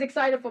 But he was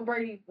excited for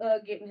Brady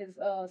getting his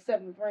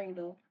 7th ring,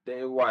 though.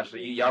 They watch.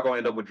 Y'all gonna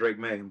end up with Drake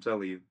May. I'm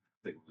telling you.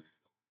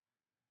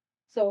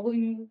 So who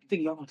you... You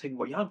think y'all gonna take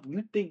more? You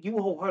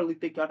wholeheartedly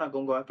think y'all not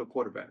gonna go after a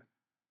quarterback?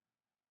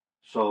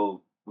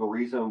 So the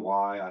reason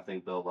why I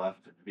think Bill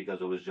left because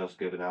it was just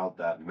given out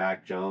that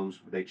Mac Jones,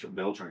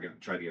 Bill tried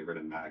to get rid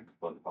of Mac,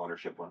 but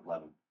ownership wouldn't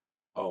let him.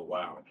 Oh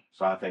wow.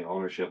 So I think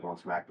ownership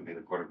wants Mac to be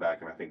the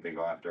quarterback, and I think they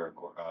go after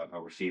a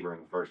receiver in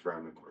the 1st round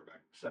and a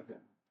quarterback in the 2nd.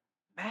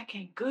 Mac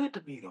ain't good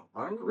to me though.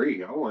 I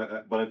agree.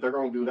 But if they're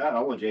going to do that,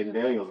 I want Jaden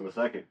Daniels in the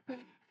 2nd.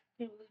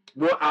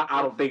 Well,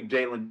 I don't think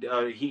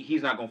Jalen.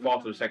 He's not gonna fall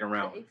to the 2nd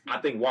round. I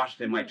think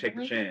Washington might take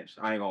the chance.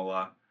 I ain't gonna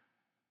lie.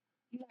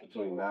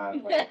 Between that,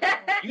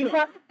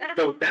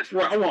 So that's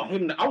where I want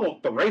him. I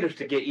want the Raiders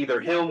to get either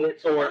him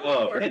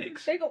or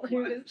Phoenix.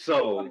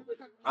 So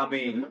I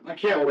mean, I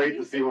can't wait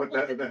to see what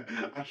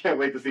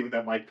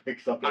that Mike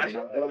picks up. But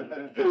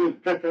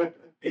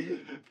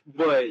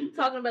You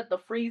talking about the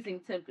freezing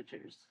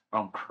temperatures?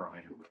 I'm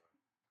crying.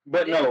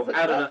 But no,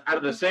 out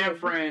of the San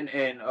Fran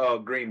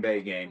and Green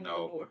Bay game,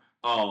 though,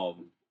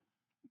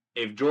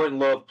 if Jordan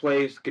Love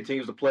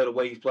continues to play the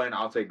way he's playing,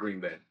 I'll take Green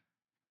Bay.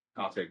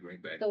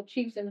 So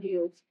Chiefs and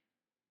Hills.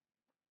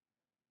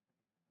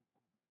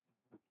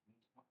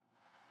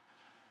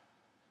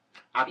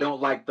 I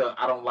don't like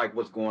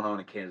what's going on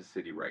in Kansas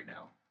City right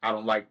now. I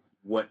don't like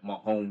what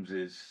Mahomes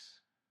is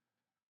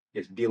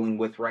dealing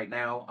with right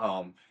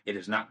now. It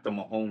is not the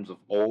Mahomes of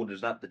old.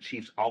 It's not the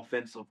Chiefs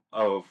offense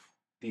of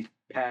these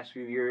past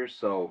few years.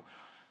 So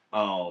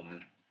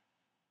I'm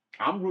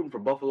rooting for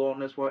Buffalo on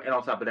this one. And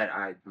on top of that,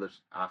 I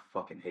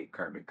fucking hate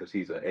Kermit because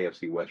he's an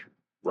AFC West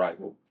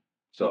rival.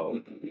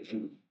 So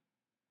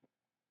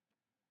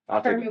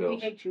I'll take the Kermit, we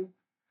Bills. hate you.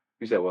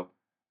 You said what?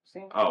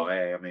 Same Oh,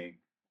 hey, I mean,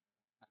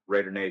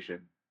 Raider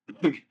Nation.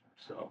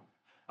 So,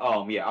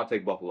 yeah, I'll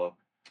take Buffalo.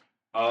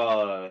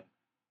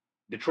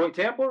 Detroit,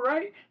 Tampa,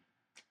 right?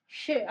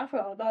 Shit, I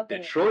forgot about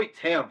that. Detroit,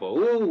 Tampa.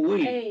 Ooh,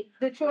 Hey,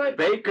 Detroit.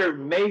 Baker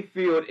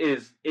Mayfield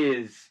is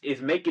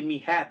making me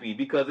happy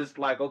because it's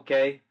like,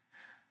 okay,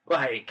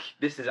 like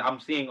I'm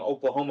seeing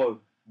Oklahoma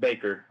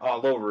Baker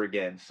all over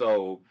again.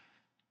 So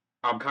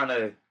I'm kind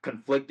of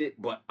conflicted,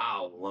 but I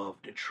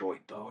love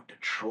Detroit though.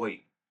 Detroit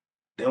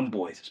them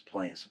boys is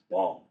playing some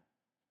ball.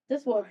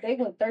 This was they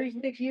went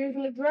 36 years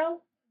in the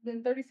drought.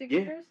 Then 36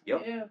 years.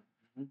 Yep. Yeah.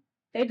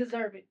 They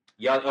deserve it.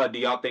 Y'all, do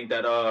y'all think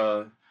that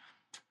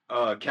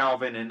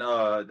Calvin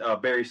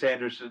and Barry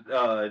Sanders should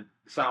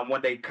sign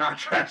one-day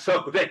contracts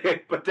so they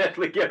could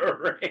potentially get a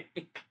ring?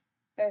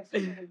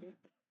 Absolutely.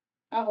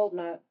 I hope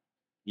not.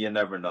 You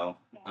never know.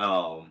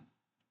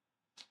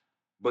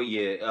 But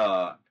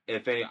yeah,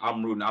 if any,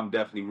 I'm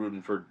definitely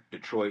rooting for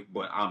Detroit,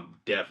 but I'm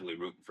definitely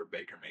rooting for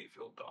Baker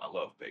Mayfield though. I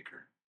love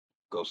Baker.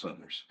 Go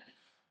Sooners.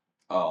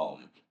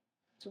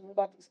 So what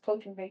about these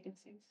coaching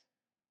vacancies?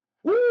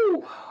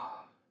 Woo!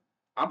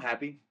 I'm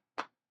happy.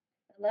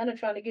 Atlanta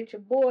trying to get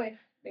your boy.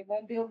 They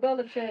won't Bill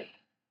Belichick.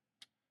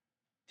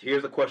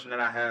 Here's a question that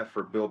I have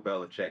for Bill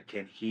Belichick.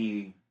 Can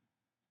he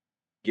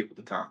get with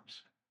the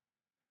times?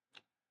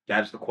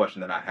 That's the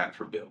question that I have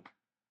for Bill.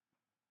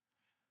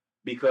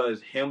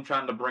 Because him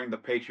trying to bring the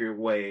Patriot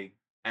way,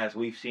 as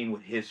we've seen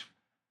with his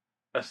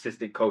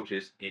assistant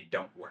coaches, it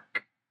don't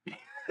work.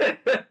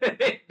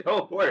 It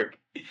don't work.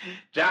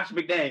 Josh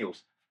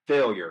McDaniels,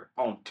 failure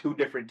on 2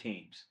 different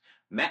teams.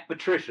 Matt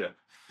Patricia,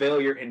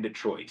 failure in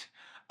Detroit.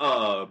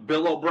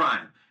 Bill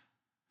O'Brien,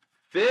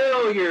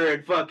 failure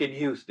in fucking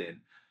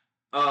Houston.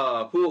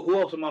 Who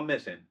else am I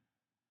missing?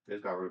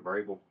 This got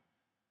Vrabel.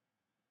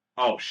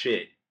 Oh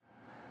shit.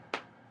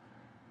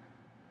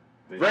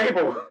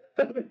 Vrabel.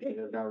 They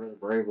got rid of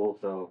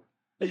Vrabel, so.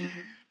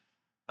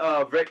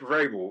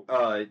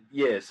 Vrabel.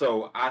 Yeah,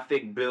 so I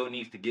think Bill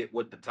needs to get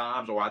with the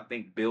times, or I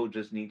think Bill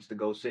just needs to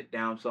go sit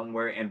down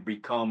somewhere and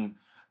become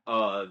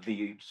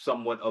the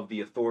somewhat of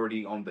the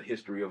authority on the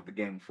history of the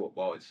game of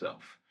football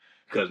itself.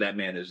 Because that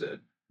man is a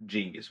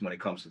genius when it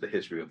comes to the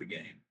history of the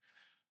game.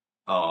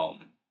 I'm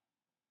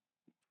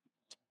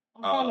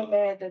kind of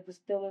mad that the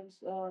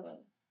Steelers.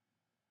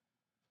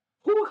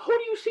 Who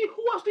do you see?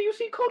 Who else do you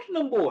see coaching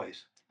them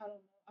boys? I don't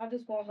know. I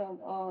just want him.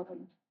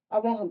 I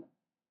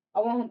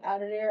want him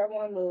out of there. I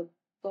want him to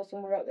go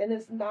somewhere else. And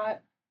it's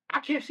not. I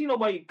can't see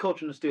nobody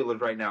coaching the Steelers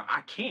right now.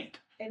 I can't.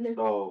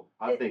 So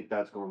I think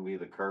that's going to be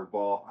the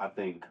curveball. I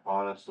think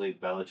honestly,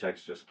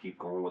 Belichick's just keep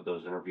going with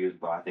those interviews,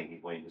 but I think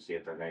he's waiting to see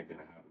if there's anything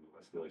to happen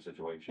with the Steelers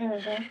situation.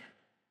 Mm-hmm.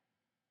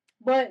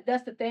 But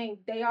that's the thing.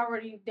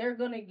 They're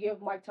gonna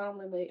give Mike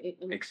Tomlin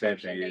an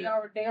exception. Yeah. They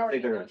already. I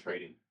think they're going to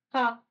trade him.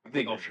 Huh? You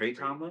think they'll trade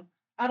Tomlin?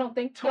 I don't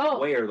think To so.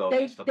 where though?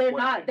 They're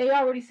not. They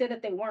already said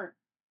that they weren't.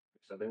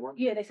 So they weren't.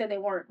 Yeah, they said they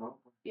weren't. Oh.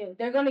 Yeah,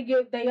 they're gonna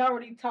give. They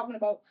already talking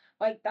about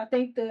I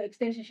think the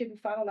extension should be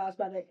finalized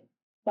by Monday.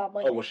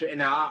 Oh well, shit. And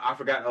now I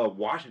forgot.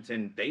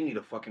 Washington, they need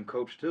a fucking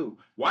coach too.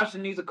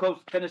 Washington needs a coach.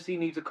 Tennessee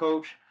needs a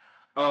coach.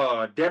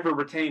 Denver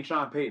retained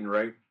Sean Payton,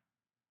 right?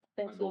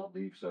 I think I so.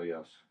 believe so.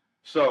 Yes.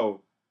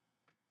 So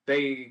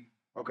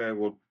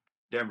well,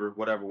 Denver,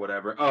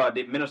 whatever.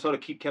 Did Minnesota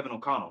keep Kevin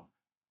O'Connell?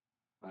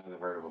 I haven't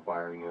heard of a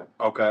firing yet.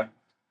 Okay,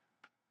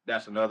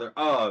 that's another.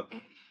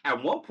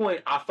 At one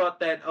point, I thought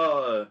that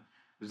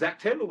Zach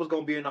Taylor was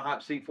going to be in the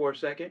hot seat for a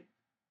second,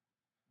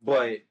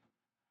 but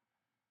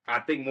I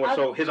think more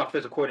so his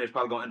offensive coordinator is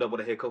probably going to end up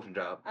with a head coaching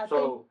job.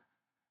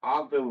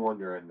 I've been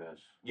wondering this.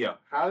 Yeah.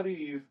 How do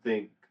you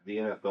think the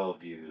NFL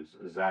views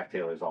Zach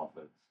Taylor's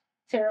offense?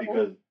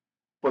 Terrible.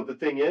 But the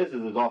thing is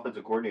his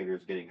offensive coordinator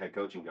is getting head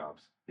coaching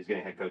jobs. He's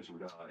getting head coaching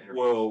interviews.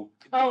 Well,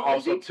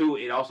 also too,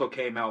 it also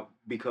came out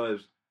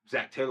because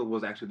Zach Taylor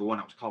was actually the one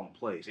that was calling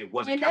plays. It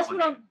wasn't. And that's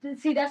what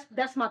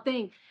that's my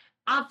thing.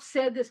 I've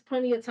said this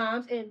plenty of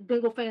times, and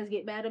Bengal fans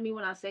get mad at me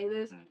when I say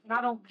this, and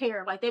I don't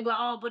care. Like, they be like,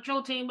 oh, but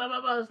your team, blah,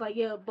 blah, blah. It's like,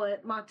 yeah,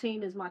 but my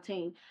team is my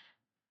team.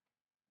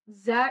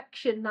 Zach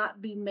should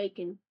not be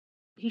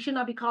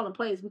calling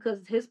plays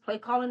because his play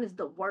calling is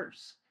the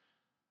worst.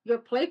 Your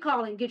play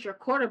calling gets your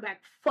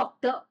quarterback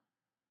fucked up.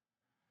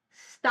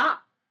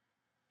 Stop.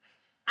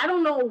 I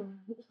don't know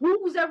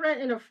who's ever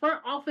in the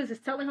front office is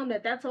telling him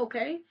that that's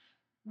okay.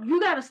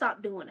 You got to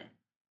stop doing it.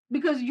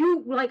 Because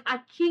I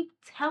keep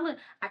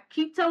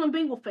telling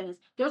Bengal fans,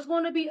 there's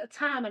going to be a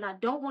time, and I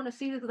don't want to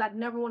see this because I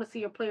never want to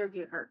see a player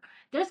get hurt.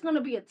 There's going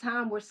to be a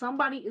time where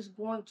somebody is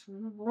going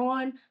to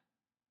run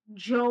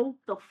Joe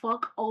the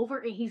fuck over,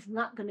 and he's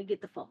not going to get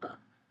the fuck up.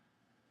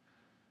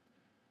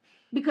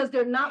 Because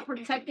they're not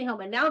protecting him.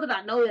 And now that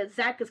I know that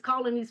Zach is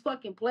calling these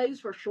fucking plays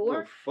for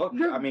sure, he's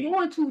going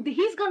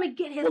to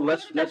get his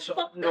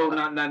fucked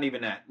up. Not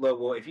even that.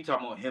 Well, if you're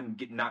talking about him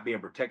not being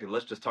protected,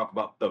 let's just talk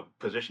about the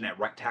position at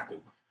right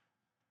tackle.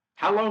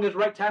 How long has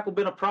right tackle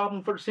been a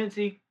problem for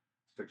Cincy?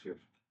 6 years.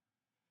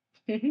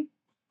 Mm-hmm.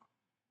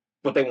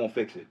 But they won't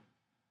fix it.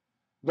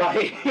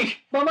 Right.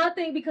 But my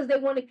thing, because I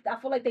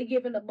feel like they're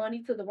giving the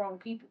money to the wrong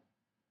people.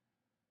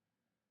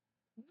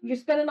 You're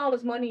spending all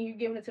this money and you're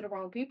giving it to the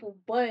wrong people.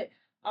 But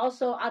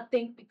also, I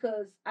think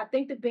the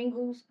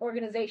Bengals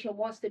organization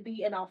wants to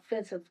be an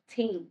offensive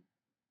team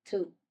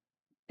too.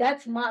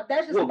 That's been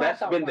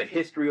the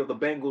history of the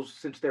Bengals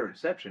since their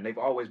inception. They've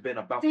always been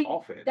about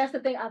offense. That's the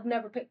thing. I've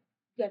never been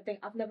a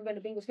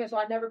Bengals fan, so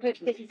I never paid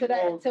attention to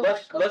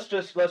that. Let's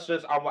just.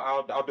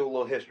 I'll do a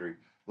little history.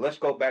 Let's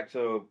go back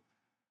to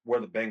where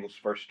the Bengals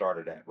first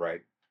started at,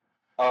 right?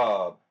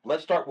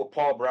 Let's start with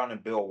Paul Brown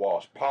and Bill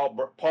Walsh.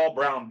 Paul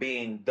Brown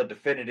being the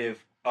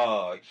definitive.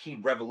 He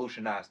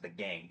revolutionized the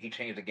game. He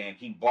changed the game.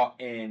 He bought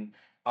in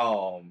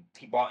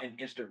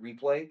instant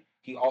replay.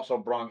 He also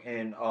brought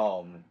in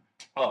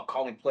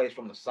calling plays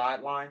from the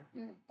sideline.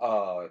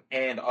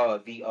 And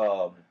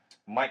the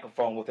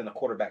microphone within the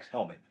quarterback's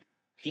helmet.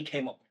 He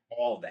came up with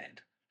all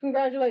that.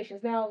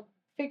 Congratulations. Now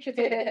fix your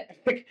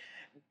team.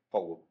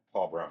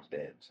 Paul Brown's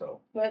dead,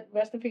 so. But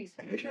rest in peace.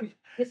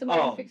 Get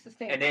somebody to fix this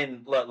thing. And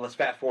then let's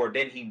fast forward.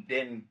 Then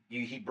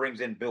he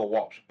brings in Bill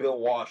Walsh. Bill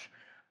Walsh,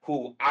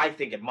 who I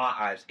think in my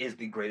eyes is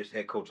the greatest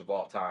head coach of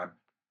all time,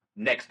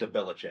 next to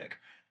Belichick.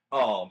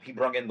 He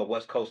brought in the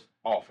West Coast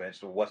offense,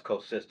 the West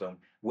Coast system,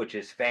 which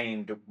is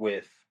famed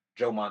with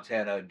Joe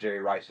Montana, Jerry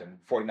Rice, and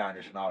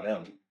 49ers and all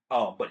them.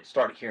 But it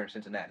started here in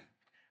Cincinnati.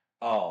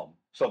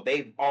 So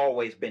they've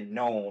always been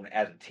known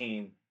as a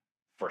team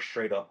for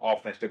straight up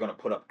offense. They're going to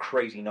put up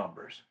crazy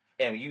numbers.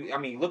 And you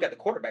look at the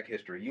quarterback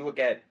history. You look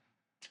at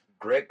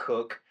Greg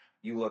Cook.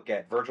 You look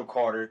at Virgil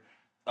Carter.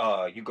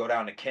 You go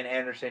down to Ken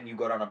Anderson. You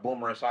go down to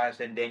Boomer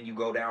Esiason. Then you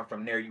go down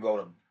from there. You go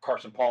to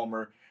Carson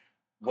Palmer.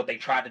 What they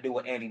tried to do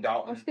with Andy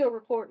Dalton. I'm still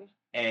recording.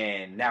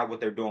 And now what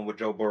they're doing with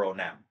Joe Burrow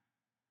now.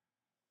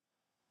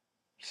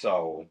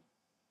 So,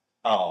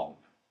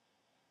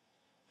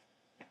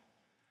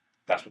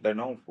 that's what they're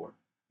known for.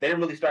 They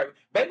didn't really start.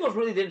 Bengals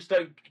really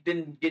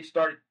didn't get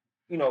started,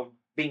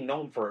 being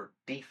known for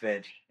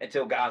defense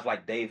until guys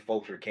like Dave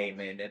Folcher came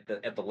in at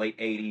the late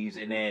 '80s,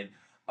 and then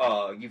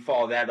you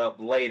follow that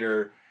up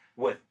later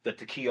with the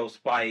Takeo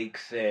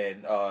Spikes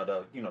and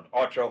the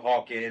Archo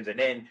Hawkins, and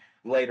then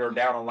later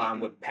down the line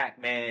with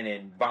Pac-Man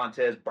and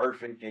Vontez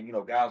Burfict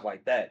and guys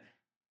like that.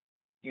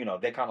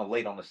 They're kind of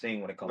late on the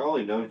scene when it comes. They're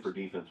only known for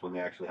defense when they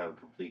actually have a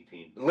complete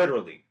team.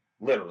 Literally.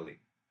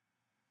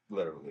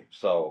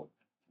 So.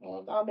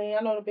 I mean,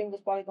 I know the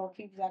Bengals probably gonna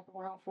keep Zach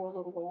around for a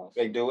little while.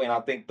 So. They do, and I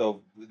think the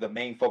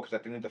main focus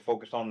that they need to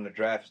focus on in the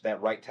draft is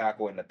that right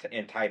tackle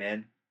and tight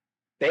end.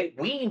 The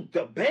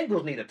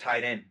Bengals need a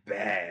tight end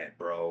bad,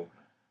 bro.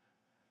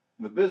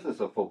 The business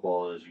of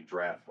football is you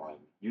draft linemen.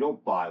 You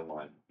don't buy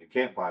linemen. You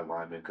can't buy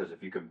linemen because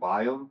if you can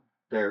buy them,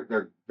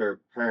 they're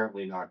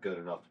apparently not good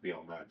enough to be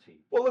on that team.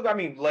 Well, look, I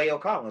mean, Leo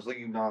Collins. Look,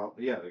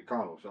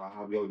 Collins. So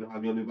I'm your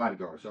new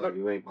bodyguard. So look,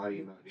 you ain't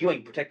buying. You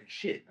ain't protecting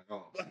shit.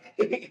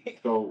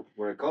 So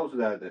when it comes to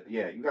that,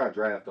 you got to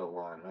draft a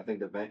line. And I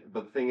think but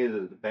the thing is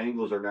the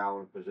Bengals are now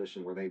in a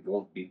position where they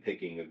won't be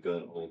picking a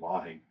good old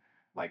line.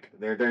 Like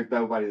there's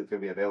nobody that's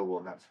going to be available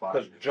in that spot.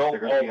 Because Joe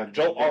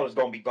Allen's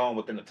going to be gone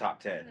within the top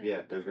 10.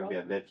 Yeah, there's going to be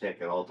a mid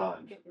pick at all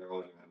times. They're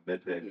always going to have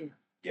mid pick.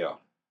 Yeah.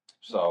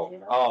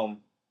 So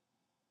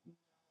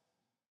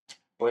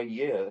but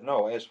yeah,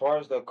 no. As far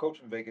as the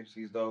coaching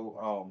vacancies,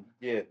 though,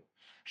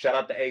 shout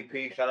out to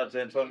AP, shout out to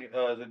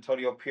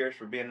Antonio Pierce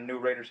for being the new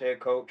Raiders head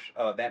coach.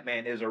 That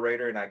man is a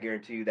Raider, and I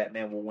guarantee you that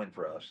man will win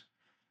for us.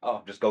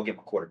 Just go get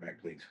my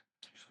quarterback, please.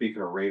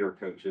 Speaking of Raider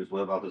coaches,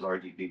 what about this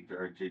Jay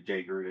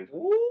Gruden?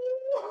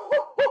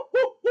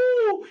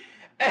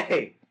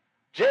 Hey,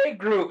 Jay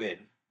Gruden,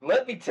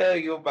 let me tell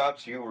you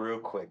about you real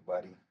quick,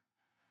 buddy.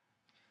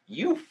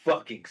 You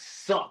fucking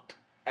sucked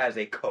as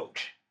a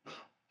coach.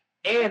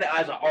 And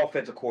as an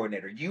offensive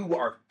coordinator, you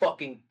are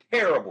fucking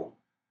terrible.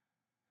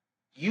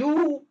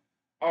 You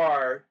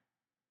are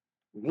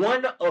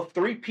one of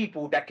 3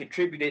 people that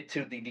contributed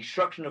to the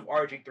destruction of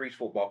RG3's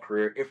football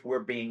career, if we're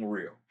being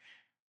real.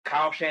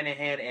 Kyle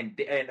Shanahan and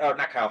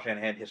not Kyle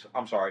Shanahan,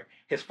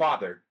 his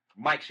father,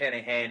 Mike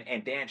Shanahan,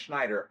 and Dan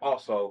Snyder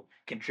also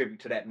contribute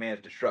to that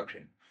man's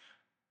destruction.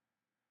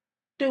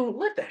 Dude,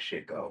 let that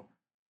shit go.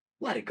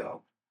 Let it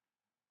go.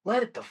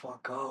 Let it the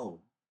fuck go.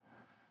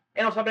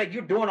 And on top of that,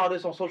 you're doing all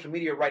this on social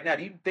media right now.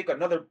 Do you think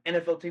another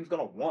NFL team's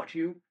going to want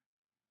you?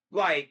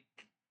 Like,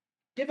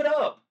 give it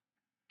up.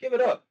 Give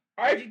it up.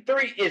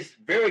 RG3 is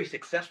very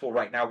successful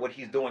right now, what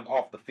he's doing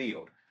off the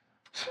field.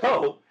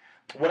 So,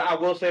 what I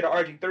will say to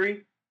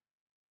RG3,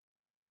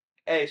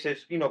 hey,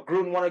 since,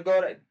 Gruden want to go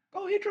ahead,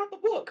 drop the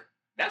book.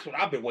 That's what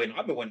I've been waiting.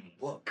 I've been waiting on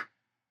the book.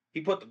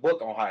 He put the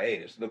book on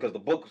hiatus because the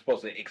book was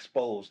supposed to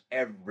expose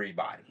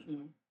everybody.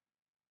 Mm-hmm.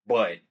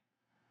 But,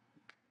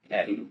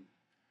 hey,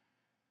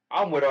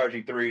 I'm with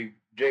RG3.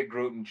 Jay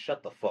Gruden,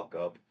 shut the fuck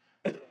up.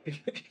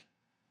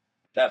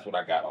 That's what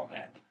I got on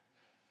that.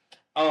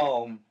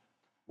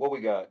 What we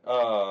got?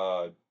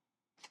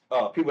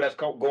 People that's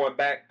going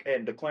back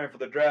and declaring for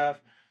the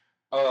draft.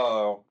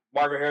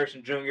 Marvin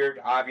Harrison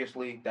Jr.,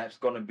 obviously, that's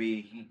going to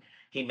be,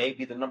 he may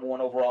be the number 1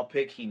 overall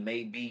pick. He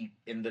may be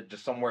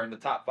just somewhere in the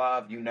top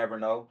 5. You never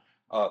know.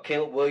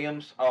 Caleb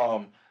Williams.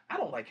 I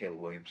don't like Caleb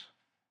Williams.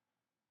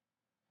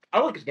 I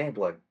don't like his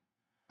gameplay.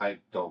 I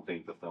don't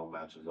think the film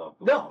matches up.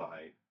 No,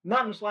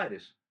 not in the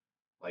slightest.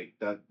 Like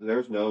that,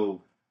 there's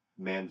no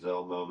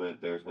Manziel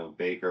moment. There's no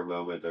Baker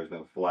moment. There's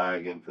no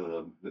flag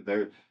into the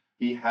there.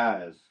 He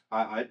has.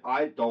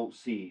 I don't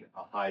see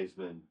a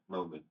Heisman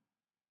moment.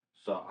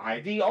 So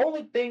the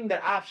only thing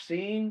that I've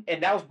seen,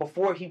 and that was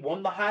before he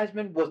won the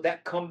Heisman, was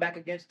that comeback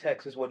against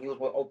Texas when he was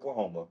with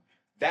Oklahoma.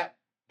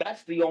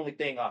 That's the only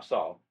thing I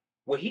saw.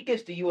 When he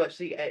gets to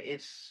USC,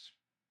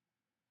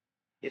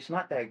 it's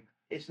not that.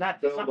 It's not.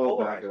 It's Film not don't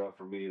back polarized. it up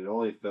for me. The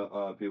only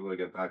people that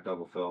get backed up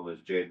with film is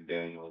Jaden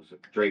Daniels,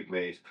 Drake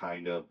Mays,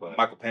 kind of, but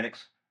Michael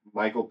Penix.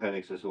 Michael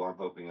Penix is who I'm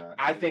hoping.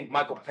 I think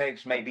Michael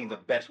Penix may be the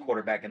best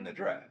quarterback in the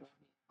draft.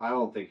 I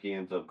don't think he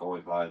ends up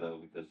going high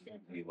though because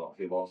he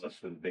lost us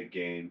in the big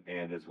game,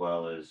 and as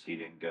well as he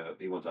didn't go.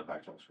 He went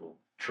back to school.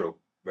 True,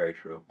 very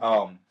true.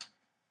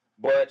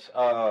 But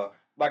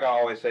like I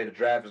always say, the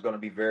draft is going to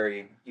be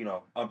very,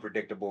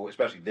 unpredictable.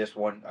 Especially this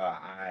one.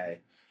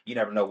 You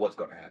never know what's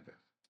going to happen.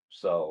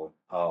 So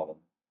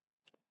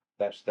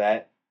that's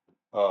that.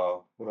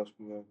 What else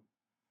we got?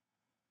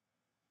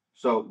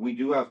 So we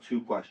do have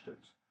 2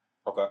 questions.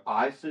 Okay.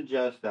 I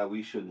suggest that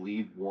we should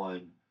leave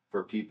one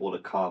for people to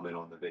comment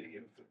on the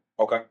video.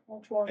 Okay.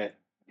 Which one?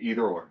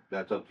 Either or.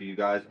 That's up to you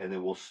guys, and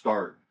then we'll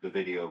start the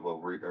video,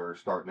 or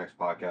start next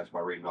podcast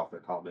by reading off the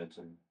comments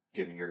and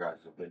giving your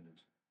guys'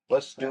 opinions.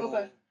 Let's do.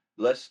 Okay.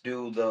 Let's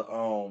do the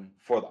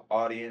for the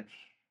audience.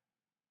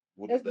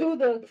 Let's do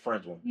the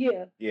friends one.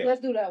 Yeah. Yeah.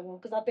 Let's do that one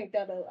because I think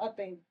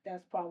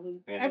that's probably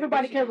And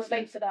everybody can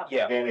relate to that one.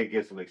 Yeah. And it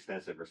gets some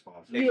extensive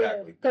responses.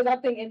 Exactly. Because I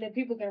think and then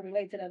people can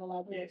relate to that a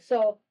lot more.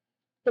 So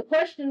the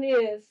question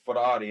is For the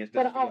audience.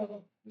 for the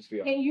audience. This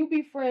is Can you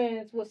be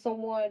friends with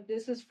someone?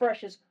 This is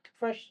fresh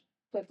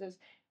put this.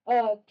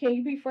 Can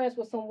you be friends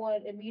with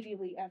someone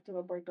immediately after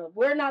a breakup?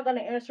 We're not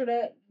gonna answer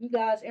that. You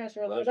guys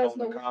answer it. Let Let us us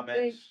know know in the what you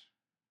comments.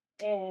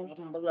 think.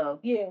 And below.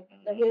 yeah,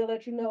 we'll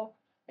let you know.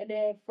 And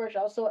then Fresh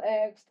also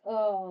asked,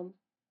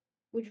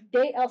 would you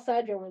date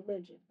outside your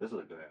religion? This is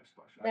a good ass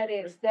question.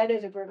 That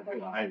is a great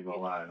question. I ain't gonna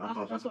lie.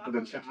 That's what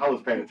I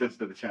was paying attention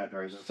to the chat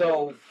during this.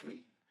 So,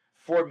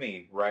 for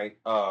me, right,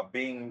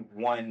 being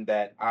one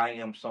that I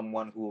am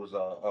someone who is a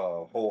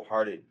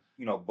wholehearted,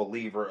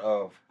 believer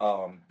of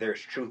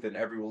there's truth in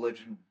every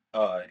religion,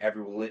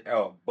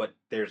 but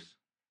there's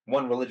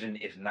one religion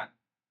is not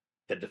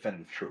the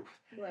definitive truth.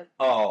 Right.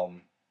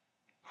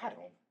 I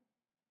don't.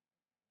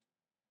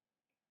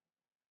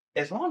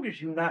 As long as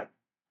you're not,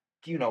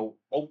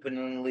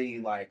 openly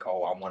like,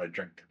 oh, I want to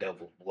drink the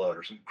devil's blood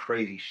or some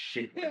crazy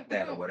shit like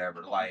that or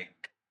whatever.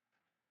 Like,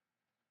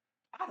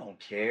 I don't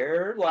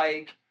care.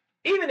 Like,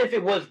 even if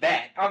it was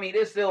that, I mean,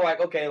 it's still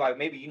like, okay, like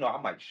maybe,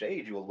 I might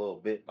shade you a little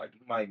bit. Like,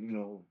 you might, you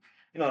know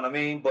what I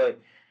mean?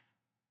 But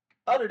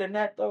other than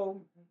that,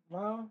 though,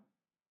 well,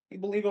 you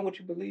believe in what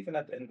you believe in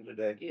at the end of the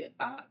day. Yeah,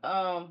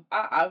 I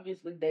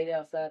obviously date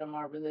outside of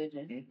my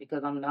religion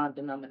because I'm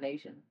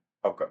non-denomination.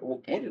 Okay.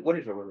 What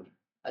is your religion?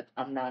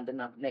 I'm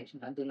non-denomination.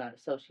 I do not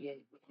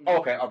associate with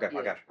Okay, yeah, I got you.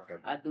 Okay.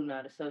 I do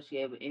not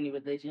associate with any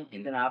religion.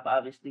 And then I've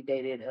obviously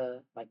dated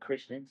like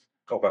Christians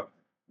Okay.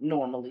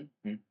 normally.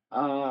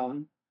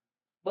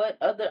 But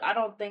I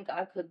don't think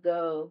I could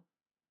go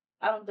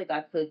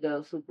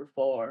super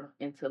far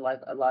into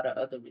like a lot of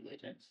other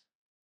religions.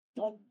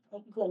 I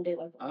couldn't date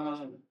like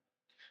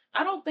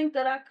I don't think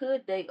that I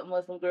could date a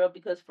Muslim girl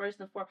because first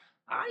and foremost,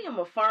 I am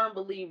a firm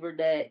believer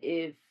that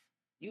if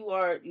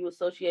you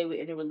associate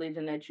with any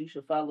religion, that you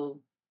should follow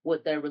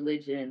what that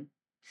religion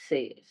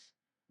says,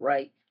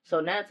 right? So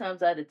 9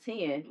 times out of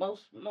 10,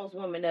 most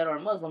women that are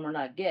Muslim are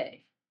not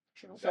gay.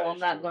 True. So I'm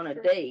not gonna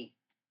date.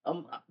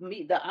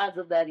 The odds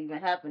of that even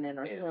happening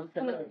are slim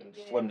to none.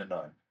 Slim to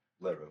none,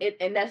 literally.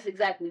 And that's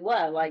exactly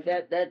why. Like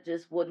that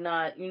just would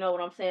not. You know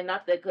what I'm saying?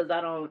 Not that because I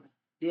don't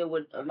deal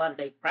with a lot of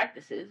their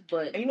practices,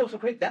 but And so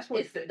crazy. That's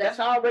what. that's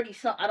already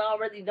I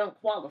already don't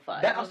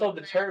qualify. That also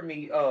deterred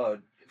me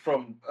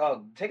from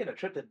taking a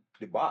trip to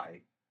Dubai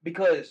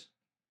because,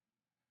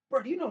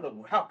 bro, do you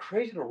know how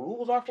crazy the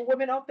rules are for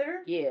women out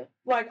there? Yeah.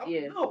 Like,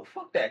 no,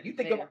 fuck that. You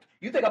think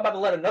I'm about to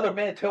let another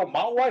man tell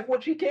my wife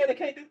what she can and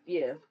can't do?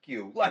 Yeah. Fuck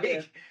you. Like.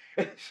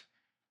 Yeah.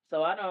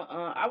 So I don't.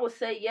 I would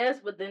say yes,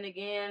 but then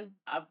again,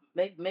 I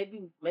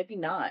maybe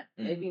not.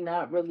 Maybe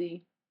not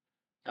really.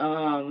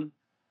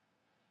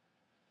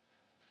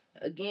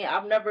 Again,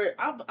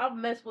 I've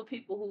messed with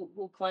people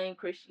who claim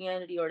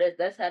Christianity or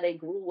that's how they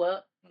grew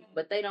up,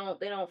 but they don't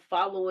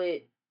follow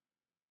it.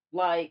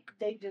 Like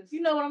they just,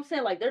 you know what I'm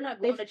saying? Like they're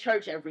not going to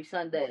church every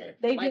Sunday.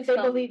 They like they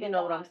believe in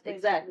what I'm God,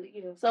 exactly.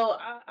 Yeah. So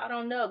I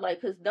don't know,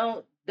 like, cause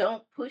don't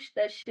push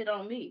that shit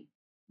on me.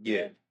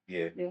 Yeah.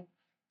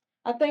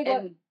 I think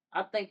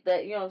I think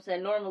that, you know what I'm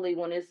saying, normally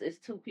when it's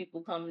 2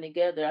 people coming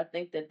together, I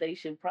think that they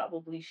should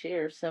probably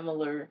share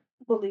similar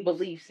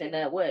beliefs in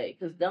that way.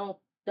 Cause don't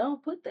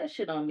put that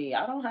shit on me.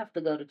 I don't have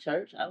to go to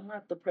church. I don't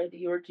have to pray to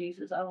your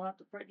Jesus. I don't have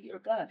to pray to your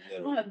God. I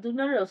don't have to do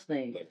none of those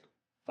things.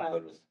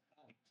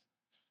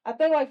 I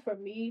think, like, for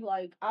me,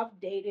 like, I've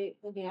dated,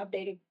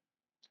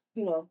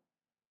 you know,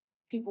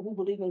 people who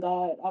believe in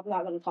God. I'm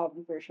not going to call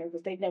them Christian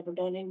because they've never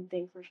done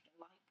anything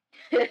Christian-like.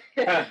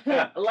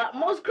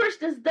 Most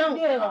Christians don't.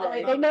 Yeah,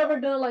 like, they never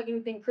done, like,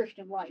 anything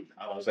Christian-like.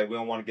 I don't say we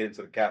don't want to get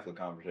into the Catholic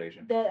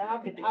conversation. I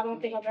don't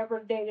think I've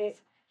ever dated.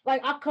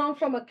 Like, I come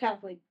from a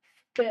Catholic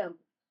family.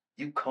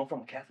 You come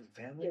from a Catholic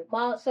family? Yeah,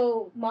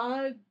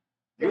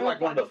 You're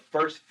like one of the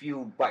first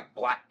few like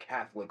black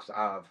Catholics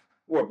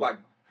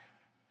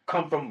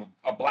come from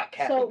a black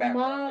Catholic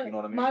background. You know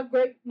what I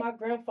mean? My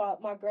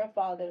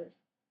grandfather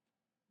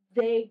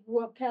they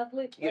grew up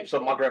Catholic. Yeah, like, so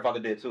my grandfather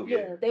did too.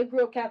 Yeah, they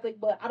grew up Catholic,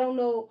 but I don't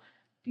know.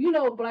 You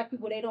know, black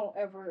people, they don't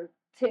ever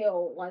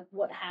tell like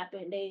what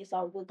happened. They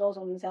saw what goes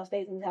on in his house,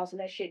 stays in his house, and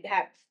that shit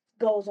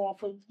goes on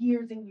for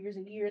years and years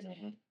and years.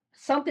 Mm-hmm.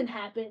 Something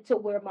happened to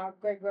where my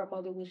great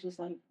grandmother was just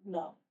like,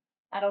 no,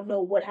 I don't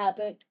know what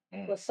happened,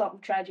 but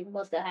something tragic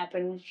must have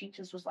happened, and she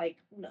just was like,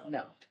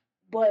 no.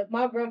 But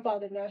my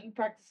grandfather now he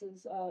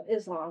practices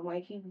Islam,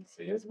 like he's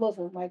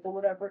Muslim, like or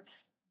whatever.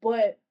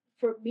 But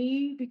for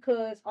me,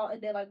 because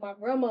and then like my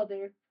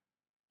grandmother,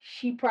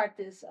 she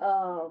practiced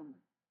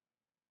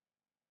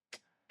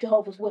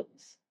Jehovah's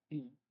Witness.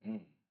 Mm.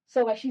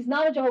 So like she's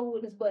not a Jehovah's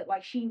Witness, but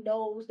like she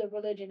knows the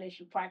religion and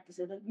she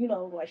practices it. You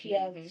know, like she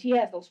has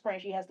those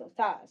friends, she has those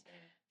ties.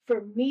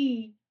 For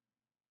me,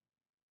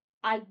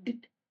 I've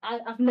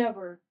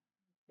never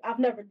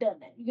done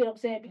that. You get what I'm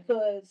saying?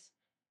 Because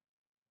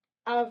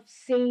I've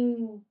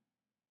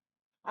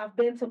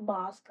been to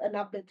mosque and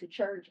I've been to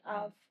church.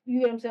 You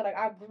know what I'm saying? Like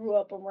I grew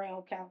up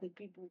around Catholic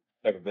people.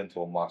 Never been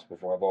to a mosque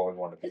before. I've always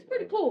wanted to. It's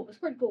pretty cool.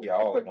 Yeah,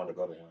 I always wanted to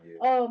go to one.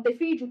 Yeah. They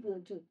feed you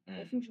good too.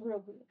 They feed you real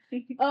good.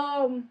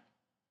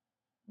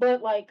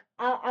 But like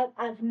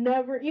I've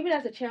never, even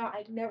as a child,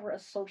 I never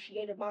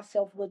associated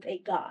myself with a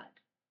god.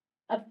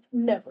 I've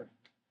never.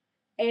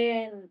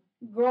 And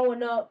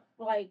growing up,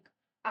 like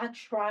I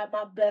tried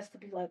my best to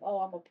be like, oh,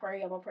 I'm gonna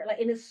pray. Like,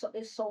 and it's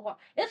so hard.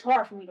 It's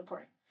hard for me to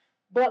pray.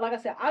 But like I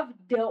said, I've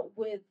dealt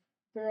with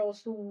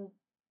girls who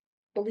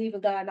believe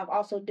in God, and I've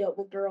also dealt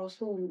with girls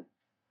who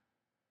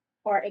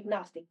are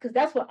agnostic. Because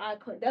that's what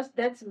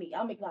that's me.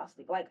 I'm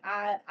agnostic. Like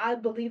I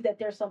believe that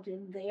there's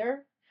something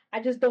there.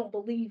 I just don't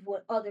believe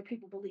what other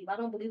people believe. I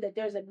don't believe that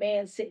there's a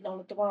man sitting on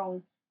the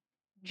throne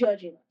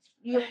judging us.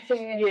 You know what I'm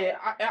saying? Yeah,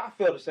 I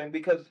feel the same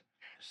because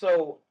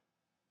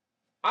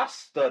I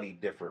study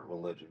different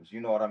religions.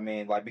 You know what I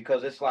mean? Like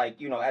because it's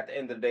like at the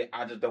end of the day,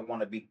 I just don't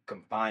want to be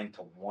confined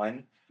to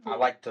one. Yeah. I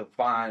like to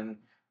find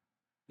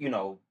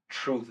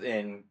truth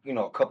in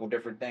a couple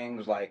different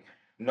things. Like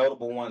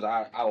notable ones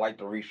I like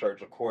to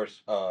research, of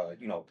course.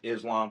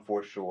 Islam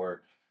for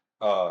sure.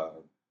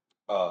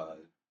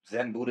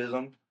 Zen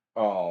Buddhism.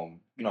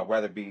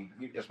 Whether it be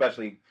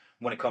especially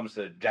when it comes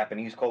to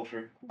Japanese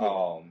culture.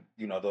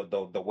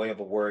 The way of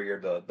a warrior,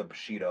 the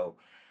Bushido,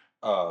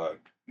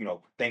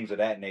 things of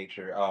that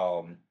nature.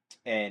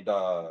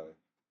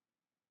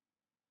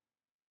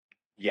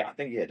 Yeah, I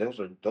think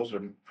those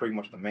are pretty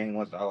much the main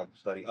ones that I like to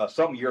study.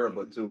 Some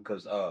Yoruba too,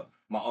 because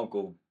my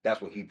uncle, that's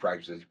what he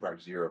practices. He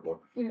practices Yoruba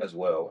as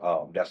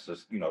well. That's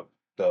just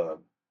the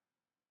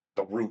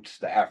roots,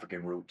 the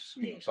African roots.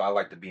 So I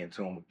like to be in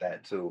tune with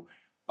that too.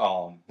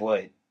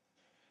 But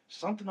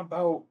something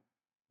about,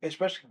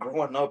 especially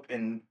growing up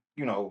in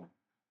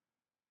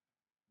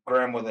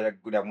grandmother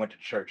that went to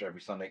church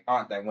every Sunday,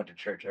 aunt that went to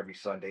church every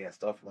Sunday and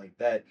stuff like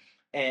that.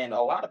 And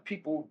a lot of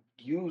people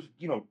use,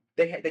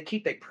 they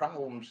keep their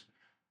problems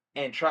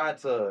and try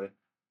to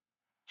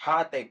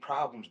hide their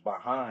problems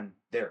behind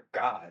their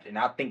God. And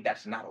I think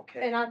that's not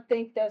okay. And I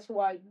think that's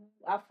why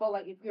I feel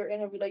like if you're in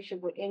a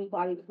relationship with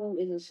anybody who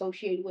is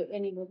associated with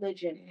any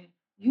religion,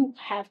 you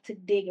have to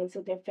dig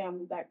into their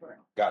family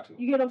background. Got to.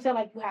 You get what I'm saying?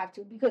 Like you have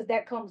to, because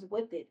that comes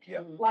with it.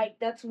 Yeah. Like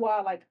that's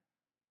why, like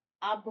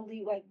I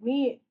believe, like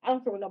me, I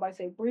don't care what nobody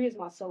say. Bree is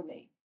my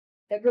soulmate.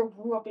 That girl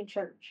grew up in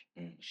church.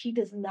 She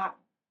does not.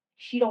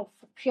 She don't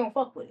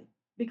fuck with it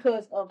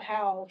because of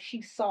how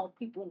she saw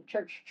people in the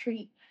church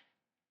treat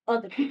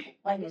other people.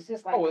 Like it's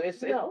just like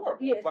it's horrible.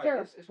 Yeah, it's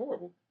terrible. It's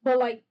horrible. But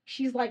like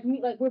she's like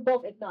me, like we're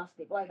both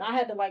agnostic. Like I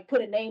had to like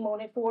put a name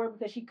on it for her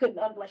because she couldn't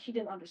like she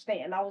didn't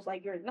understand. I was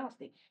like, you're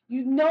agnostic.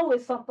 You know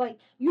it's something, like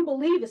you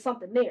believe it's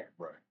something there.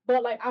 Right.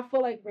 But like I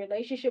feel like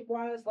relationship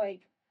wise,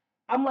 like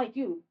I'm like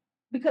you.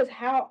 Because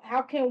how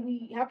can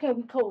we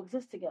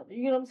coexist together?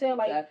 You know what I'm saying?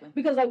 Like exactly.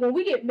 Because like when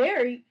we get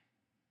married,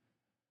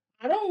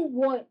 I don't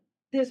want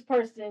this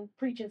person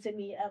preaching to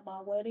me at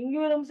my wedding. You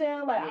know what I'm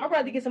saying? Like I'd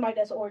rather get somebody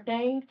that's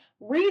ordained.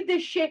 Read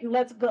this shit and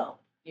let's go.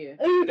 Yeah,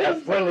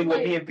 that's literally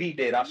what me and B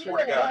did. I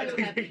swear to God. I don't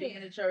have to be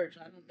in the church.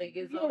 I don't think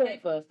it's okay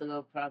for us to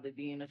go probably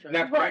be in the church.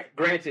 Now,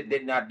 granted,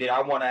 did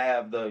I want to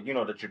have the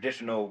the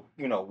traditional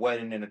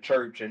wedding in the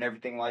church and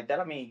everything like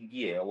that? I mean,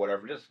 yeah,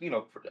 whatever, just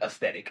for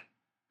aesthetic.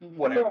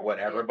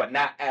 Whatever, but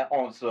not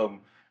on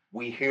some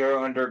we here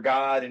under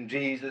God and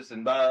Jesus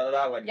and blah blah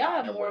blah. Like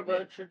y'all have more of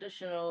a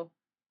traditional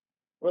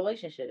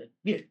relationship.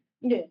 Yeah.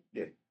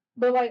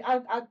 But like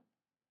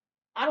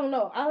I don't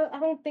know. I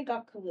don't think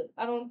I could.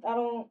 I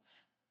don't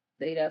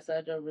date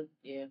outside your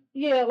yeah.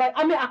 Yeah, like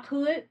I mean I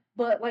could,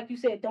 but like you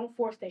said, don't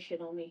force that shit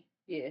on me.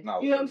 Yeah.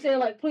 No, you know what I'm saying?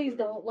 Like please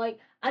don't. Like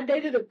I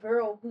dated a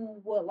girl who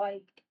would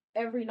like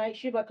every night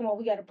she'd be like, come on,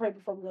 we gotta pray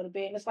before we go to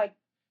bed. And it's like,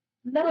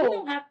 no, you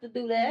don't have to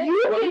do that.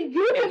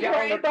 You can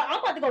pray, but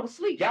I'm about to go to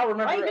sleep. Y'all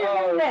remember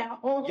now.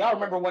 Y'all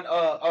remember when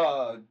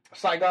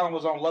Saigon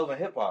was on Love and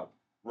Hip Hop,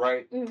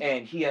 right?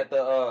 And he had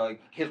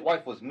his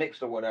wife was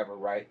mixed or whatever,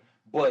 right?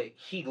 But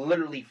he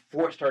literally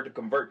forced her to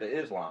convert to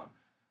Islam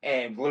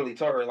and literally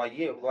told her like,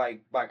 yeah,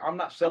 like I'm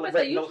not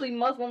celebrating. Usually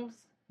Muslims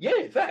Yeah,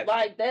 exactly.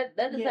 Like that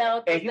is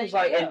how. And he was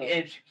like, yeah.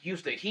 and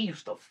he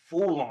used to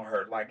fool on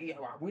her. Like, yeah,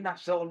 like, we not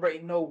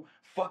celebrating no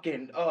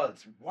fucking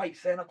white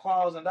Santa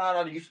Claus and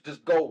that. He used to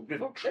just go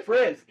trip.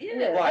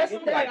 Yeah, like,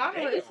 that's like, I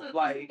don't damn,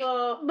 like,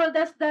 but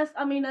that's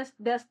I mean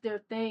that's their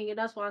thing, and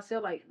that's why I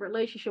said like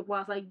relationship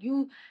wise, like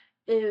you,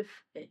 if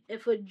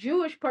a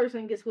Jewish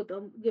person gets with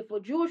if a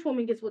Jewish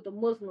woman gets with a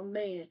Muslim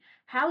man,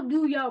 how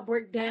do y'all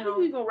break down? How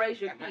you gonna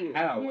raise your kids?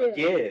 How?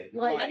 Yeah.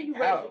 Like how do you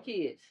raise your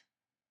kids?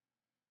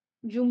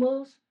 Jew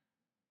Mus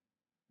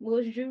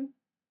Jew.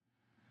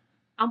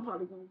 I'm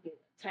probably gonna get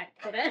attacked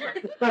for that.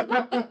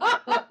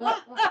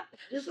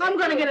 I'm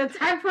gonna get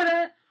attacked for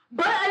that.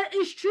 But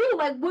it's true.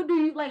 Like, what do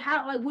you like?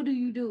 How? Like, what do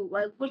you do?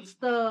 Like, what's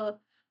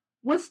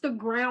the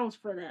grounds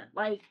for that?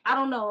 Like, I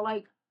don't know.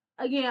 Like,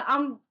 again,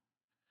 I'm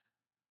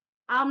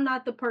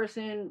not the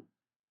person.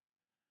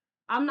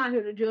 I'm not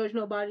here to judge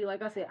nobody.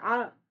 Like I said,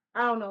 I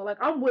don't know. Like,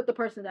 I'm with the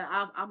person that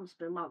I'm gonna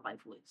spend my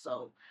life with.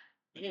 So,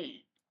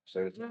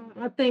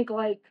 I think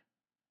like.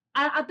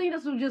 I think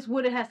that's just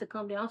what it has to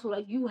come down to.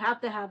 Like, you have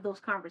to have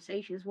those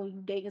conversations when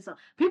you dating some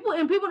people,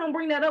 and people don't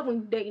bring that up when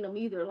you dating them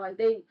either. Like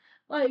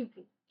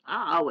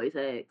I always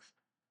ask.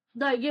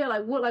 Like, yeah,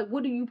 like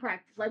what do you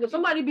practice? Like, if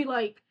somebody be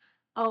like,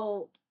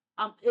 oh,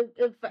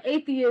 if an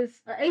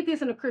atheist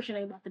and a Christian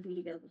ain't about to be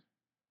together.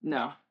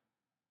 No.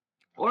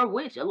 Or a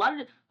witch. A lot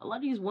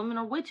of these women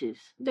are witches.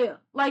 Yeah,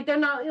 like they're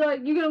not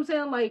like, you get what I'm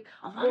saying. Like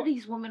a lot of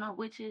these women are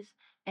witches,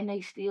 and they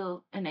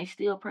still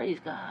praise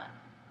God.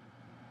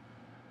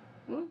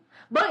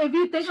 But if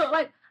you think of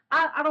like,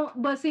 I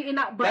don't. But see,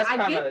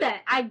 I get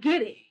that. I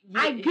get it.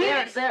 I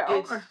get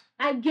it.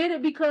 I get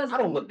it because I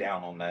don't look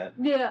down on that.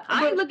 Yeah,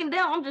 I ain't looking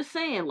down. I'm just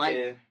saying,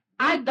 like,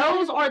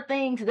 those are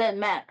things that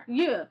matter.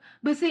 Yeah,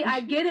 but see,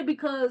 I get it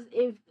because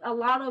if a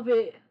lot of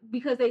it,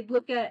 because they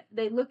look at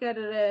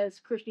it as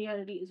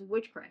Christianity is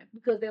witchcraft,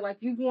 because they're like,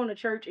 you going to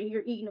church and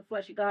you're eating the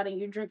flesh of God and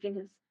you're drinking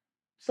His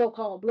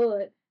so-called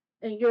blood,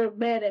 and you're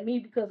mad at me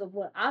because of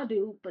what I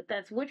do, but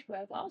that's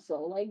witchcraft also,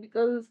 like,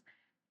 because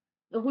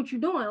of what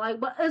you're doing, like.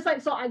 But it's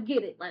like, so I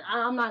get it. Like,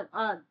 I'm not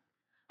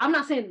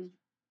saying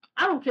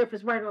I don't care if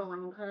it's right or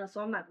wrong,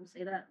 so I'm not gonna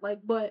say that. Like,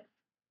 but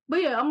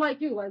yeah, I'm like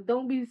you. Like,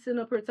 don't be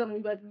sitting up here telling me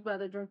you about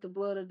to drink the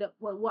blood of devil.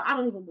 Well, I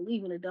don't even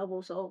believe in the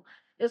devil, so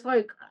it's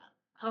like,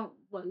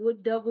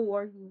 what devil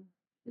are you?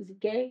 Is he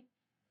gay?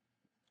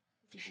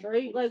 Is he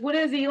straight? Like, what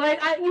is he?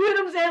 Like, you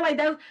know what I'm saying? Like,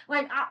 that's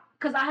like,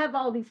 because I have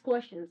all these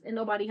questions and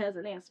nobody has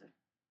an answer.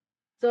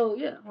 So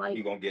yeah, like,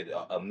 you're gonna get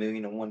a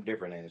million and one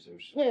different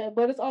answers. Yeah,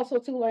 but it's also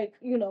too, like,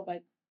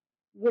 like,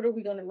 what are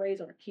we gonna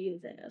raise our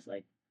kids as?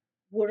 Like,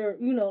 what are,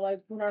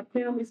 like, when our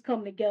families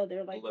come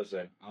together, like.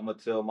 Listen, I'm gonna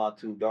tell my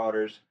two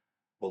daughters,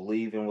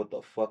 believe in what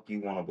the fuck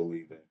you want to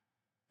believe in.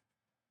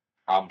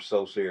 I'm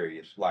so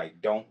serious. Like,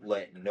 don't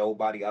let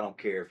nobody. I don't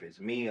care if it's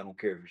me. I don't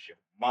care if it's your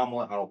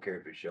mama. I don't care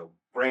if it's your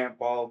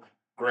grandpa,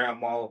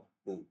 grandma,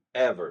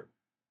 whoever.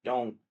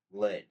 Don't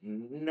let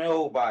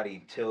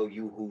nobody tell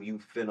you who you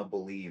finna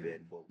believe in.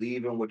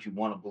 Believe in what you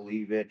want to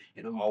believe in,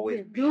 and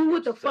always do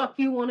what the fuck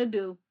you want to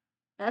do.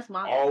 That's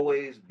my.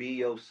 Always be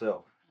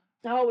yourself.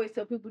 I always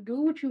tell people,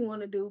 do what you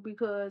want to do,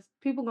 because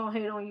people gonna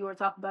hate on you or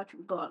talk about you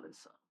regardless.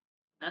 So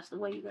that's the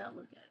way you gotta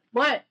look at it.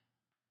 But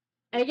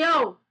hey,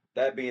 yo.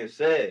 That being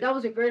said, that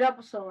was a great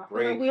episode.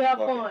 We have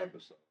fun.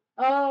 Episode.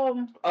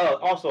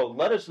 Also,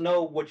 let us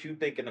know what you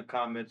think in the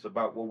comments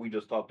about what we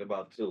just talked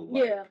about too.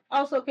 Like, yeah.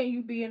 Also, can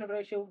you be in a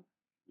relationship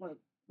with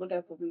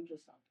whatever we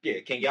just talked?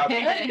 Yeah. Can y'all?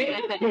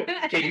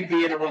 Can you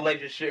be in a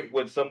relationship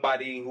with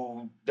somebody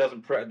who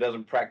doesn't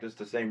practice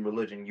the same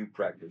religion you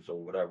practice,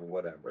 or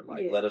whatever?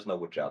 Like, let us know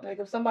what y'all think. Like,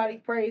 if somebody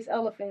prays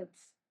elephants,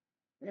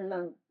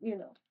 and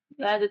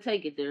you had to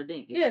take it there,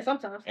 didn't you? Yeah,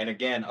 sometimes. And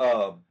again,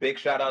 big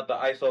shout out to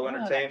ISO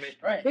Entertainment.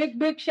 Right.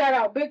 Big shout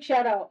out.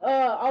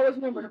 Always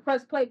remember the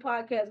Press Play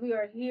podcast. We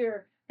are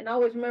here, and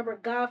always remember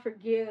God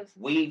forgives.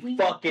 We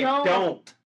fucking don't.